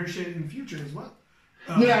reading her shit in the future as well.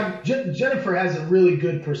 Jennifer has a really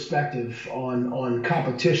good perspective on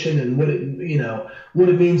competition and what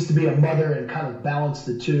it means to be a mother and kind of balance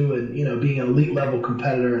the two, and being an elite level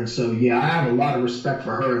competitor. And so I have a lot of respect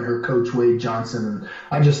for her and her coach Wade Johnson, and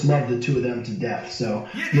I just love the 2 of them to death. So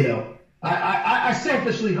I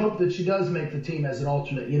selfishly hope that she does make the team as an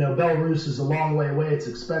alternate. Belarus is a long way away. It's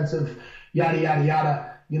expensive. Yada yada yada.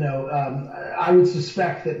 I would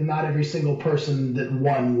suspect that not every single person that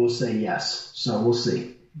won will say yes. So we'll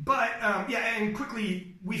see. But, and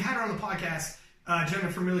quickly, we've had her on the podcast,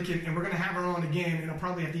 Jennifer Milliken, and we're going to have her on again, and I'll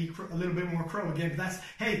probably have to eat a little bit more crow again. But that's,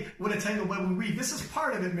 hey, what a tangle web we weave. This is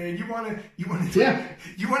part of it, man. You want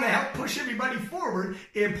to help push everybody forward,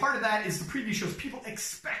 and part of that is the preview shows. People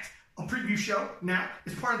expect a preview show now.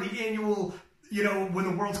 It's part of the annual, when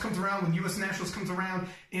the Worlds comes around, when U.S. Nationals comes around,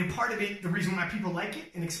 and part of it, the reason why people like it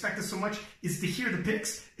and expect it so much is to hear the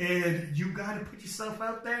picks, and you got to put yourself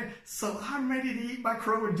out there. So I'm ready to eat my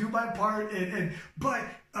crow and do my part, but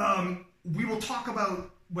we will talk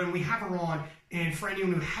about when we have her on, and for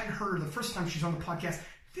anyone who hadn't heard her the first time she's on the podcast,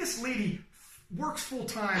 this lady works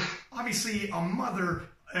full-time, obviously a mother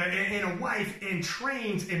and a wife, and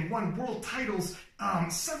trains and won world titles,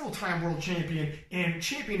 several-time world champion and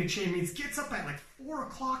champion of champions, gets up at like 4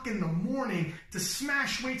 o'clock in the morning to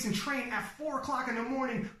smash weights and train at 4 o'clock in the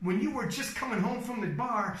morning when you were just coming home from the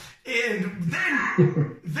bar, and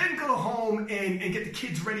then go home and get the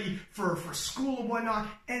kids ready for school and whatnot,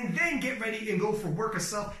 and then get ready and go for work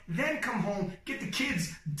herself, then come home, get the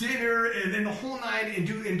kids dinner, and then the whole night, and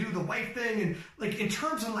do the wife thing, and like in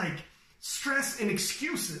terms of like stress and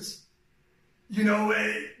excuses, she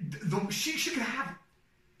could have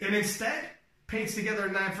it. And instead, paints together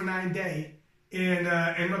a 9 for 9 day and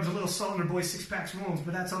rubs a little salt in her boy's 6-pack's wounds.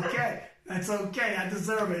 But that's okay. That's okay. I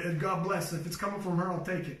deserve it. And God bless. If it's coming from her, I'll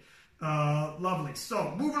take it. Lovely.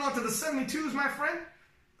 So, moving on to the 72s, my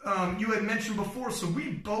friend. You had mentioned before, so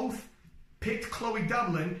we both picked Chloe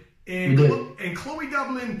Dublin. And Chloe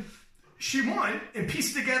Dublin, she won and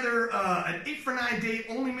pieced together an 8 for 9 day,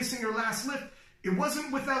 only missing her last lift. It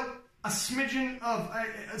wasn't without a smidgen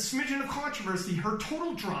of controversy. Her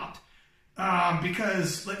total dropped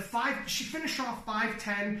because she finished off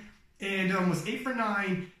 5:10 and was 8 for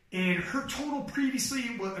 9. And her total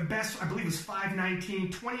previously was best, I believe, was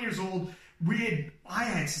 5:19. 20 years old. I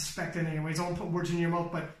had suspected, anyways. I won't put words in your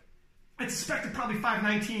mouth, but I suspected probably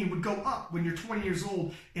 5:19 would go up when you're 20 years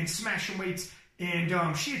old and smashing weights.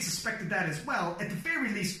 And she had suspected that as well. At the very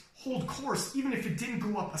least, hold course, even if it didn't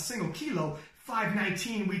go up a single kilo.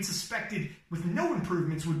 5:19 we'd suspected with no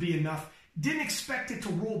improvements would be enough. Didn't expect it to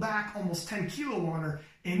roll back almost 10 kilo on her,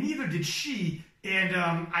 and neither did she. And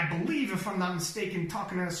I believe, if I'm not mistaken,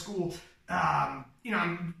 talking out of school,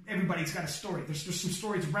 everybody's got a story. There's some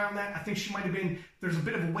stories around that. I think she might have there's a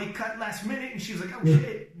bit of a weight cut last minute, and she was like, oh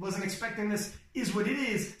shit, wasn't expecting this, is what it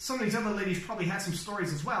is. Some of these other ladies probably had some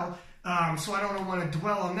stories as well, so I don't want to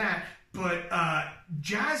dwell on that. But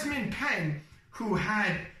Jasmine Penn, who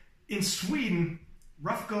had in Sweden,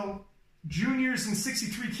 rough go, juniors in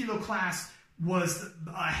 63 kilo class, was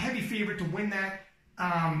a heavy favorite to win that.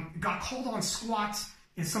 Got called on squats,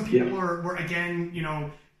 and some people were again,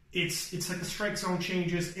 it's like the strike zone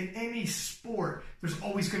changes. In any sport, there's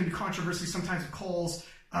always going to be controversy sometimes with calls.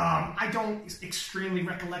 I don't extremely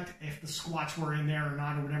recollect if the squats were in there or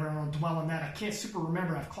not or whatever. I don't dwell on that. I can't super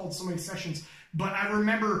remember. I've called so many sessions. But I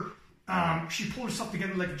remember she pulled herself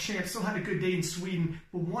together like a champ, still had a good day in Sweden,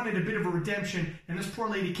 but wanted a bit of a redemption. And this poor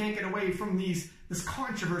lady can't get away from this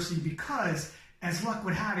controversy because, as luck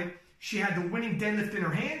would have it, she had the winning deadlift in her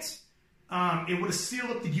hands. It would have sealed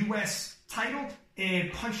up the U.S. title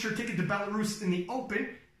and punched her ticket to Belarus in the Open.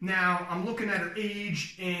 Now, I'm looking at her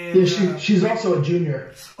age, and... Yeah, she's also a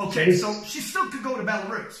junior. Okay, so she still could go to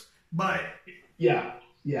Belarus, but... Yeah.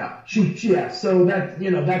 So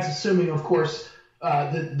that's assuming, of course,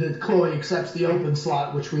 that Chloe accepts the Open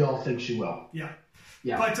slot, which we all think she will. Yeah.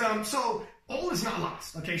 But, so... all is not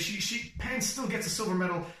lost. Okay, Penn still gets a silver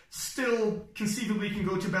medal, still conceivably can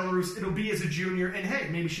go to Belarus. It'll be as a junior, and hey,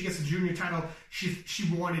 maybe she gets a junior title she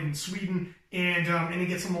wanted in Sweden, and it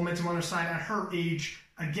gets some momentum on her side at her age.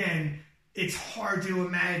 Again, it's hard to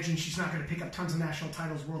imagine she's not going to pick up tons of national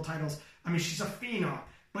titles, world titles. I mean, she's a phenom,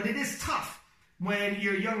 but it is tough when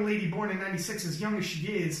you're a young lady born in '96, as young as she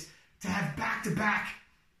is, to have back-to-back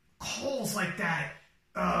calls like that.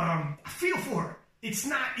 I feel for her. This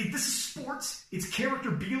is sports, it's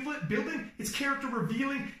character building, it's character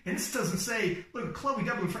revealing, and this doesn't say, look, Chloe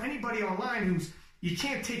Dublin, for anybody online you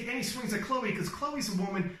can't take any swings at Chloe, because Chloe's a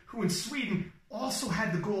woman who in Sweden also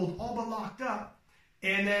had the gold all but locked up.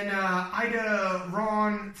 And then Ida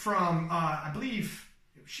Ron from, I believe,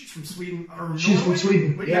 she's from Sweden, or she's Norway? From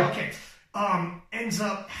Sweden, but yeah. Okay. Ends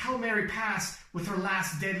up Hail Mary pass with her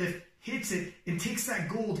last deadlift, hits it, and takes that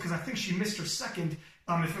gold, because I think she missed her second,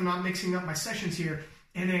 if I'm not mixing up my sessions here.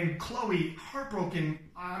 And then Chloe, heartbroken.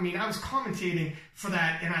 I mean, I was commentating for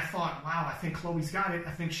that, and I thought, wow, I think Chloe's got it.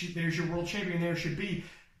 I think there's your world champion. There should be.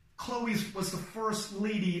 Chloe was the first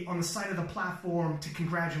lady on the side of the platform to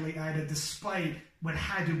congratulate Ida, despite what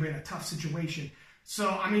had to have been a tough situation. So,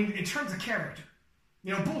 I mean, in terms of character,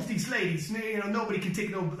 both these ladies, nobody can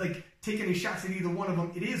take any shots at either one of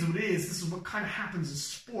them. It is what it is. This is what kind of happens in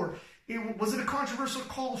sport. Was it a controversial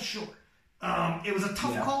call? Sure. It was a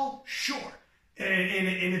tough call? Sure. And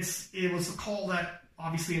it was a call that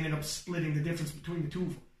obviously ended up splitting the difference between the two of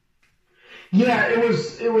them. Yeah,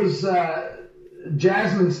 it was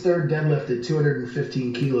Jasmine's third deadlift at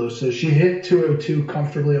 215 kilos. So she hit 202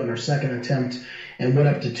 comfortably on her second attempt and went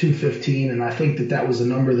up to 215. And I think that was a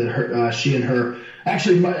number that she and her,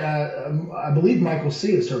 actually, I believe Michael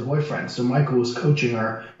C. is her boyfriend. So Michael was coaching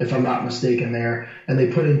her, if I'm not mistaken, there. And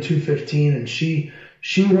they put in 215, and she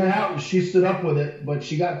went out and she stood up with it, but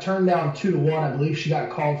she got turned down 2-1. I believe she got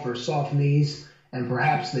called for soft knees, and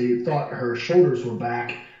perhaps they thought her shoulders were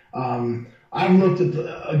back. I've looked at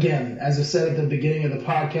again, as I said at the beginning of the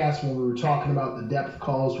podcast when we were talking about the depth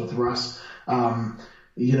calls with Russ,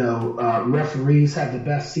 referees have the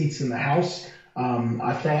best seats in the house.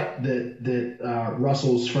 I thought that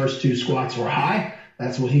Russell's first two squats were high.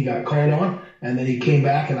 That's what he got called on. And then he came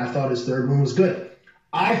back, and I thought his third one was good.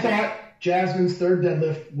 I thought Jasmine's third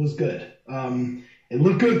deadlift was good. It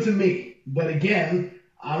looked good to me. But again,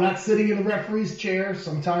 I'm not sitting in the referee's chair.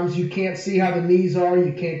 Sometimes you can't see how the knees are.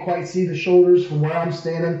 You can't quite see the shoulders from where I'm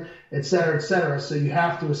standing, et cetera, et cetera. So you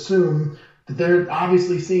have to assume that they're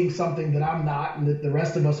obviously seeing something that I'm not and that the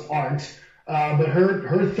rest of us aren't. But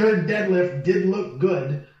her third deadlift did look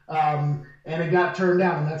good, and it got turned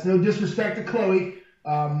down. And that's no disrespect to Chloe.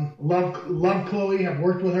 Love Chloe. Have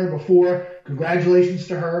worked with her before. Congratulations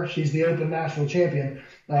to her. She's the Open National Champion.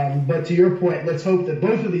 But to your point, let's hope that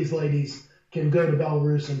both of these ladies can go to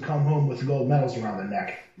Belarus and come home with gold medals around their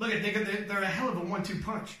neck. Look, they're a hell of a 1-2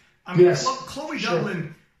 punch. I mean, yes, Chloe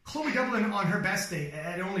Dublin on her best day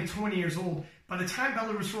at only 20 years old, by the time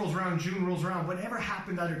Belarus rolls around, June rolls around, whatever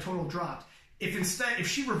happened that her total dropped, if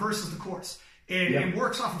she reverses the course and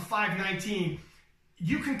works off of 519,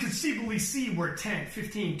 you can conceivably see where 10,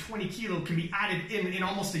 15, 20 kilo can be added in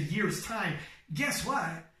almost a year's time. Guess what?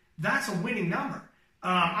 That's a winning number.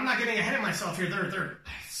 I'm not getting ahead of myself here. They're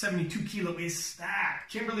 72 kilo is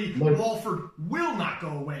stacked. Kimberly Walford will not go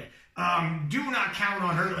away. Do not count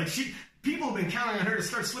on her. People have been counting on her to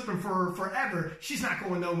start slipping for forever. She's not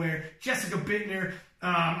going nowhere. Jessica Bittner.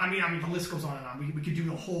 I mean, the list goes on and on. We could do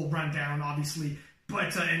the whole rundown, obviously.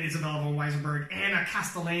 But and Isabella von Weisenberg, Anna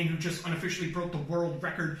Castellane, who just unofficially broke the world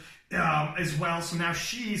record as well. So now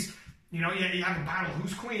she's, you have a battle.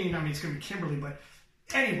 Who's queen? I mean, it's going to be Kimberly. But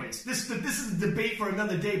anyways, this is a debate for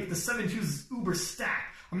another day. But the 7-2s is uber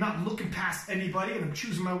stacked. I'm not looking past anybody, and I'm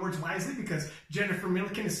choosing my words wisely because Jennifer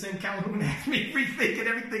Milliken and Sam Calhoun have me rethinking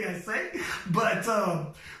everything I say.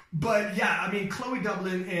 But yeah, I mean, Chloe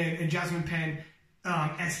Dublin and Jasmine Penn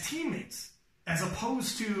as teammates, as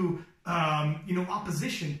opposed to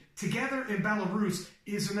opposition together in Belarus,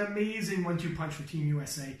 is an amazing 1-2 punch for Team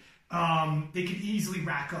USA. They could easily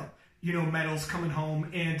rack up, medals coming home,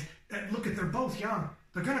 and look they're both young.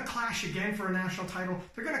 They're going to clash again for a national title.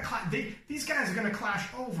 They're going to these guys are going to clash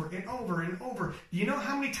over and over and over. You know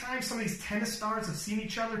how many times some of these tennis stars have seen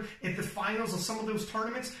each other at the finals of some of those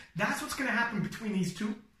tournaments? That's what's going to happen between these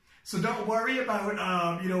two. So don't worry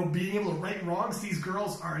about, being able to right wrongs. These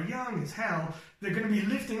girls are young as hell. They're going to be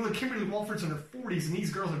lifting. Look, Kimberly Walford's in her 40s, and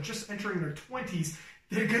these girls are just entering their 20s.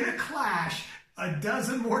 They're going to clash a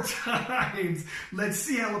dozen more times. Let's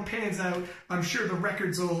see how it pans out. I'm sure the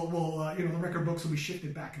records will the record books will be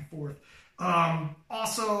shifted back and forth.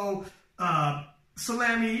 Also,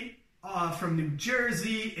 Salami from New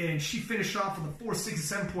Jersey, and she finished off with a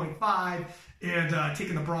 467.5 and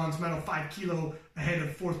taking the bronze medal, 5 kilo ahead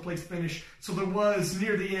of fourth place finish. So there was,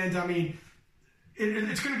 near the end, I mean,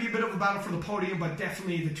 it's going to be a bit of a battle for the podium, but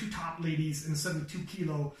definitely the two top ladies in the 72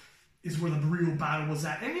 kilo is where the real battle was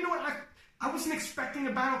at. And you know what? I wasn't expecting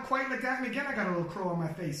a battle quite like that. And again, I got a little crow on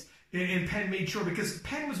my face. And Penn made sure, because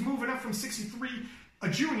Penn was moving up from 63, a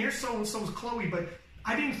junior, so was Chloe. But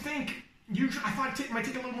I didn't think, I thought it might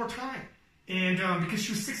take a little more time. And because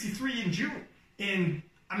she was 63 in June. And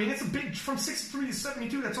I mean, it's a big, from 63 to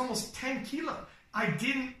 72, that's almost 10 kilo. I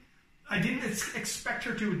didn't expect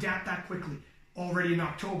her to adapt that quickly already in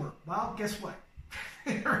October. Well, guess what?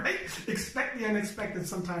 Right? Expect the unexpected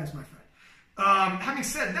sometimes, my friend. Having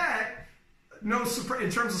said that, no surprise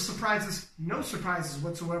in terms of surprises. No surprises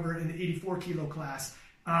whatsoever in the 84 kilo class.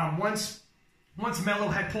 Once Mello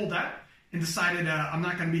had pulled out and decided I'm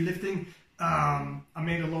not going to be lifting,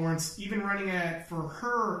 Amanda Lawrence, even running for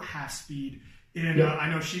her half speed, and I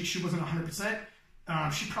know she wasn't 100%.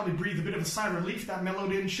 She probably breathed a bit of a sigh of relief that Mello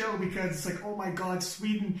didn't show, because it's like, oh my God,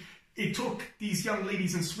 Sweden. It took these young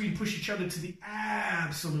ladies in Sweden push each other to the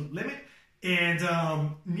absolute limit, and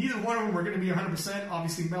neither one of them were going to be 100%.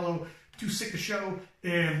 Obviously, Mello too sick to show,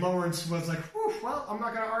 and Lawrence was like, well, I'm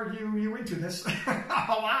not going to argue you into this. Well,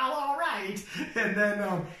 all right. And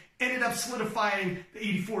then ended up solidifying the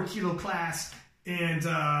 84 kilo class, and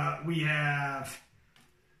we have...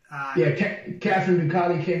 Catherine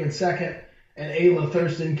Ducati came in second, and Ayla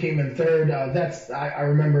Thurston came in third. I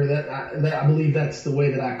remember that. I believe that's the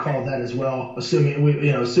way that I called that as well. Assuming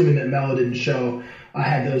that Mello didn't show, I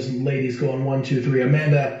had those ladies going 1, 2, 3.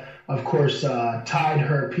 Amanda, of course, tied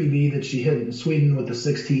her PB that she hit in Sweden with the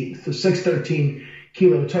 613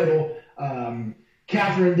 kilo total.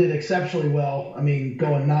 Catherine did exceptionally well. I mean,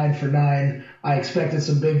 going 9 for 9. I expected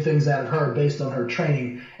some big things out of her based on her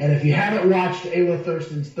training. And if you haven't watched Ayla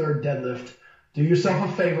Thurston's third deadlift, do yourself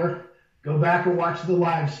a favor. Go back and watch the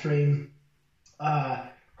live stream.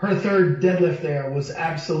 Her third deadlift there was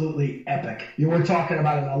absolutely epic. You were talking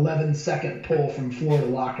about an 11-second pull from floor to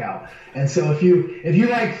lockout. And so if you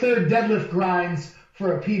like third deadlift grinds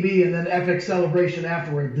for a PB and then epic celebration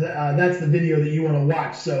afterward, that's the video that you want to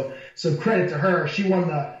watch. So credit to her. She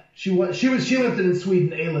lifted in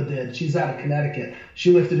Sweden. Ayla did. She's out of Connecticut. She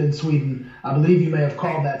lifted in Sweden. I believe you may have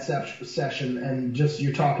called that session, and just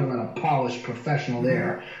you're talking about a polished professional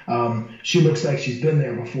there. She looks like she's been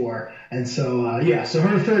there before, and so So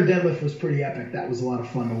her third deadlift was pretty epic. That was a lot of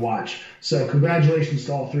fun to watch. So congratulations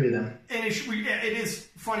to all three of them. And it is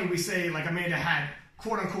funny we say like Amanda had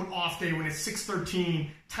quote-unquote off day when it's 613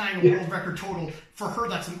 tying a world record total. For her,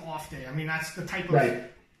 that's an off day. I mean, that's the type of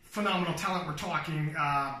phenomenal talent we're talking.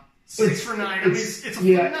 6 for 9. I mean, it's a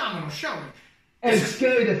phenomenal showing. And it's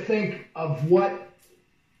scary to think of the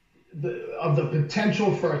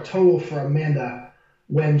potential for a total for Amanda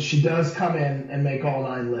when she does come in and make all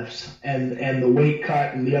 9 lifts, and the weight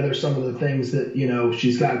cut and the other some of the things that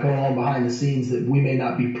she's got going on behind the scenes that we may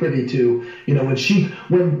not be privy to.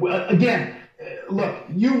 Again, look,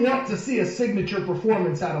 you want to see a signature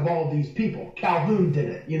performance out of all of these people. Calhoun did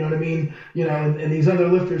it, you know what I mean? And these other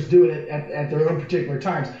lifters do it at their own particular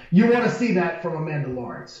times. You want to see that from Amanda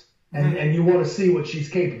Lawrence, and you want to see what she's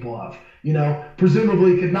capable of.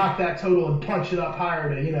 Presumably could knock that total and punch it up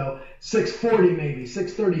higher to, 640 maybe,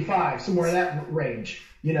 635, somewhere in that range.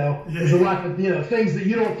 There's a lot of, things that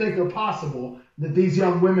you don't think are possible that these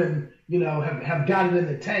young women, have got it in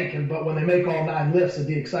the tank. But when they make all 9 lifts, it'd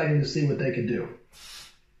be exciting to see what they could do.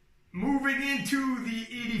 Moving into the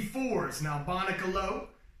 84s. Now, Bonica Lowe,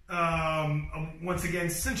 once again,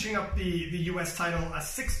 cinching up the U.S. title, a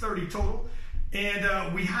 630 total.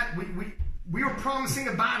 And we were promising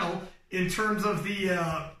a battle in terms of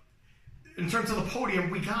the podium.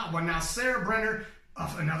 We got one. Now, Sarah Brenner,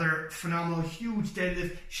 another phenomenal, huge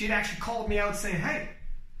deadlift. She had actually called me out saying, hey,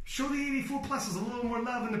 show the 84 pluses a little more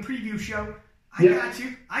love in the preview show. I got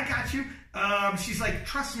you. She's like,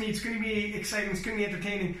 trust me, it's going to be exciting. It's going to be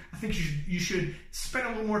entertaining. I think you should spend a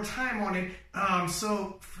little more time on it.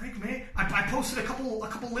 So, Frank, man, I posted a couple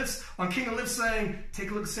lifts on King of Lifts saying,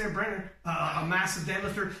 take a look at Sarah Brenner, a massive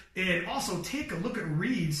deadlifter, and also take a look at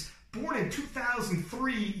Reeves, born in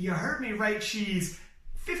 2003. You heard me right. She's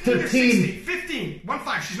 15 or 16. 15.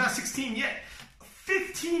 1-5. She's not 16 yet.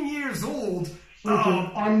 15 years old.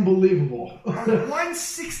 Unbelievable.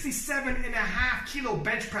 167.5 kilo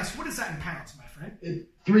bench press. What is that in pounds, my friend?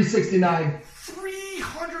 369.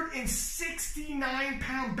 369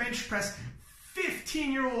 pound bench press.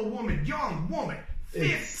 15-year-old woman, young woman,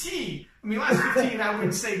 15. I mean, when I was 15, I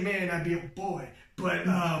wouldn't say, man, I'd be a boy. But,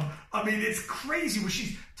 it's crazy when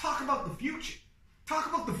she's talking about the future.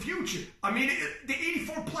 I mean, the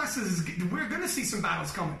 84 pluses, we're going to see some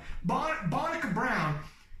battles coming. Bonica Brown,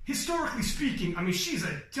 historically speaking, I mean, she's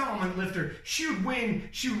a dominant lifter. She would win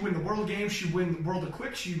the World Games. She would win the World of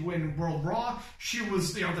Quick. She would win World Raw. She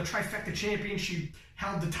was, the trifecta champion. She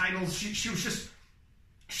held the titles. She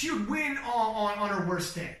would win on her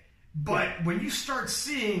worst day. But when you start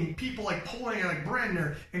seeing people like Poling, like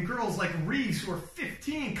Brenner, and girls like Reeves who are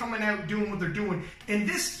 15 coming out doing what they're doing, and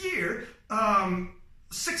this year,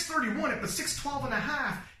 631 at the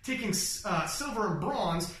 612.5, taking silver and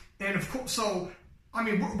bronze, and of course, so I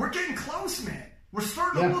mean, we're getting close, man. We're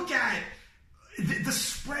starting to look at the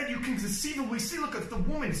spread you can conceivably see. Look, if the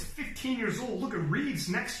woman's 15 years old, look at Reeves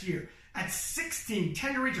next year at 16,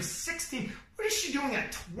 tender age of 16. What is she doing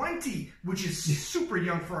at 20, which is super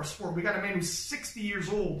young for our sport? We got a man who's 60 years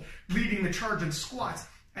old leading the charge in squats.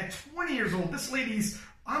 At 20 years old, this lady's,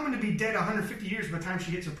 I'm going to be dead 150 years by the time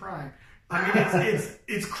she hits her prime. I mean,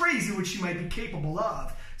 it's crazy what she might be capable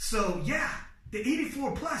of. So, yeah, the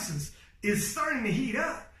 84 pluses is starting to heat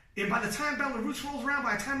up. And by the time Belarus rolls around,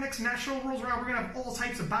 by the time next national rolls around, we're going to have all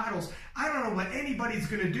types of battles. I don't know what anybody's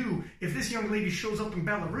going to do if this young lady shows up in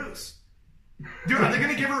Belarus. Dude, are they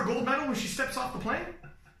going to give her a gold medal when she steps off the plane?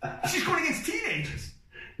 She's going against teenagers.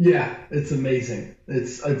 Yeah, it's amazing.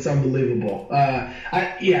 It's unbelievable.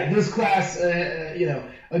 This class,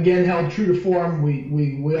 again, held true to form.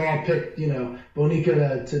 We all picked,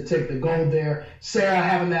 Bonica to take the gold there. Sarah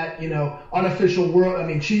having that, unofficial world. I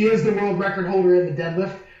mean, she is the world record holder in the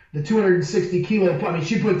deadlift, the 260 kilo. I mean,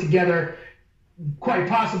 she put together quite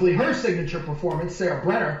possibly her signature performance. Sarah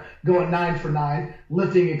Brenner going 9 for 9,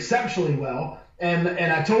 lifting exceptionally well. And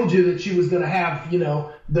I told you that she was going to have,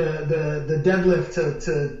 the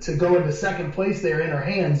deadlift to go into second place there in her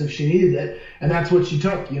hands if she needed it. And that's what she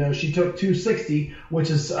took. She took 260, which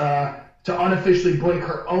is to unofficially break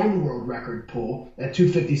her own world record pull at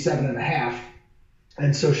 257.5.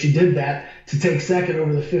 And so she did that to take second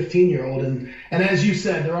over the 15-year-old. And as you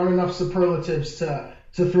said, there aren't enough superlatives to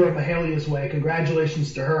throw Mahalia's way.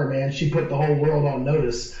 Congratulations to her, man. She put the whole world on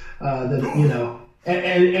notice that,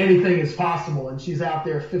 and anything is possible, and she's out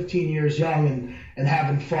there 15 years young and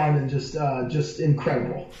having fun and just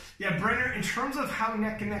incredible. Yeah, Brenner, in terms of how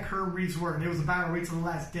neck and neck her and Reeves were, and it was a battle right to the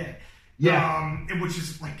last day. Yeah. Which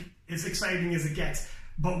is like as exciting as it gets.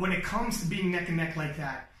 But when it comes to being neck and neck like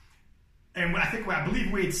that, and I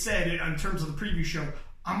believe we had said it in terms of the preview show,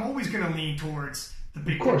 I'm always going to lean towards the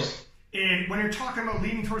big puller. Of course. And when you're talking about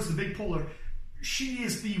leaning towards the big puller, she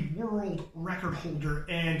is the world record holder,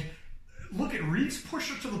 and look at Reeves, push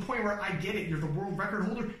her to the point where I get it. You're the world record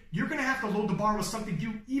holder. You're going to have to load the bar with something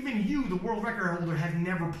you, the world record holder, have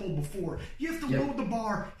never pulled before. You have to load the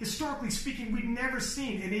bar. Historically speaking, we've never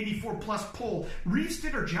seen an 84 plus pull. Reeves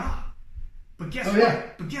did her job. But guess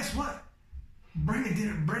what? But guess what?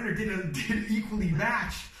 Brenner did equally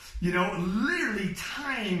matched. You know, literally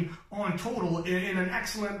tying on total in an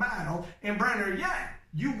excellent battle. And Brenner, yeah,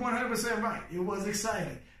 you 100% right. It was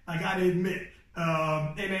exciting. I got to admit.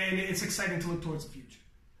 And it's exciting to look towards the future.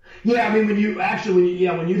 Yeah, I mean, when you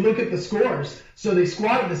look at the scores, so they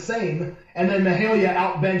squatted the same, and then Mahalia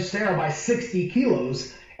outbenched Sarah by 60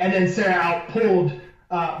 kilos, and then Sarah outpulled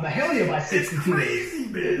Mahalia by 60 kilos. Crazy,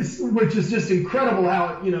 man. Which is just incredible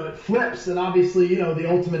how it flips. And obviously, the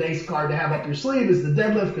ultimate ace card to have up your sleeve is the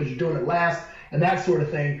deadlift because you're doing it last and that sort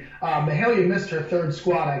of thing. Mahalia missed her third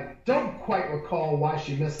squat. I don't quite recall why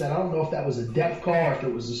she missed that. I don't know if that was a depth call or if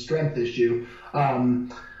it was a strength issue. I'm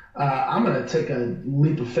going to take a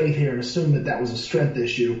leap of faith here and assume that was a strength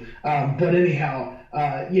issue. But anyhow,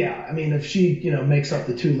 yeah, I mean, if she, makes up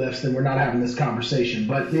the two lifts, then we're not having this conversation.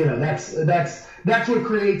 But, that's what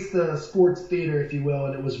creates the sports theater, if you will,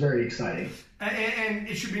 and it was very exciting. And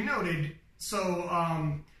it should be noted, so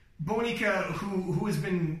Bonica, who has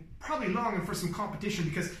been probably longing for some competition,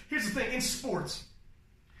 because here's the thing, in sports,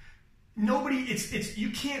 you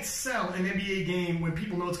can't sell an NBA game when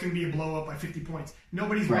people know it's going to be a blow up by 50 points.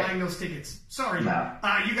 Nobody's buying those tickets. Sorry. No.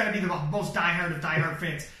 You got to be the most diehard of diehard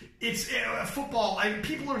fans. It's football.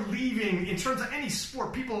 People are leaving, in terms of any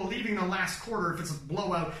sport, people are leaving the last quarter if it's a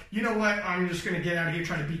blowout. You know what? I'm just going to get out of here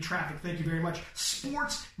trying to beat traffic. Thank you very much.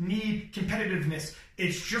 Sports need competitiveness.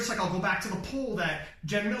 It's just like, I'll go back to the poll that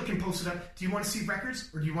Jen Milliken posted up. Do you want to see records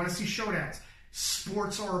or do you want to see showdowns?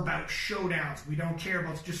 Sports are about showdowns. We don't care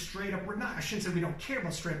about just straight up. I shouldn't say we don't care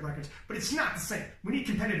about straight up records, but it's not the same. We need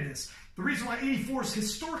competitiveness. The reason why 84s,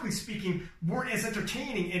 historically speaking, weren't as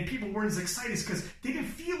entertaining and people weren't as excited is because they didn't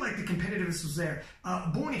feel like the competitiveness was there.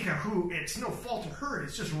 Bonica, who, it's no fault of her,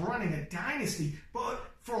 it's just running a dynasty, but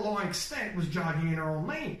for a long extent was jogging in her own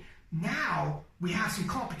lane. Now we have some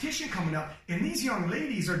competition coming up, and these young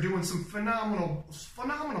ladies are doing some phenomenal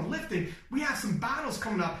lifting. We have some battles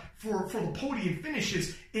coming up for the podium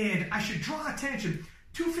finishes, and I should draw attention.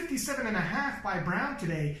 257.5 by Brown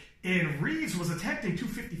today, and Reeves was attempting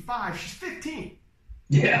 255. She's 15.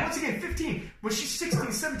 Yeah. Once again, 15. But she's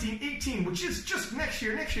 16, 17, 18, which is just next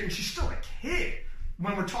year, and she's still a kid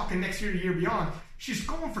when we're talking next year, the year beyond. She's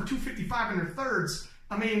going for 255 in her thirds.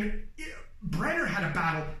 I mean, Brenner had a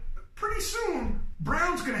battle. Pretty soon,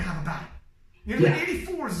 Brown's going to have a battle. The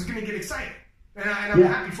 84s is going to get exciting. And I'm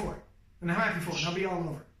happy for it. And I'll be all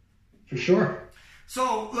over. For sure.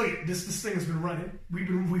 So, look, this thing has been running. We've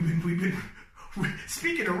been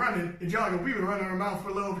speaking of running and jogging, we've been running our mouth for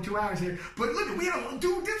a little over 2 hours here. But look,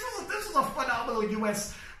 this was a phenomenal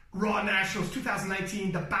U.S. Raw Nationals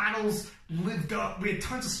 2019. The battles lived up. We had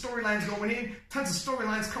tons of storylines going in, tons of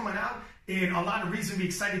storylines coming out, and a lot of reason to be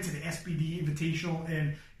excited to the SBD Invitational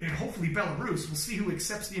and hopefully Belarus. We'll see who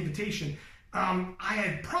accepts the invitation. I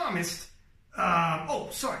had promised,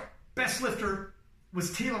 best lifter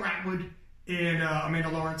was Taylor Atwood and Amanda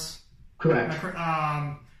Lawrence. Correct.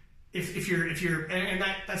 If you're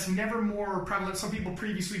that's never more prevalent. Some people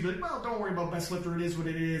previously be like, well, don't worry about best lifter. It is what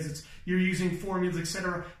it is. You're using formulas,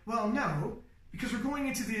 etc. Well, no, because we're going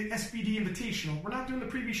into the SBD Invitational. We're not doing the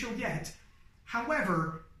preview show yet.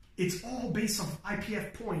 However, it's all based off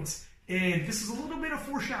IPF points. And this is a little bit of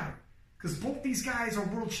foreshadowing because both these guys are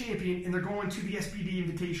world champion and they're going to the SBD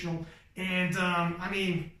Invitational. And,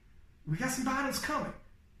 we got some battles coming.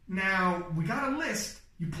 Now, we got a list.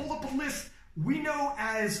 You pull up a list. We know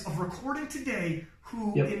as of recording today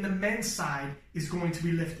who in the men's side is going to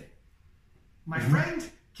be lifting. My friend,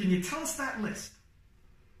 can you tell us that list?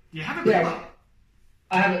 Do you have it pulled up?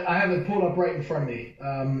 I have it pulled up right in front of me,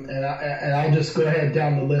 and I'll just go ahead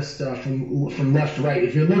down the list from left to right.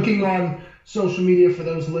 If you're looking on social media, for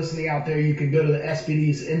those listening out there, you can go to the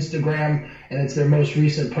SBD's Instagram, and it's their most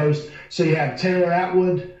recent post. So you have Taylor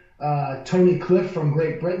Atwood, Tony Cliff from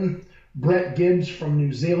Great Britain, Brett Gibbs from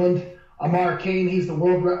New Zealand, Amar Kane, he's the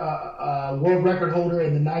world record holder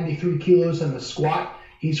in the 93 kilos in the squat.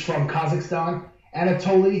 He's from Kazakhstan.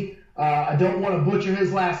 Anatoly, I don't want to butcher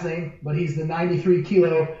his last name, but he's the 93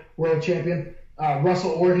 kilo world champion.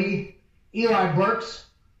 Russell Orhe, Eli Burks,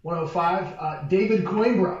 105. David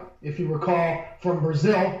Coimbra, if you recall, from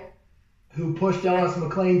Brazil, who pushed Ellis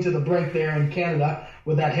McLean to the brink there in Canada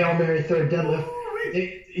with that Hail Mary third deadlift.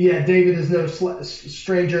 David is no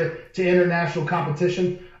stranger to international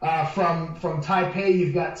competition. From Taipei,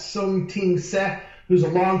 you've got Sung Ting Se, who's a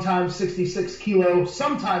longtime 66 kilo,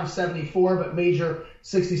 sometimes 74, but major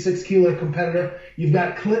 66 kilo competitor. You've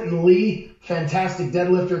got Clinton Lee, fantastic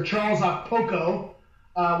deadlifter. Charles Okpoko,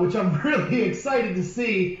 which I'm really excited to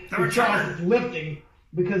see if Charles is lifting,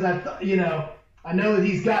 because I know that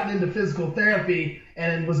he's gotten into physical therapy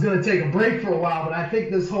and was going to take a break for a while, but I think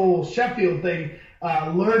this whole Sheffield thing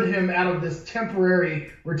lured him out of this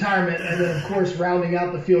temporary retirement. And then, of course, rounding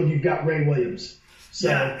out the field, you've got Ray Williams. So,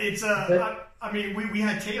 yeah, it's I mean, we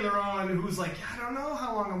had Taylor on who was like, I don't know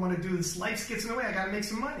how long I want to do this. Life gets in the way. I got to make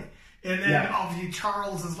some money. And then obviously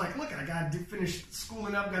Charles is like, look, I got to finish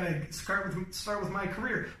schooling up. Got to start with my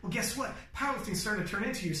career. Well, guess what? Powerlifting's starting to turn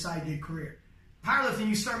into your side gig career. Powerlifting,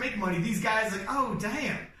 you start making money. These guys are like, oh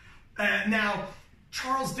damn. Now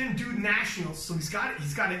Charles didn't do nationals, so he's got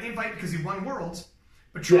an invite because he won worlds.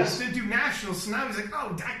 But Charles didn't do nationals, so now he's like,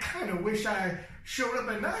 oh, I kind of wish I showed up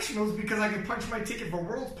at nationals because I could punch my ticket for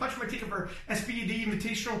worlds, punch my ticket for SBD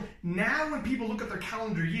Invitational. Now when people look at their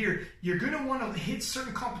calendar year, you're going to want to hit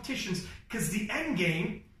certain competitions because the end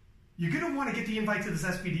game, you're going to want to get the invite to this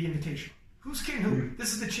SBD Invitational. Who's kidding who?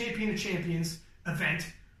 This is the Champion of Champions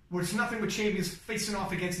event where it's nothing but champions facing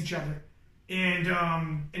off against each other. And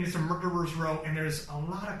it's a murderer's row, and there's a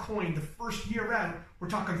lot of coin. The first year out, we're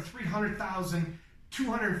talking 300,000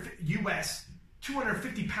 $200 US,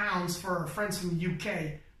 250 pounds for our friends from the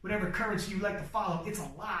UK, whatever currency you like to follow. It's a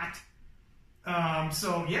lot.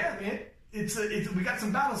 So yeah, man, we got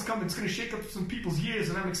some battles coming. It's going to shake up some people's years,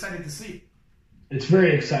 and I'm excited to see. It's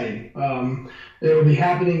very exciting. It'll be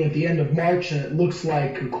happening at the end of March, and it looks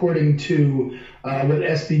like, according to what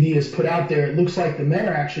SBD has put out there, it looks like the men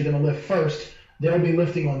are actually going to lift first. They'll be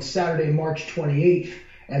lifting on Saturday, March 28th.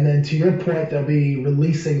 And then to your point, they'll be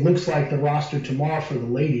releasing, looks like, the roster tomorrow for the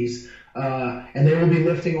ladies. And they will be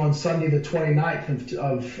lifting on Sunday the 29th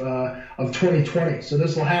of 2020. So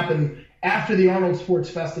this will happen after the Arnold Sports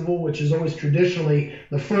Festival, which is always traditionally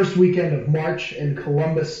the first weekend of March in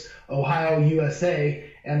Columbus, Ohio, USA.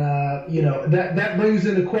 And, that brings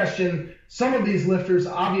into question some of these lifters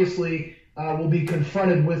obviously will be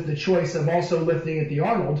confronted with the choice of also lifting at the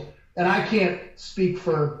Arnold. And I can't speak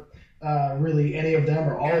for really any of them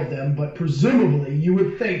or all of them, but presumably you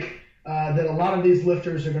would think that a lot of these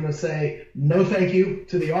lifters are going to say no thank you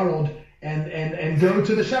to the Arnold and go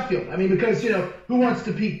to the Sheffield. I mean, because, who wants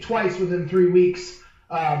to peak twice within 3 weeks,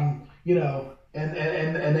 and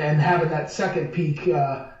having that second peak,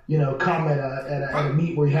 come at a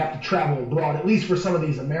meet where you have to travel abroad, at least for some of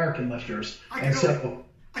these American lifters. I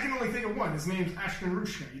can only think of one. His name's Ashton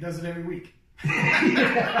Rushka. He does it every week.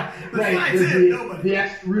 Right, the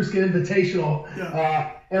Ruska Invitational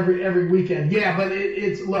every weekend. Yeah, but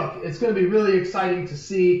it's going to be really exciting to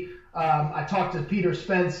see. I talked to Peter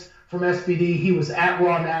Spence from SBD. He was at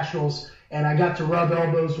Raw Nationals, and I got to rub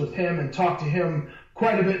elbows with him and talk to him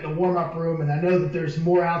quite a bit in the warm-up room. And I know that there's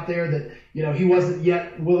more out there that he wasn't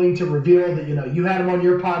yet willing to reveal. That you had him on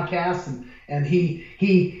your podcast, and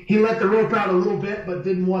he let the rope out a little bit, but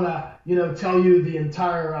didn't want to tell you the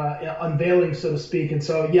entire unveiling, so to speak. And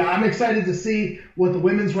so, yeah, I'm excited to see what the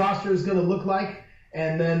women's roster is going to look like,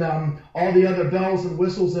 and then all the other bells and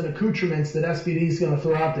whistles and accoutrements that SBD is going to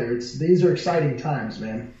throw out there. These are exciting times,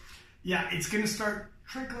 man. Yeah, it's going to start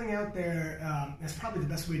trickling out there. That's probably the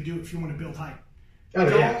best way to do it if you want to build hype. Oh,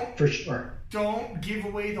 yeah, for sure. Don't give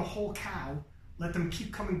away the whole cow. Let them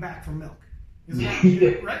keep coming back for milk. Isn't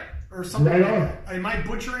that right? Or something right like on. that. Am I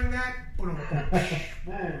butchering that?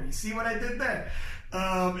 Whoa, you see what I did there?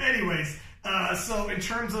 Anyways, so in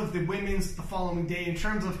terms of the women's the following day, in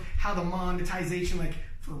terms of how the monetization, like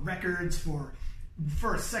for records, for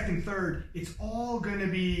first, second, third, it's all going to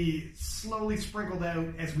be slowly sprinkled out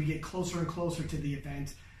as we get closer and closer to the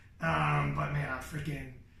event. But man,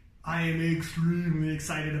 I am extremely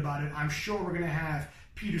excited about it. I'm sure we're going to have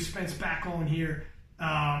Peter Spence back on here.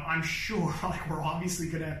 I'm sure we're obviously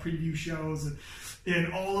going to have preview shows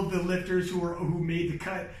and all of the lifters who made the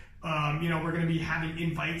cut. We're going to be having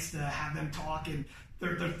invites to have them talk and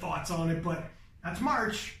their thoughts on it. But that's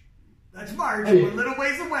March. That's March. Hey. We're a little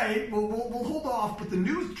ways away. We'll hold off. But the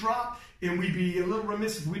news dropped, and we'd be a little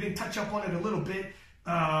remiss if we didn't touch up on it a little bit.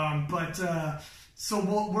 So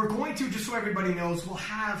we're going to, just so everybody knows, we'll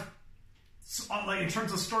have, in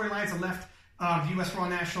terms of storylines that left the U.S. Raw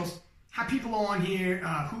Nationals, have people on here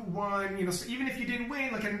who won, so even if you didn't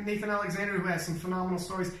win, like Nathan Alexander, who has some phenomenal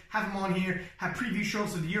stories, have him on here, have preview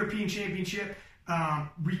shows of the European Championship,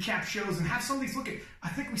 recap shows, and have some of these look at, I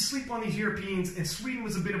think we sleep on these Europeans, and Sweden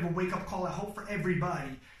was a bit of a wake-up call, I hope, for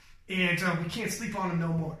everybody, and we can't sleep on them no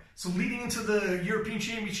more. So leading into the European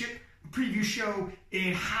Championship, preview show,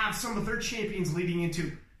 and have some of their champions leading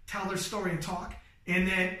into tell their story and talk. And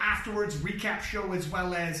then afterwards, recap show as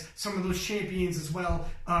well as some of those champions as well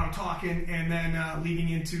talking, and then leading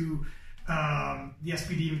into the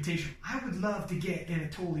SBD Invitational. I would love to get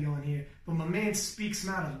Anatoly on here, but my man speaks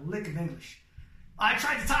not a lick of English. I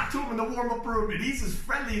tried to talk to him in the warm-up room, and he's as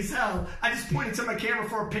friendly as hell. I just pointed to my camera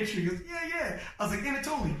for a picture. He goes, yeah. I was like,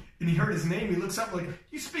 Anatoly. And he heard his name. He looks up like,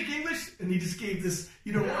 you speak English? And he just gave this,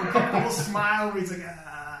 uncomfortable smile where he's like,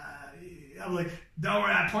 I'm like, don't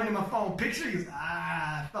worry. I pointed my phone picture. He goes,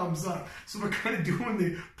 thumbs up. So we're kind of doing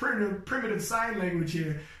the primitive sign language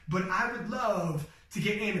here. But I would love to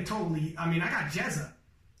get Anatoly. I mean, I got Jezza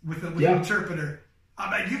with an interpreter.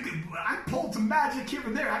 I mean, I pulled some magic here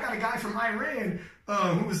and there. I got a guy from Iran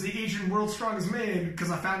who was the Asian world's strongest man because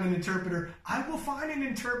I found an interpreter. I will find an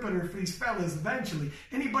interpreter for these fellas eventually.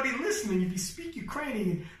 Anybody listening, if you speak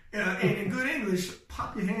Ukrainian and good English,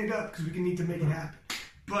 pop your hand up because we need to make it happen.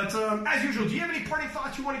 But as usual, do you have any parting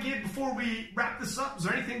thoughts you want to give before we wrap this up? Is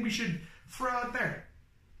there anything we should throw out there?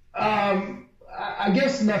 I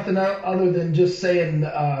guess nothing other than just saying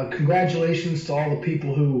congratulations to all the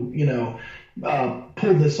people who,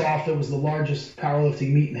 pulled this off. It was the largest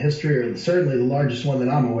powerlifting meet in history, or certainly the largest one that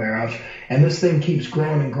I'm aware of. And this thing keeps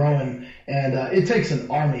growing and growing. And it takes an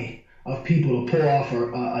army of people to pull off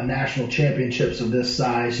a national championships of this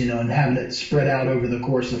size, and having it spread out over the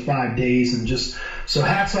course of 5 days. And just so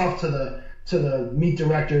hats off to the meet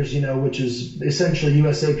directors, which is essentially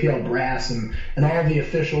USAPL brass and all the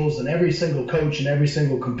officials and every single coach and every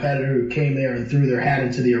single competitor who came there and threw their hat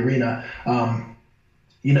into the arena.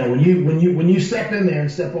 When you step in there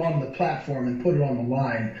and step on the platform and put it on the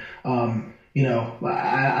line,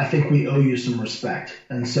 I think we owe you some respect.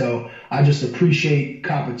 And so I just appreciate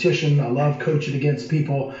competition. I love coaching against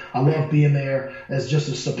people. I love being there as just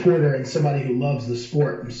a supporter and somebody who loves the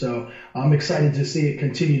sport. And so I'm excited to see it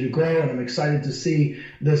continue to grow, and I'm excited to see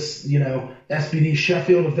this, SBD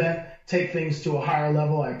Sheffield event take things to a higher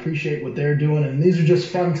level. I appreciate what they're doing. And these are just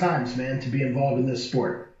fun times, man, to be involved in this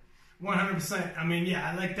sport. 100%. I mean, yeah,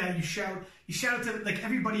 I like that. You shout to like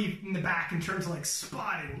everybody in the back in terms of like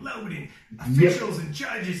spotting, loading, officials and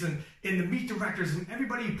judges and the meet directors and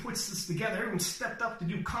everybody who puts this together. Everyone stepped up to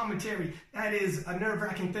do commentary. That is a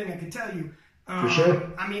nerve-wracking thing, I can tell you. For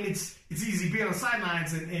sure. I mean, it's easy being on the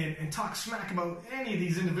sidelines and talk smack about any of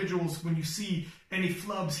these individuals when you see any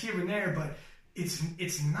flubs here and there, but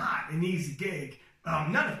it's not an easy gig.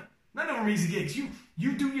 None of them are easy gigs.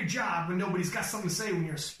 You do your job when nobody's got something to say when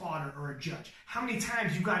you're a spotter or a judge. How many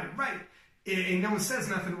times you got it right and no one says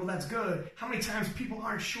nothing? Well, that's good. How many times people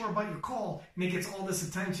aren't sure about your call and it gets all this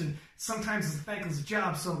attention? Sometimes it's a thankless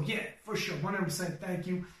job. So, yeah, for sure, 100% thank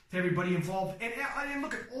you to everybody involved. And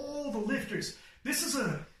look at all the lifters.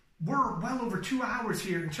 We're well over 2 hours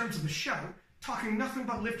here in terms of the show, talking nothing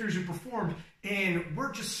but lifters who performed, and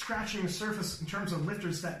we're just scratching the surface in terms of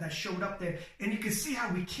lifters that showed up there. And you can see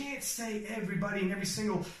how we can't say everybody in every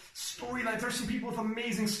single storyline. There's some people with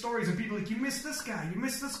amazing stories, and people like, you missed this guy, you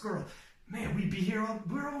missed this girl. Man, we'd be here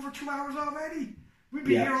we're over 2 hours already. We'd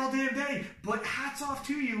be here all day. But hats off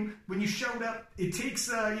to you when you showed up. It takes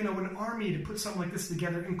an army to put something like this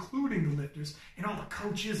together, including the lifters and all the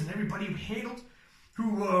coaches and everybody who handled,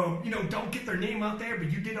 who don't get their name out there, but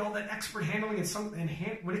you did all that expert handling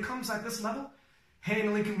and when it comes at this level,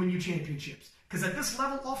 handling can win you championships. Because at this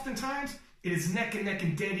level, oftentimes, it is neck and neck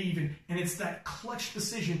and dead even, and it's that clutch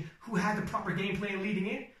decision. Who had the proper game plan leading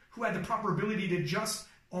in? Who had the proper ability to adjust?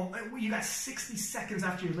 You got 60 seconds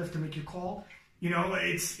after your lift to make your call.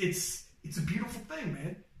 It's a beautiful thing,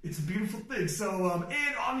 man. It's a beautiful thing. So,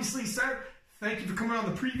 and obviously, sir, thank you for coming on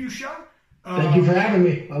the preview show. Thank you for having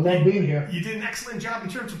me. I love being here. You did an excellent job in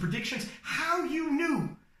terms of predictions. How you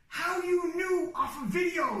knew off of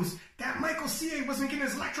videos that Michael C.A. wasn't getting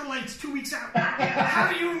his electrolytes 2 weeks out? How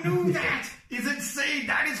you knew that is insane.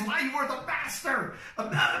 That is why you are the master.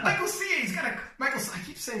 Michael C.A.'s got I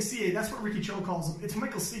keep saying C.A. That's what Ricky Cho calls him. It's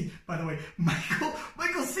Michael C., by the way.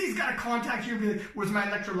 Michael C.'s got to contact you and be like, where's my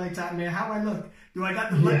electrolytes at, man? How I look? Do I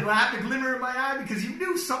have the glimmer in my eye? Because you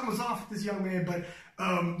knew something was off with this young man, but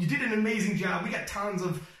you did an amazing job. We got tons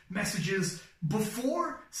of messages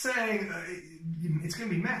before saying it's going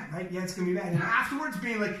to be Matt, right? Yeah, it's going to be Matt. And afterwards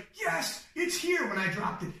being like, yes, it's here when I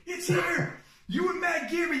dropped it. It's here. You and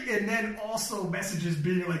Matt Geary. And then also messages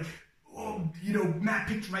being like, oh, Matt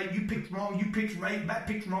picked right, you picked wrong, you picked right, Matt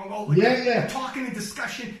picked wrong. Talking and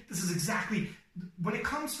discussion. This is exactly, when it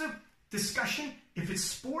comes to discussion, if it's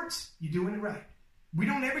sports, you're doing it right. We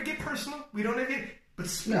don't ever get personal. But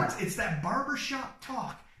sports, It's that barbershop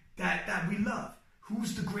talk that we love.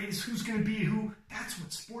 Who's the greatest? Who's going to be who? That's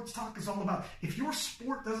what sports talk is all about. If your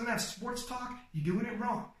sport doesn't have sports talk, you're doing it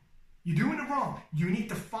wrong. You're doing it wrong. You need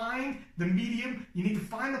to find the medium. You need to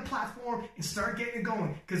find the platform and start getting it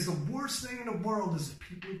going. Because the worst thing in the world is that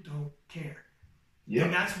people don't care. Yep.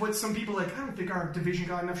 And that's what some people like, I don't think our division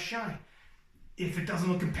got enough shine. If it doesn't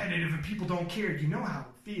look competitive and people don't care, you know how it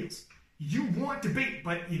feels. you want debate,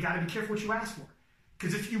 but you got to be careful what you ask for.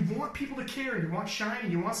 Because if you want people to care and you want shine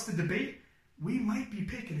and you want us to debate, we might be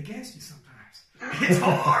picking against you sometimes. It's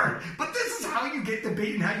hard, but this is how you get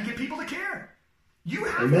debate and how you get people to care. You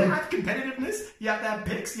have to have competitiveness. You have to have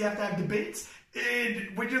picks. You have to have debates.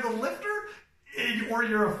 And when you're the lifter, or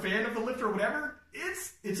you're a fan of the lifter or whatever,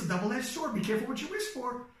 it's a double-edged sword. Be careful what you wish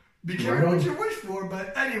for. Be careful what you wish for.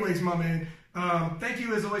 But anyways, my man, thank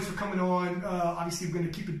you as always for coming on. Obviously, we're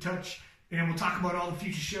going to keep in touch, and we'll talk about all the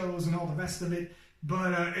future shows and all the rest of it.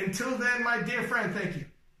 But until then, my dear friend, thank you.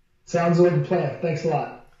 Sounds like a plan. Thanks a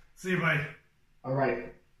lot. See you, buddy. All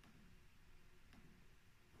right.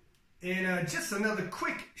 And just another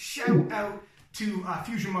quick shout out to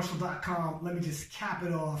FusionMuscle.com. Let me just cap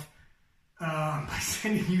it off by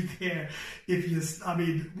sending you there.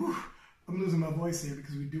 I'm losing my voice here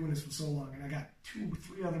because we're doing this for so long, and I got 2 or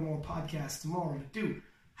 3 other more podcasts tomorrow to do.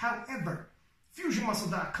 However,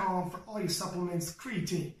 FusionMuscle.com for all your supplements,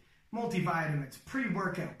 creatine, multivitamins,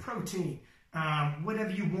 pre-workout, protein, whatever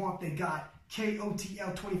you want, they got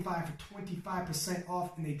KOTL25 for 25%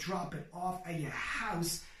 off, and they drop it off at your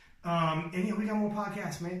house. And yeah, we got more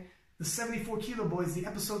podcasts, man. The 74 Kilo Boys, the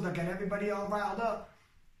episode that got everybody all riled up,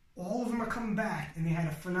 all of them are coming back, and they had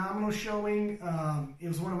a phenomenal showing. It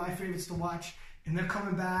was one of my favorites to watch, and they're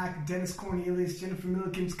coming back. Dennis Cornelius, Jennifer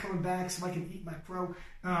Milliken's coming back so I can eat my crow.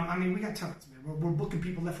 We got tons, man. We're booking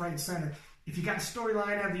people left, right, and center. If you got a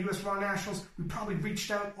storyline out of the U.S. Raw Nationals, we probably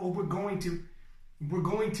reached out, or we're going to. We're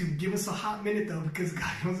going to. Give us a hot minute, though, because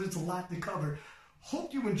God knows it's a lot to cover.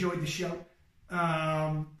 Hope you enjoyed the show.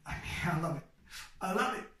 I love it. I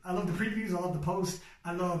love it. I love the previews. I love the posts.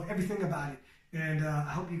 I love everything about it. And I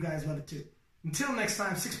hope you guys love it too. Until next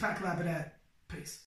time, Six Pack Lab it at. Peace.